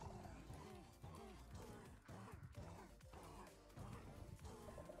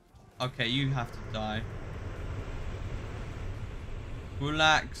 Okay, you have to die.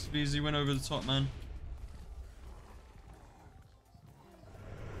 Relax, because he went over the top, man.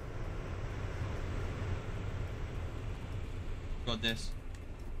 Got this.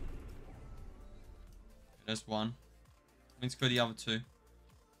 There's one. Let's go the other 2.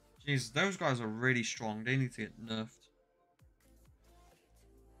 Jeez, those guys are really strong. They need to get nerfed.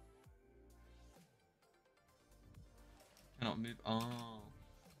 Cannot move. Oh.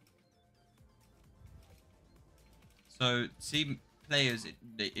 So, see players,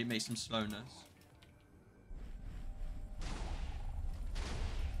 it makes them slowness.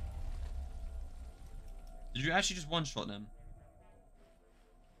 Did you actually just one-shot them?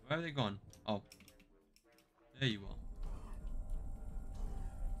 Where are they gone? Oh. There you are.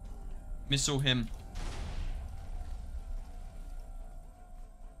 Missile him.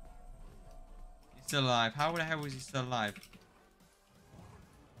 He's still alive. How the hell is he still alive?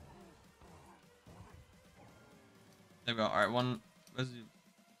 There we go. Alright, one. Where's he?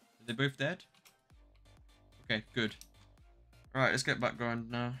 Are they both dead? Okay, good. Alright, let's get back going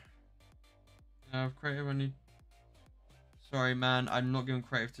now. Creative only. Sorry, man. I'm not giving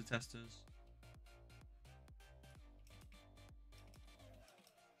creative to testers.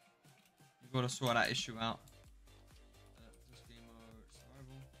 You've got to sort that issue out. This game mode,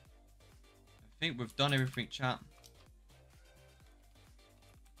 survival. I think we've done everything, chat.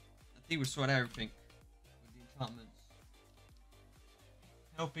 I think we've sorted everything with enchantments.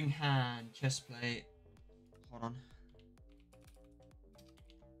 Helping hand, chest plate. Hold on.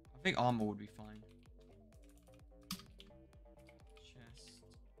 I think armor would be fine. Chest.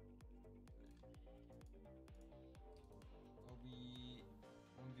 Are we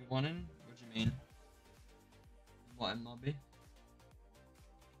 1v1ing? What do you mean? What in lobby?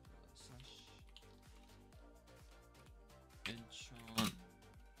 Slash enchant.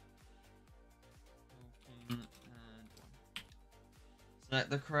 Helping hand one. Select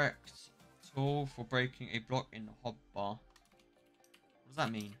the correct tool for breaking a block in the hotbar. What does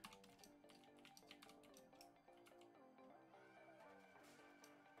that mean?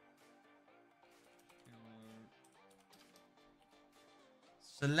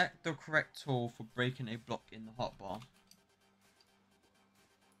 Select the correct tool for breaking a block in the hotbar.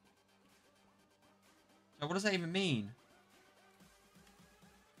 So what does that even mean?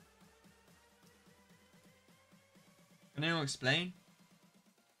 Can anyone explain?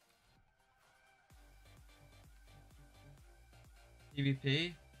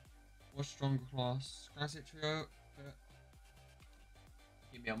 PvP. What's stronger class? Classic trio.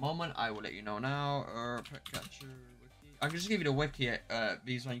 Give me a moment. I will let you know now. Pet catcher wiki. I can just give you the wiki.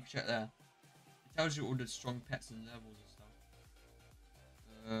 These one you can check there. It tells you all the strong pets and levels and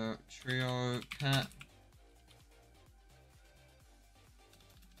stuff. Trio pet.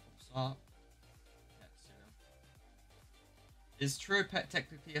 What's up? Pet cereal. Is trio pet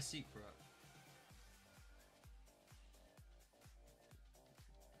technically a secret?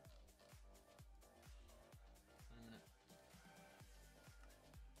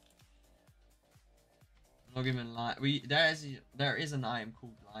 Log him in light. There is an item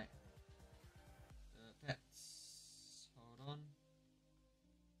called light. Pets. Hold on.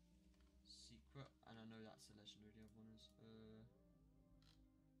 Secret. And I know that's a legendary. The other one is.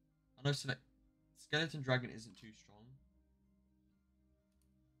 I know select. Skeleton dragon isn't too strong.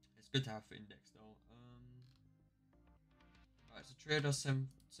 It's good to have for index though. Alright, so trio does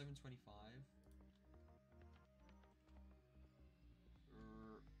 725.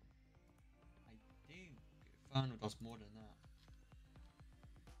 I think Infernal does more than that.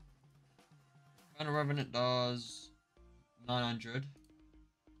 Infernal Revenant does 900.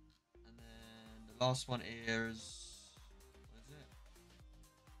 And then the last one is... what is it?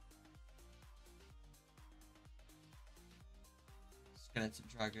 Skeleton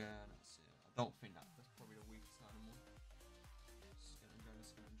Dragon. That's it. I don't think that's probably the weakest animal. Skeleton Dragon,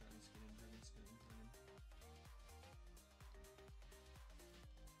 Skeleton Dragon, Skeleton Dragon, Skeleton Dragon.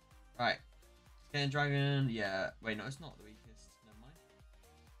 Right. Skeleton Dragon, yeah. Wait, no, it's not the weakest. Never mind.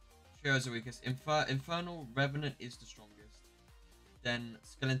 Trio is the weakest. Infernal Revenant is the strongest. Then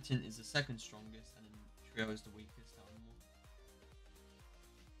Skeleton is the second strongest, and then Trio is the weakest animal.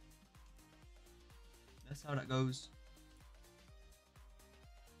 That's how that goes.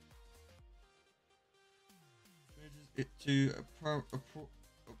 It to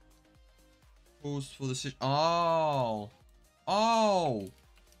pause for the situation. Oh, oh,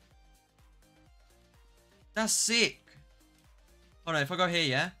 that's sick. Hold on, if I go here,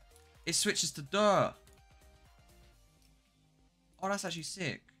 yeah, it switches to dirt. Oh, that's actually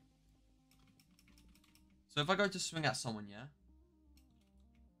sick. So if I go to swing at someone, yeah,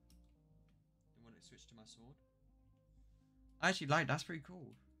 then when it switch to my sword, I actually like that's pretty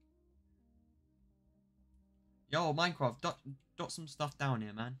cool. Yo, Minecraft, dot some stuff down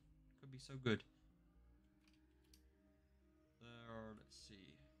here, man. Could be so good. Let's see.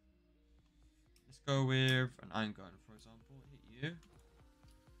 Let's go with an iron gun, for example. Hit you.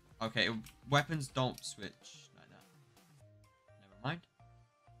 Okay, weapons don't switch like that. Never mind.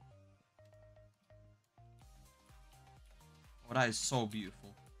 Oh, that is so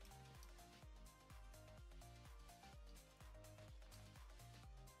beautiful.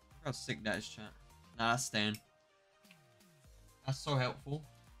 Look how sick that is, chat. Nah, that's staying. That's so helpful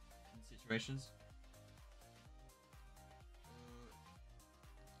in situations.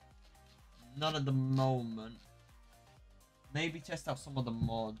 Not at the moment. Maybe test out some of the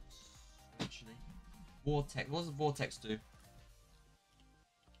mods. Actually, Vortex. What does Vortex do?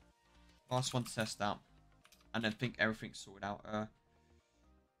 Last one to test out, and then think everything's sorted out.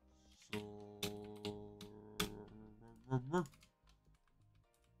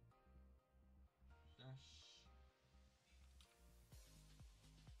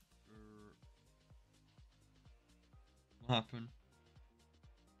 What happened?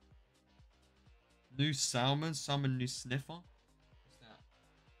 New salmon, summon new sniffer. What's that?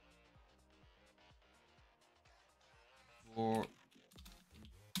 For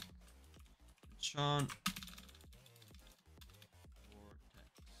enchant vortex.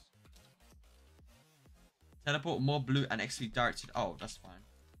 Teleport more blue and execute directed. Oh, that's fine.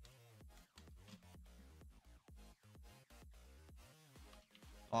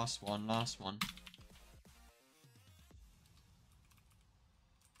 Last one, last one.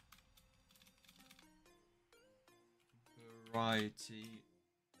 Variety.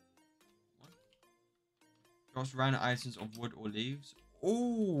 What? Drops random items of wood or leaves.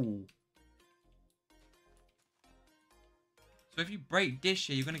 Oh! So if you break this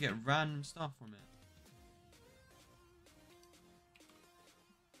here, you're gonna get random stuff from it.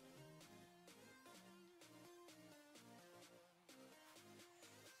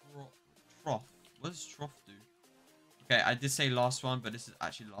 Trough. What does trough do? Okay, I did say last one, but this is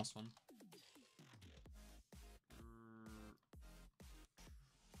actually the last one.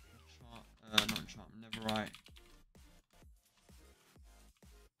 Not enchantment, never right.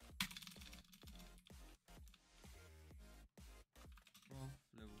 Trough,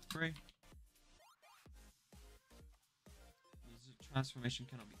 level 3. Transformation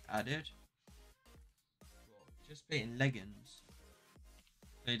cannot be added. Just baiting leggings.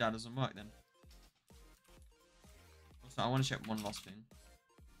 Okay, that doesn't work then. Also, I want to check one last thing.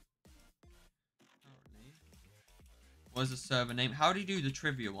 Apparently. What is the server name? How do you do the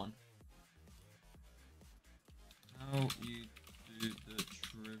trivia one? How you do the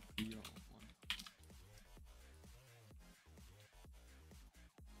trivia one?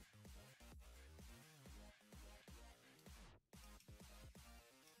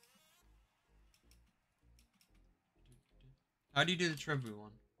 How do you do the trivia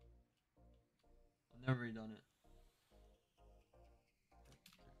one? I've never really done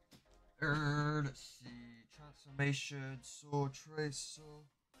it. Let's see. Transformation, sword, tracer.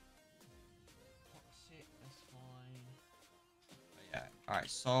 That's fine. But yeah, alright,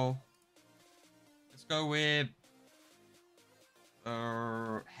 so let's go with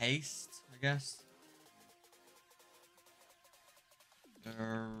haste, I guess. Pickaxe.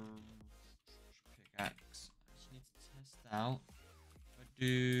 I just need to test out. I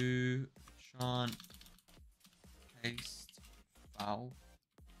do enchant, haste, foul.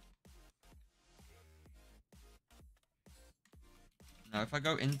 Now, if I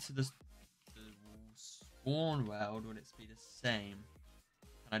go into the spawn world, would it be the same?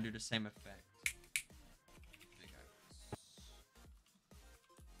 Can I do the same effect?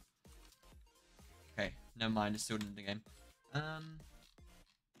 Okay, never mind. It's still in the game. Now,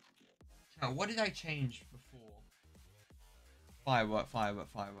 what did I change before? Firework, firework,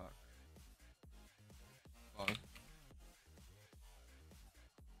 firework. Oh.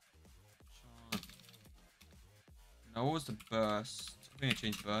 No, what was the burst? I think I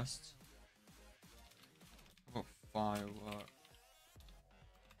changed burst. How about firework?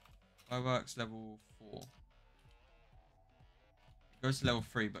 Fireworks level 4. It goes to level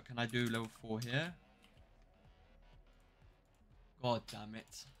 3, but can I do level 4 here? God damn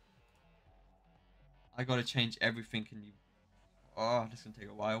it. I gotta change everything in you. Oh, this is gonna take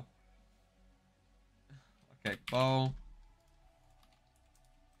a while. Okay, bow.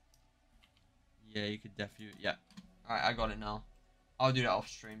 Yeah, you could definitely. Yeah. Alright, I got it now. I'll do that off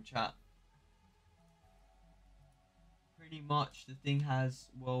stream, chat. Pretty much the thing has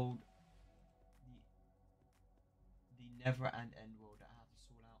world. The never and end world that I have to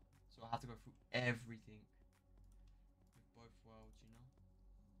sort out. So I have to go through everything with both worlds, you know?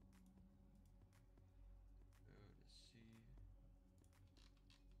 Let's see.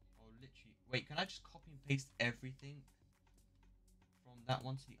 Oh, literally. Wait, can I just copy and paste everything from that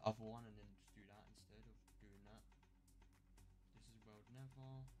one to the other one and then just do that instead of doing that? This is world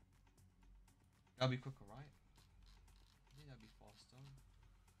never. That'll be quicker, right? I think that'll be faster.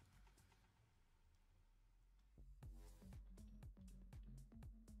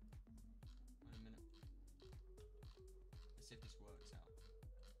 Wait a minute. Let's see if this works out.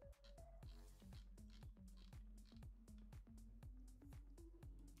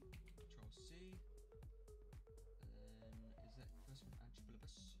 Control C. And then is that first one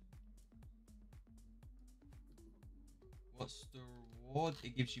Antibilibus? What's the reward?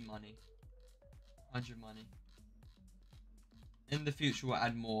 It gives you money. 100 money. In the future, we'll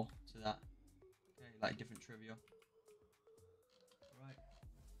add more to that. Okay, like different trivia. Right.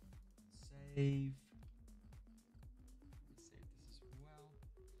 Save. Let's save this as well.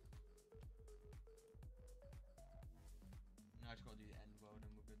 Now I just gotta do the end world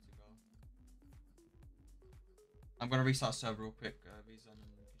and we're good to go. I'm gonna restart server real quick, Visa, and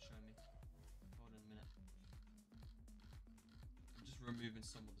you can show me. Hold on a minute. I'm just removing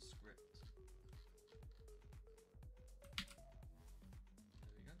some of the script.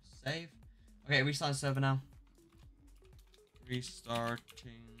 Save. Okay, restart server now.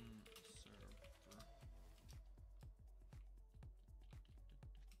 Restarting server.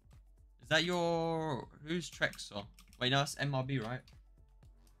 that your... Who's Trexor? Wait, no, that's MRB, right?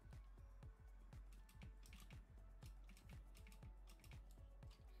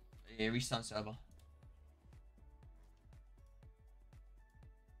 Yeah, restart server. That's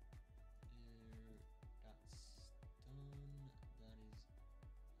done. That is okay.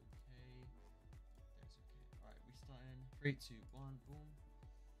 That's okay. Alright, restarting. 3, 2, 1, boom.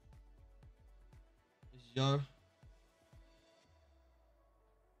 Yo.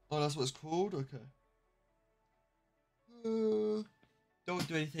 Oh, that's what it's called? Okay. Don't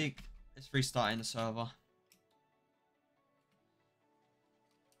do anything. It's restarting the server.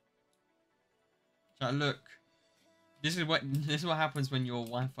 Chat, look. This is what happens when your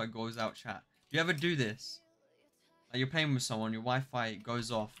Wi-Fi goes out, chat. Do you ever do this? Like you're playing with someone, your Wi-Fi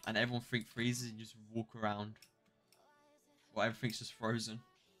goes off, and everyone freezes, and you just walk around. Well, everything's just frozen.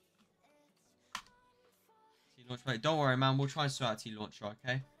 T-Launcher, wait, don't worry, man. We'll try and sort out T-Launcher,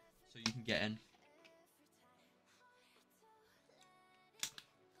 okay? So you can get in.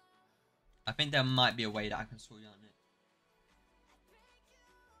 I think there might be a way that I can sort you out on it.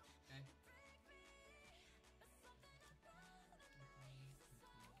 Okay.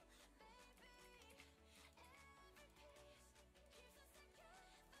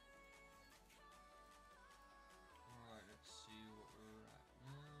 Alright, let's see what we're at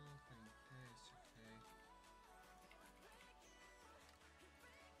now. Okay, it's okay.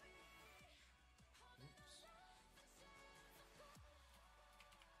 Oops.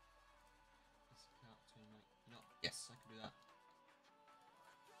 Discount 29. No, yes, I can do that.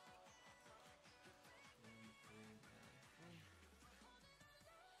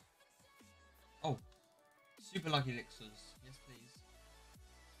 Oh, super lucky elixirs. Yes, please.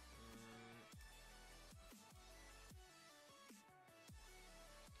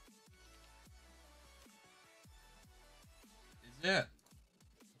 Is it?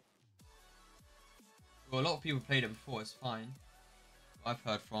 Well, a lot of people played it before. It's fine. What I've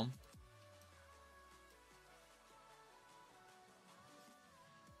heard from.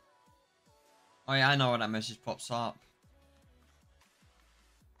 Oh yeah, I know when that message pops up.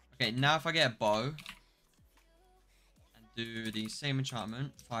 Okay, now if I get a bow and do the same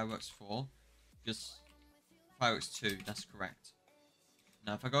enchantment, fireworks 4, just fireworks 2, that's correct.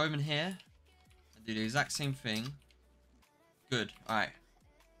 Now if I go over here and do the exact same thing, good, alright.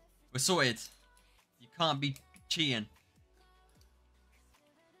 We're sorted. You can't be cheating.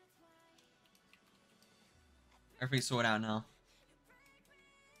 Everything's sorted out now.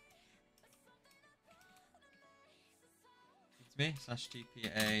 Me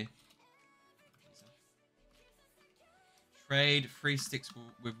 /TPA. Trade 3 sticks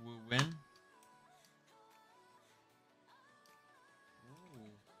will win. Ooh.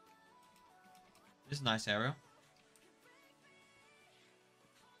 This is a nice area.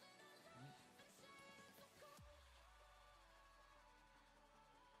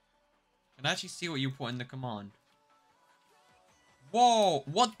 Can I actually see what you put in the command? Whoa!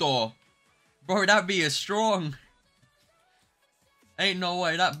 What the? Bro, that beat is strong. Ain't no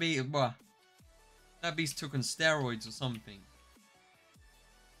way that beat, bruh. That beast took on steroids or something.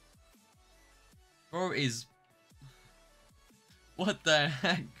 Bro is... What the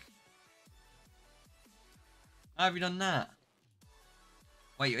heck? How have you done that?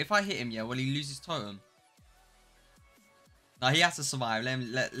 Wait, if I hit him, yeah, will he lose his totem? No, he has to survive.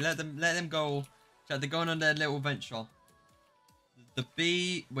 Let them go. They're going on their little venture. The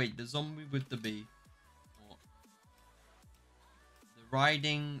bee... Wait, the zombie with the bee. What? The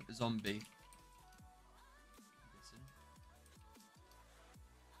riding zombie.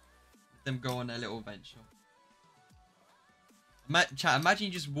 Let them go on their little venture. Chat, imagine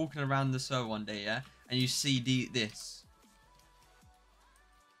you just walking around the server one day, yeah? And you see this.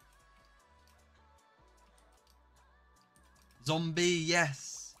 Zombie,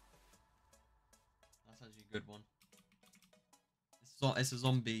 yes. That's actually a good one. It's a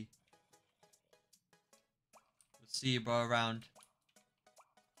zombie. We'll see you, bro, around.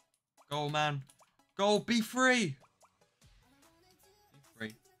 Go, man. Go, be free. Be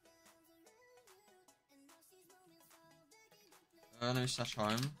free. Let me slash home.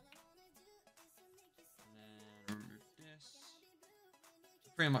 And then remove this.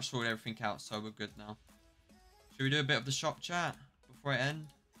 Pretty much sorted everything out, so we're good now. Should we do a bit of the shop, chat, before I end?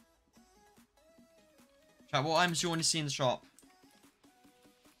 Chat, what items do you want to see in the shop?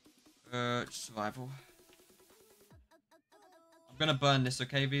 Survival. I'm gonna burn this,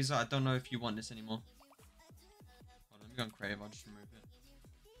 okay, Visa? I don't know if you want this anymore. Hold on, let me go on creative, I'll just remove it.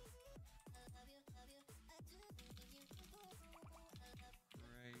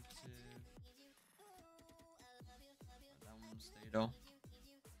 Creative. That one will stay though.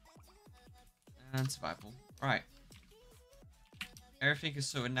 And survival. Right. Everything is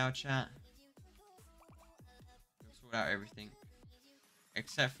sorted now, chat. We'll sort out everything.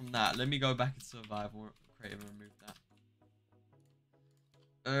 Except from that. Let me go back into survival. Creative and remove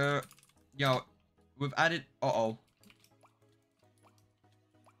that. Yo. We've added... Uh-oh.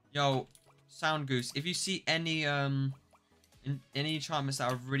 Yo. Sound Goose. If you see any, any enchantments that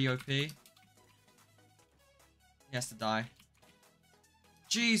are really OP, he has to die.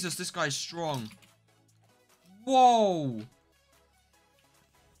 Jesus, this guy's strong. Whoa!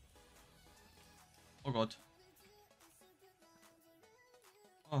 Oh god.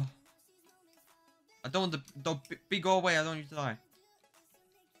 Oh. I don't want the big go away, I don't want you to die.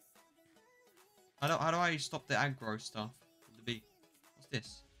 How do I stop the aggro stuff? The bee. What's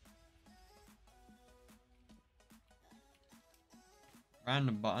this?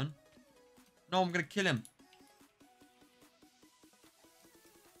 Random button. No, I'm gonna kill him.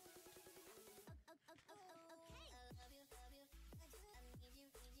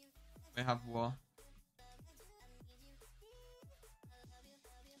 We have war.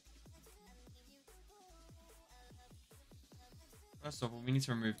 First of all, we need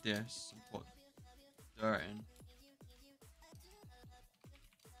to remove this and put dirt in.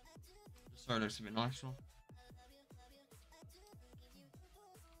 So it looks a bit nicer.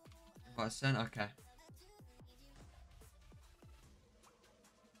 Percent, okay.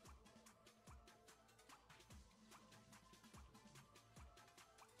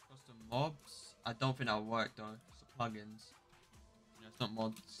 Custom mobs. I don't think that'll work though. It's the plugins. You know, it's not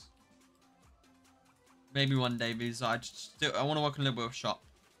mods. Maybe one day, because I want to work on a little bit of shop.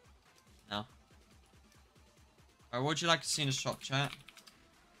 Now. Alright, what would you like to see in the shop, chat?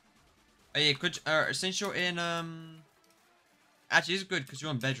 Oh yeah, since you're in actually it's good because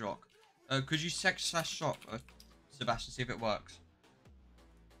you're on bedrock. Could you /shop, Sebastian, see if it works?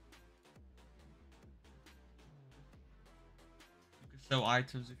 You can sell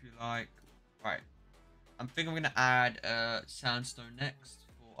items if you like. Right. I think I'm gonna add sandstone next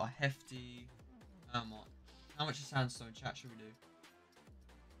for a hefty. How much is sandstone, chat, should we do?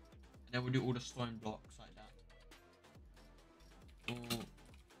 And then we'll do all the stone blocks like that. All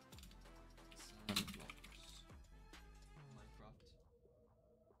sand blocks. Minecraft.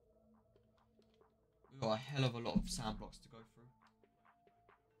 We've got a hell of a lot of sand blocks to go through.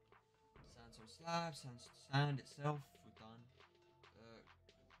 Sandstone slab, sand itself, we've done.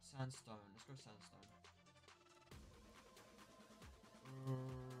 Sandstone, let's go sandstone.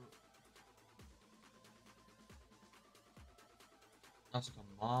 That's a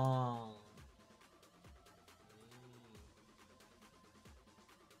command.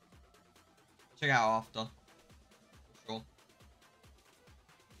 Check it out after. For sure.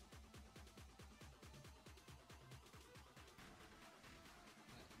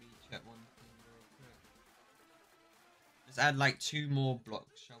 Let me check one thing real quick. Let's add like 2 more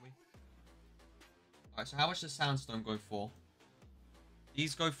blocks, shall we? Alright, so how much does sandstone go for?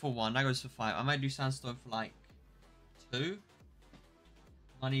 These go for 1, that goes for 5. I might do sandstone for like 2.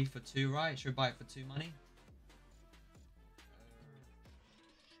 Money for 2, right? Should we buy it for 2 money?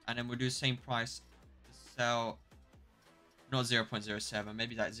 And then we'll do the same price to sell. Not 0.07,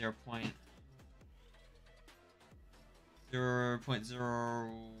 maybe like 0.06,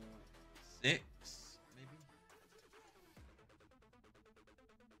 maybe.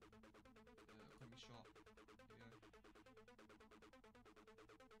 Economy shop.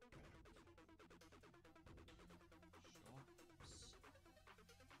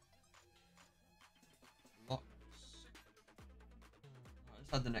 Locks. Right,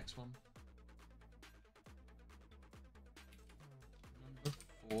 let's add the next one. Number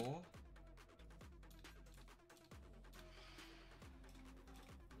 4. Number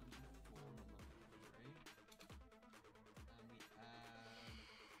 4, number 3. And we add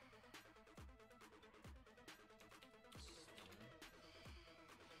stone.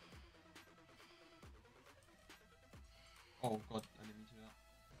 Oh god, I didn't mean to do that.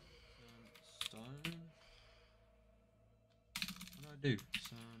 Stone. What do I do?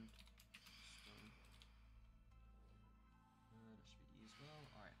 Sand. Stone. That should be E as well.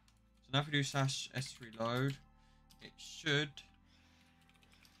 Alright. So now if we do /s3 load, it should.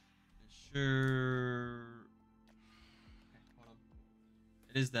 Okay, hold on.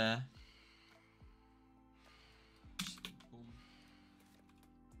 It is there. Boom.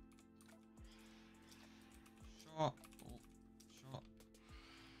 Shot. Oh, shot.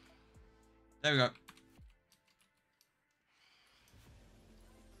 There we go.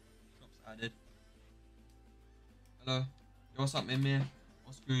 Shops added. Hello. Yo, what's up, Mimir?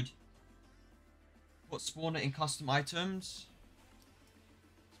 What's good? What spawner in custom items?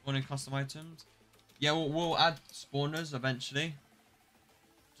 Spawn in custom items. Yeah, we'll add spawners eventually.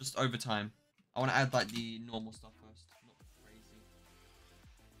 Just over time. I want to add like the normal stuff first. Not crazy.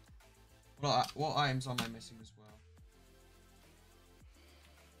 What items am I missing as well?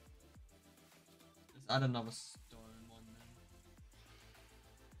 Let's add another stone one then.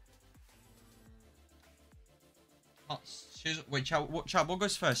 Cut, chisel. Wait, chat, what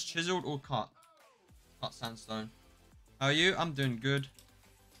goes first? Chiseled or cut? Cut sandstone. How are you? I'm doing good.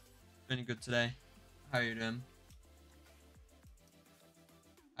 Feeling good today. How are you doing?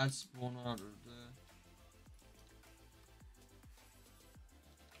 Add spawner.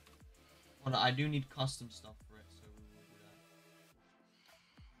 Well, I do need custom stuff for it, so we will do that.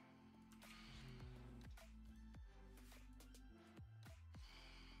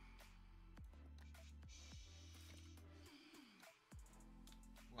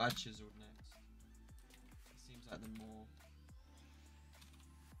 We'll add chiseled next. It seems like the more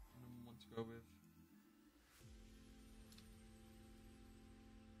one to go with.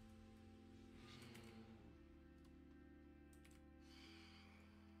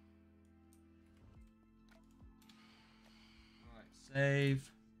 Alright, save.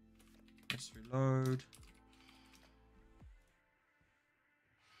 Let's reload.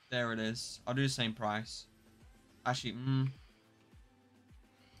 There it is. I'll do the same price. Actually,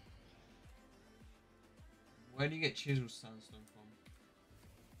 where do you get chiseled sandstone from?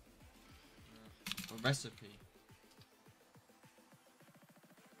 A recipe.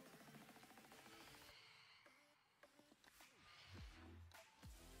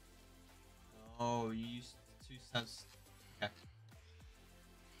 Oh, you used 2 cents. Okay.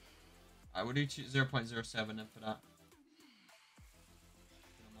 I will do 0.07 then for that.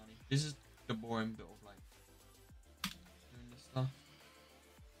 Money. This is the boring bit of like doing this stuff.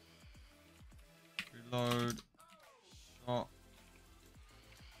 Reload. Shot.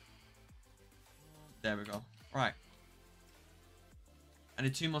 There we go. Right. I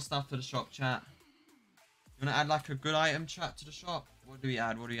need 2 more stuff for the shop, chat. You want to add like a good item, chat, to the shop? What do we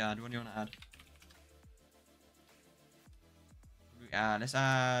add? What do you want to add? Let's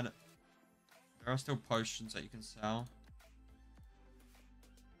add. There are still potions that you can sell.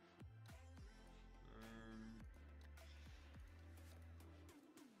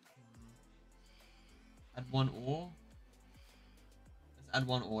 Add 1 ore. Let's add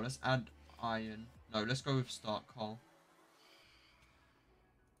 1 ore. Let's add iron. No, let's go with start coal.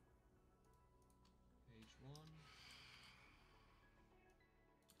 Page 1.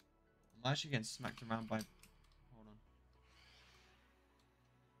 I'm actually getting smacked around by. Hold on.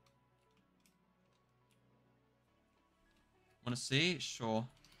 Want to see? Sure.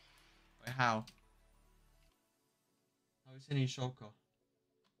 Wait, how? How is any shulker?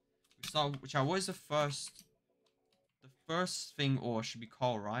 We start. What is the first? The first thing ore should be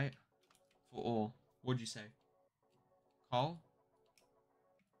coal, right? For ore. What did you say? Coal?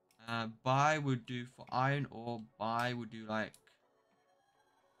 Buy would do for iron ore. Buy would do like.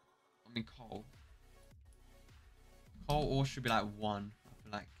 I mean coal. Coal ore should be like 1. I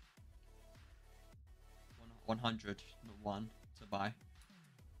feel like 100, not 1 to buy.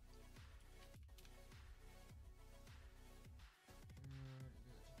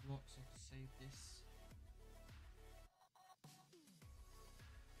 Blocks, I can save this.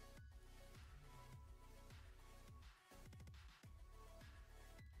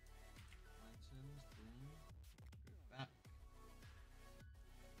 Items, boom. Go back.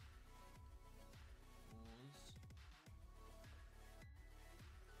 Pause.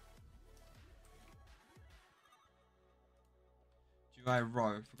 GUI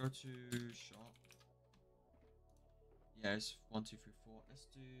row. If we go to shop. Yeah, it's 1, 2, 3, 4. Let's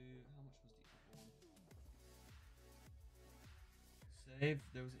do. How much was the other one? Save.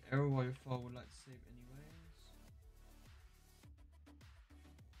 There was an error while your file would like to save anyways.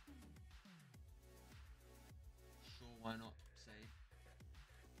 Sure, why not? Save.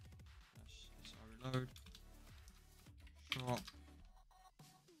 Reload. Shop.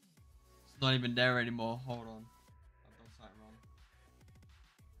 It's not even there anymore. Hold on. I've done something wrong.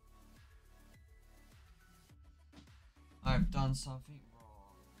 I've done something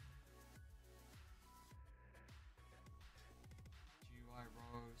wrong. GUI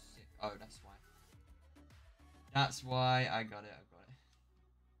row 6. Oh, that's why. That's why I got it.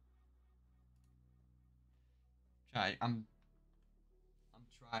 Try. I'm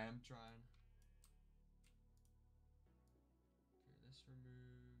trying. Okay, let's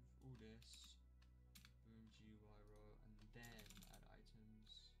remove all this. Boom, GUI row, and then add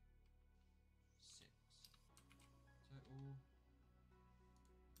items. 6. Total.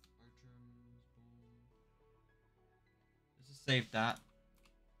 Items, boom. Let's just save that.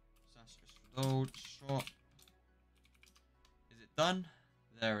 Slash Load shop. Is it done?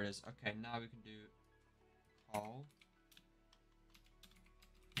 There it is. Okay, now we can do coal.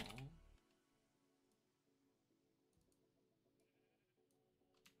 Coal.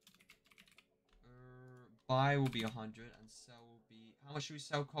 Buy will be 100 and sell will be... How much should we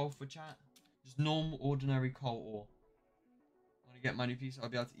sell coal for, chat? Just normal, ordinary coal ore. I want to get money piece. I'll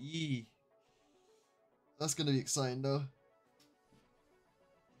be able to... Eee. That's going to be exciting, though.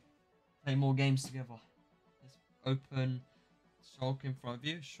 Play more games together. Let's open Shulk in front of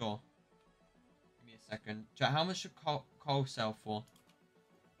you. Sure. Give me a second. Chat, how much should coal sell for?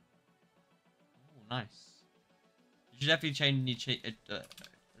 Oh, nice. You should definitely change thingy.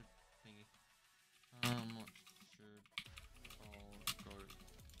 How much should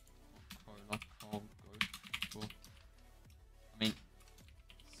coal go for? I mean,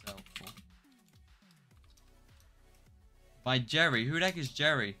 sell for. By Jerry. Who the heck is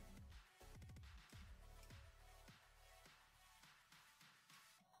Jerry?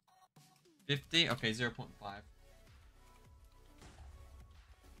 $50? Okay, 0.5.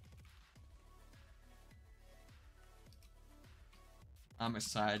 I'm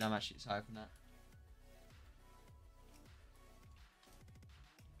excited. I'm actually excited for that.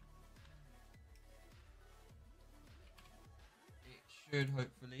 It should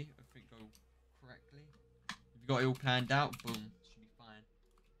hopefully, I think, go correctly. If you got it all planned out, boom, should be fine.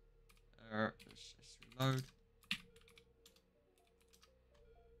 Let's reload.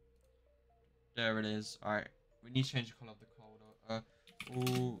 There it is. Alright. We need to change the color of the coal though.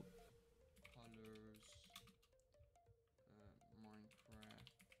 All colors. Minecraft.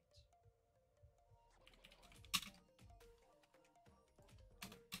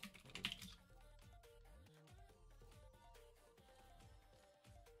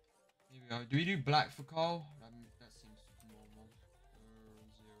 Here we go. Do we do black for coal? That seems normal.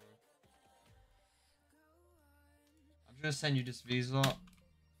 0. I'm just gonna send you this visa. I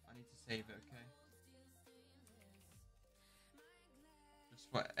need to save it, okay? Just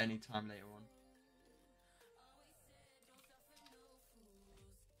for any time later on.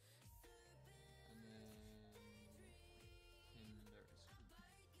 And then okay, we're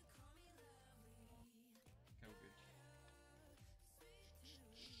good.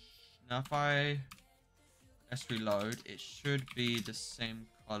 Now if let's reload, it should be the same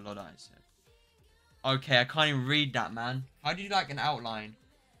color that I said. Okay, I can't even read that, man. How do you like an outline?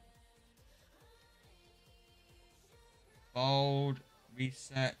 Bold,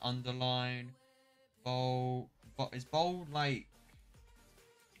 reset, underline, bold. Is bold like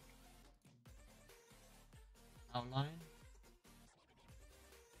outline?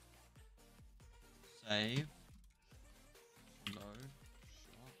 Save. Load.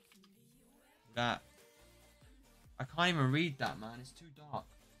 Shot. That. I can't even read that, man. It's too dark.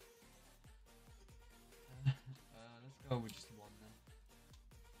 Let's go with just one then.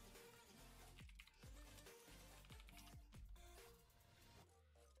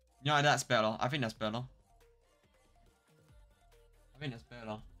 Yeah, that's better. I think that's better.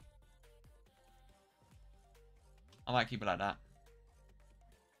 I might keep it like that.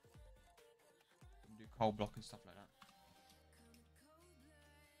 Do coal block and stuff like that.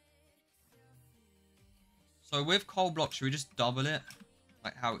 So with coal block, should we just double it?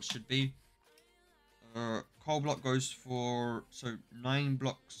 Like how it should be? Coal block goes for 9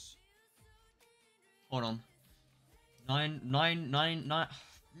 blocks. Hold on. 9, nah.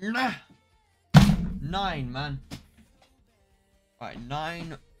 9, man. Right,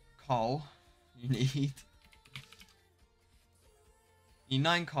 9 coal. You need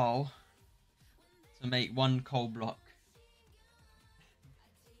 9 coal to make 1 coal block.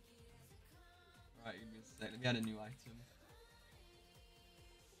 Right, give me a sec. Let me add a new item.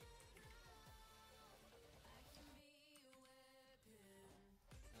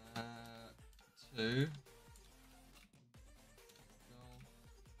 2.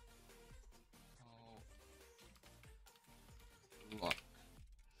 Block.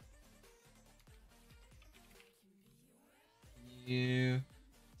 You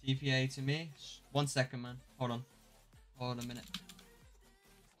TPA to me. 1 second, man. Hold on a minute.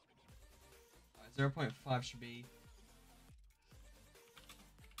 Right, 0.5 should be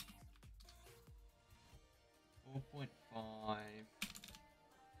 4.5.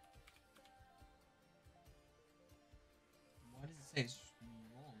 Why does it say it's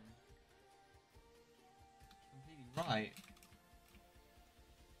wrong? It's completely right.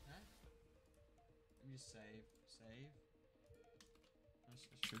 Huh? Let me just save.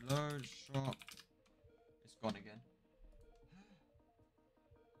 Let's reload. Shop. It's gone again.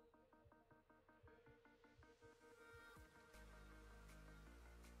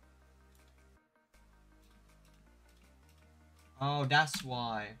 Oh, that's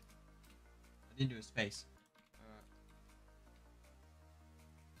why. I didn't do a space.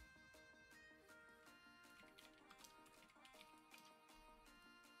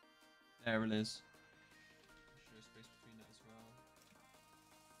 There it is. Show a space between that as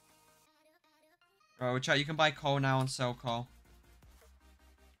well. Right, chat, you can buy coal now and sell coal.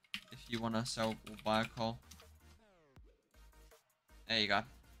 If you want to sell or buy a coal. There you go.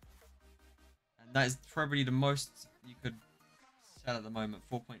 And that is probably the most you could sell at the moment.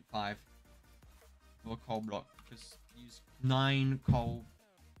 4.5 for a coal block. Just use 9 coal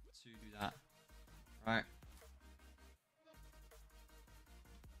to do that. Right.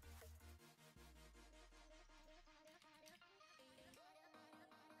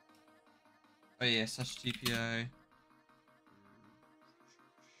 Oh yeah, such TPO.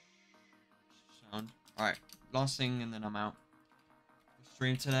 Sound. Alright, last thing and then I'm out.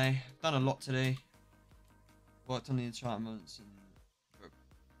 Stream today. Done a lot today. Worked on the enchantments and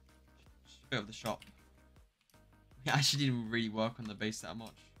just a bit of the shop. We actually didn't really work on the base that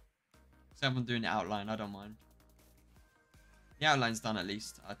much. Except I'm doing the outline, I don't mind. The outline's done at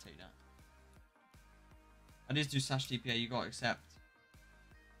least, I'd take that. I just do slash TPA, you gotta accept.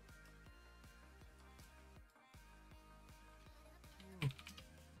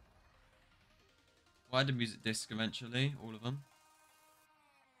 Well, I did music disc eventually, all of them.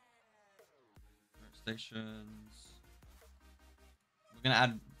 Stations. We're gonna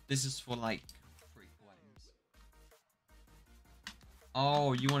add. This is for like pretty cool items.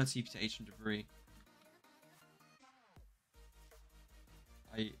 Oh, you want to TP to ancient debris?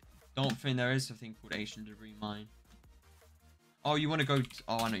 I don't think there is a thing called ancient debris mine. Oh, you want to go?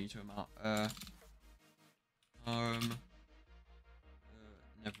 Oh, I know you're talking about.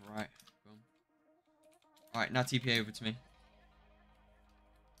 Never right. Boom. All right, now TP over to me.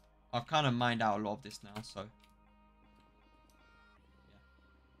 I've kind of mined out a lot of this now, so.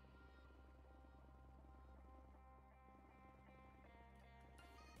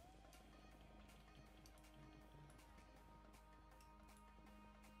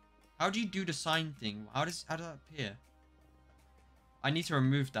 How do you do the sign thing? How does that appear? I need to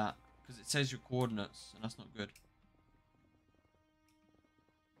remove that because it says your coordinates and that's not good.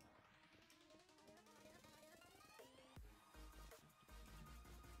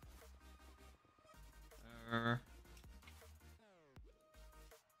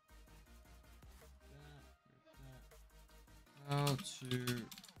 How to remove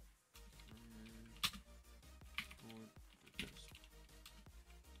coordinates.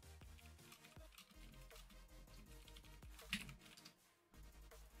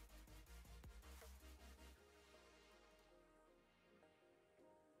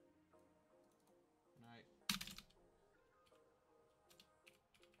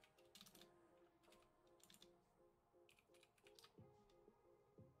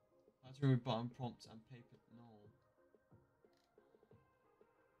 How to remove button prompts and paper. No.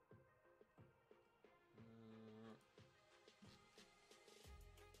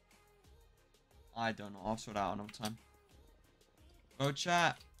 I don't know. I'll sort out another time. Go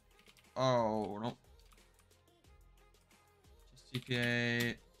chat. Oh no. Just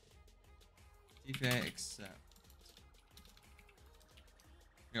TPA. TPA accept.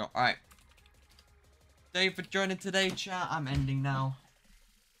 Yo, alright. Thank you for joining today, chat. I'm ending now.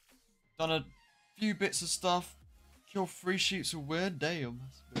 Done a few bits of stuff. Kill 3 sheets of weird. Damn,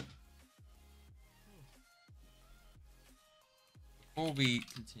 that's good. Before we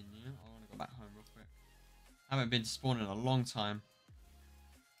continue, I want to go back home real quick. I haven't been to spawn in a long time.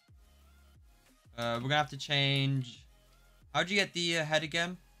 We're gonna have to change. How do you get the head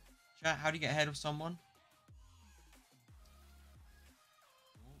again? Chat, how do you get ahead of someone?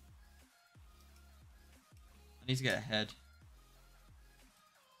 I need to get ahead.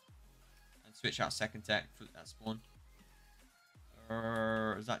 And switch out second tech for that spawn.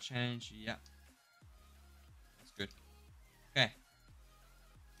 Does that change? Yeah. That's good. Okay.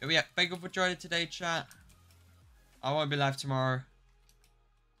 Here we are. Thank you for joining today, chat. I won't be live tomorrow.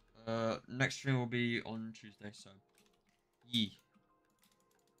 Next stream will be on Tuesday, so. Yee.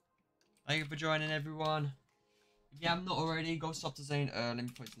 Thank you for joining, everyone. If you have not already, go sub to Zane. Let me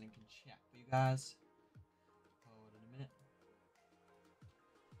put the link in chat for you guys. Hold on a minute.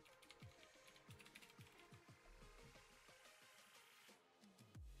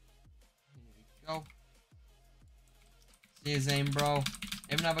 Here we go. See you, Zane, bro.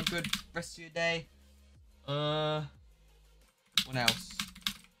 Everyone have a good rest of your day. What else?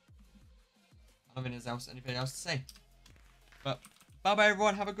 I don't think there's anything else to say. But bye bye,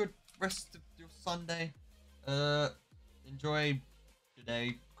 everyone. Have a good rest of your Sunday. Enjoy your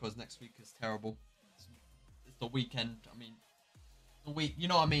day because next week is terrible. It's the weekend. I mean, the week. You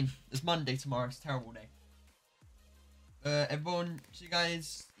know what I mean? It's Monday tomorrow. It's a terrible day. Everyone, see you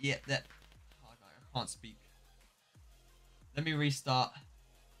guys. Yeah, that. Oh, I can't speak. Let me restart.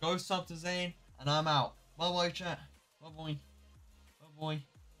 Go sub to Zane, and I'm out. Bye bye, chat. Bye bye. Bye bye.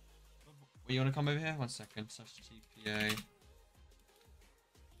 Wait, you wanna come over here? 1 second. Such TPA. Accept.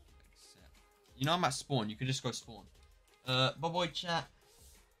 You know I'm at spawn. You can just go spawn. Bye bye, chat.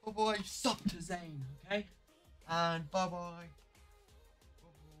 Bye bye. Sub to Zane, okay? And bye bye. Bye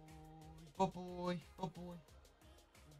bye. Bye bye. Bye bye.